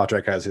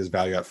 Spotrac has his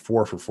value at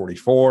 4 for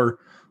 44.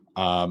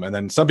 And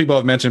then some people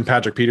have mentioned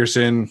Patrick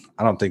Peterson.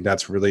 I don't think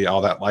that's really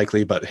all that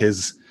likely, but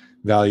his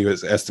value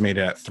is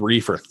estimated at 3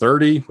 for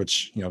 30,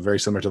 which, very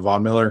similar to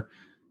Von Miller.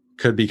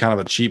 Could be kind of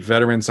a cheap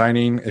veteran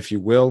signing, if you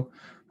will.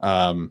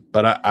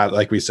 But I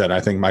like we said, I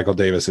think Michael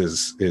Davis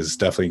is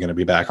definitely going to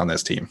be back on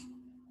this team.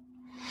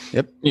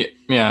 Yep.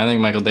 Yeah, I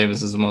think Michael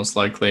Davis is the most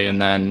likely. And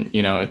then,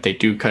 if they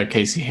do cut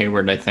Casey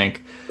Hayward, I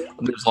think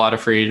there's a lot of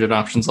free agent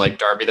options like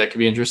Darby that could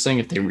be interesting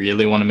if they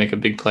really want to make a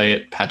big play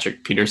at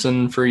Patrick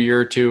Peterson for a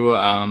year or two.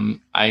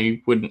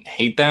 I wouldn't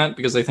hate that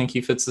because I think he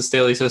fits the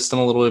Staley system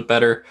a little bit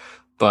better.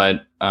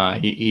 But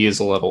he is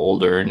a little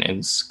older and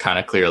is kind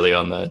of clearly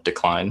on the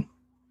decline.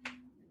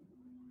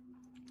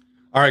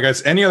 All right,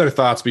 guys. Any other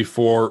thoughts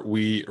before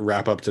we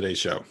wrap up today's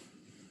show?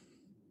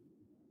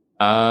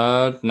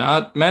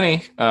 Not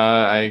many.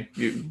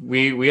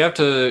 We have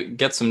to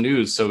get some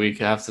news, so we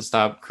have to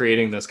stop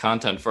creating this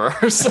content for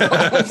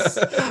ourselves.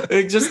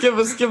 Just give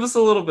us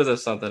a little bit of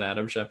something,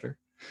 Adam Schefter.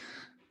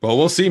 Well,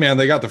 we'll see, man.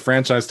 They got the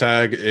franchise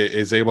tag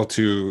is able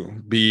to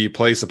be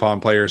placed upon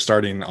players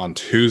starting on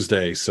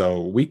Tuesday.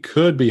 So we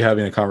could be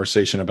having a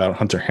conversation about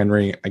Hunter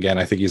Henry. Again,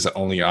 I think he's the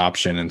only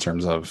option in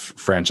terms of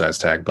franchise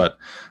tag. But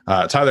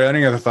Tyler,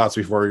 any other thoughts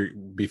before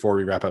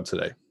we wrap up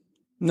today?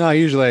 No,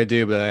 usually I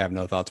do, but I have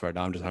no thoughts right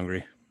now. I'm just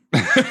hungry.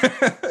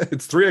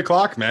 It's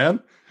 3:00,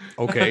 man.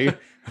 Okay.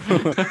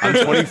 I'm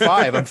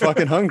 25. I'm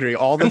fucking hungry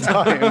all the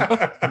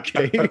time.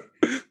 Okay.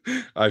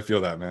 I feel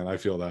that, man. I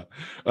feel that.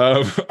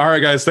 All right,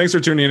 guys. Thanks for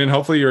tuning in. And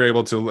hopefully you're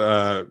able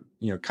to,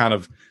 kind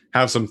of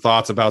have some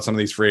thoughts about some of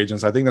these free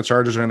agents. I think the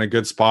Chargers are in a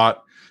good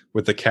spot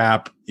with the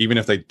cap, even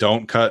if they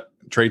don't cut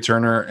Trey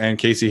Turner and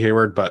Casey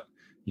Hayward. But,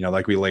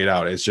 like we laid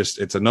out, it's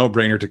a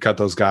no-brainer to cut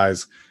those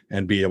guys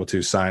and be able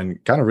to sign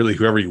kind of really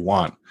whoever you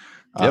want.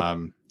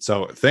 Yep.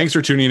 So thanks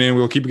for tuning in.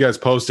 We'll keep you guys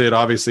posted.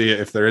 Obviously,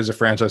 if there is a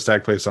franchise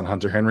tag placed on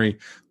Hunter Henry,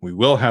 we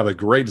will have a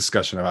great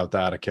discussion about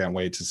that. I can't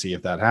wait to see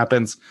if that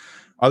happens.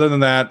 Other than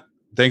that,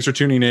 thanks for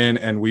tuning in,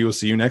 and we will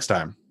see you next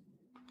time.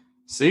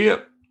 See ya.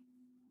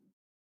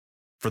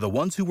 For the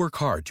ones who work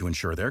hard to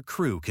ensure their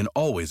crew can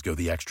always go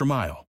the extra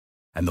mile,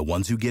 and the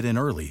ones who get in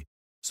early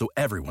so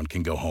everyone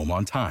can go home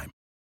on time,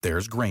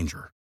 there's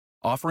Grainger,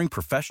 offering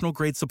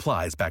professional-grade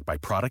supplies backed by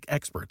product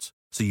experts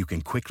so you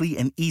can quickly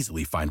and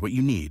easily find what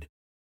you need.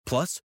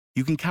 Plus,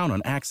 you can count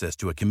on access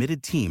to a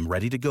committed team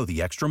ready to go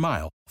the extra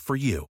mile for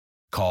you.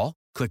 Call,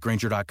 click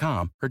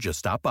Grainger.com, or just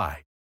stop by.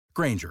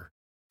 Grainger,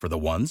 for the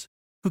ones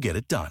who get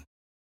it done.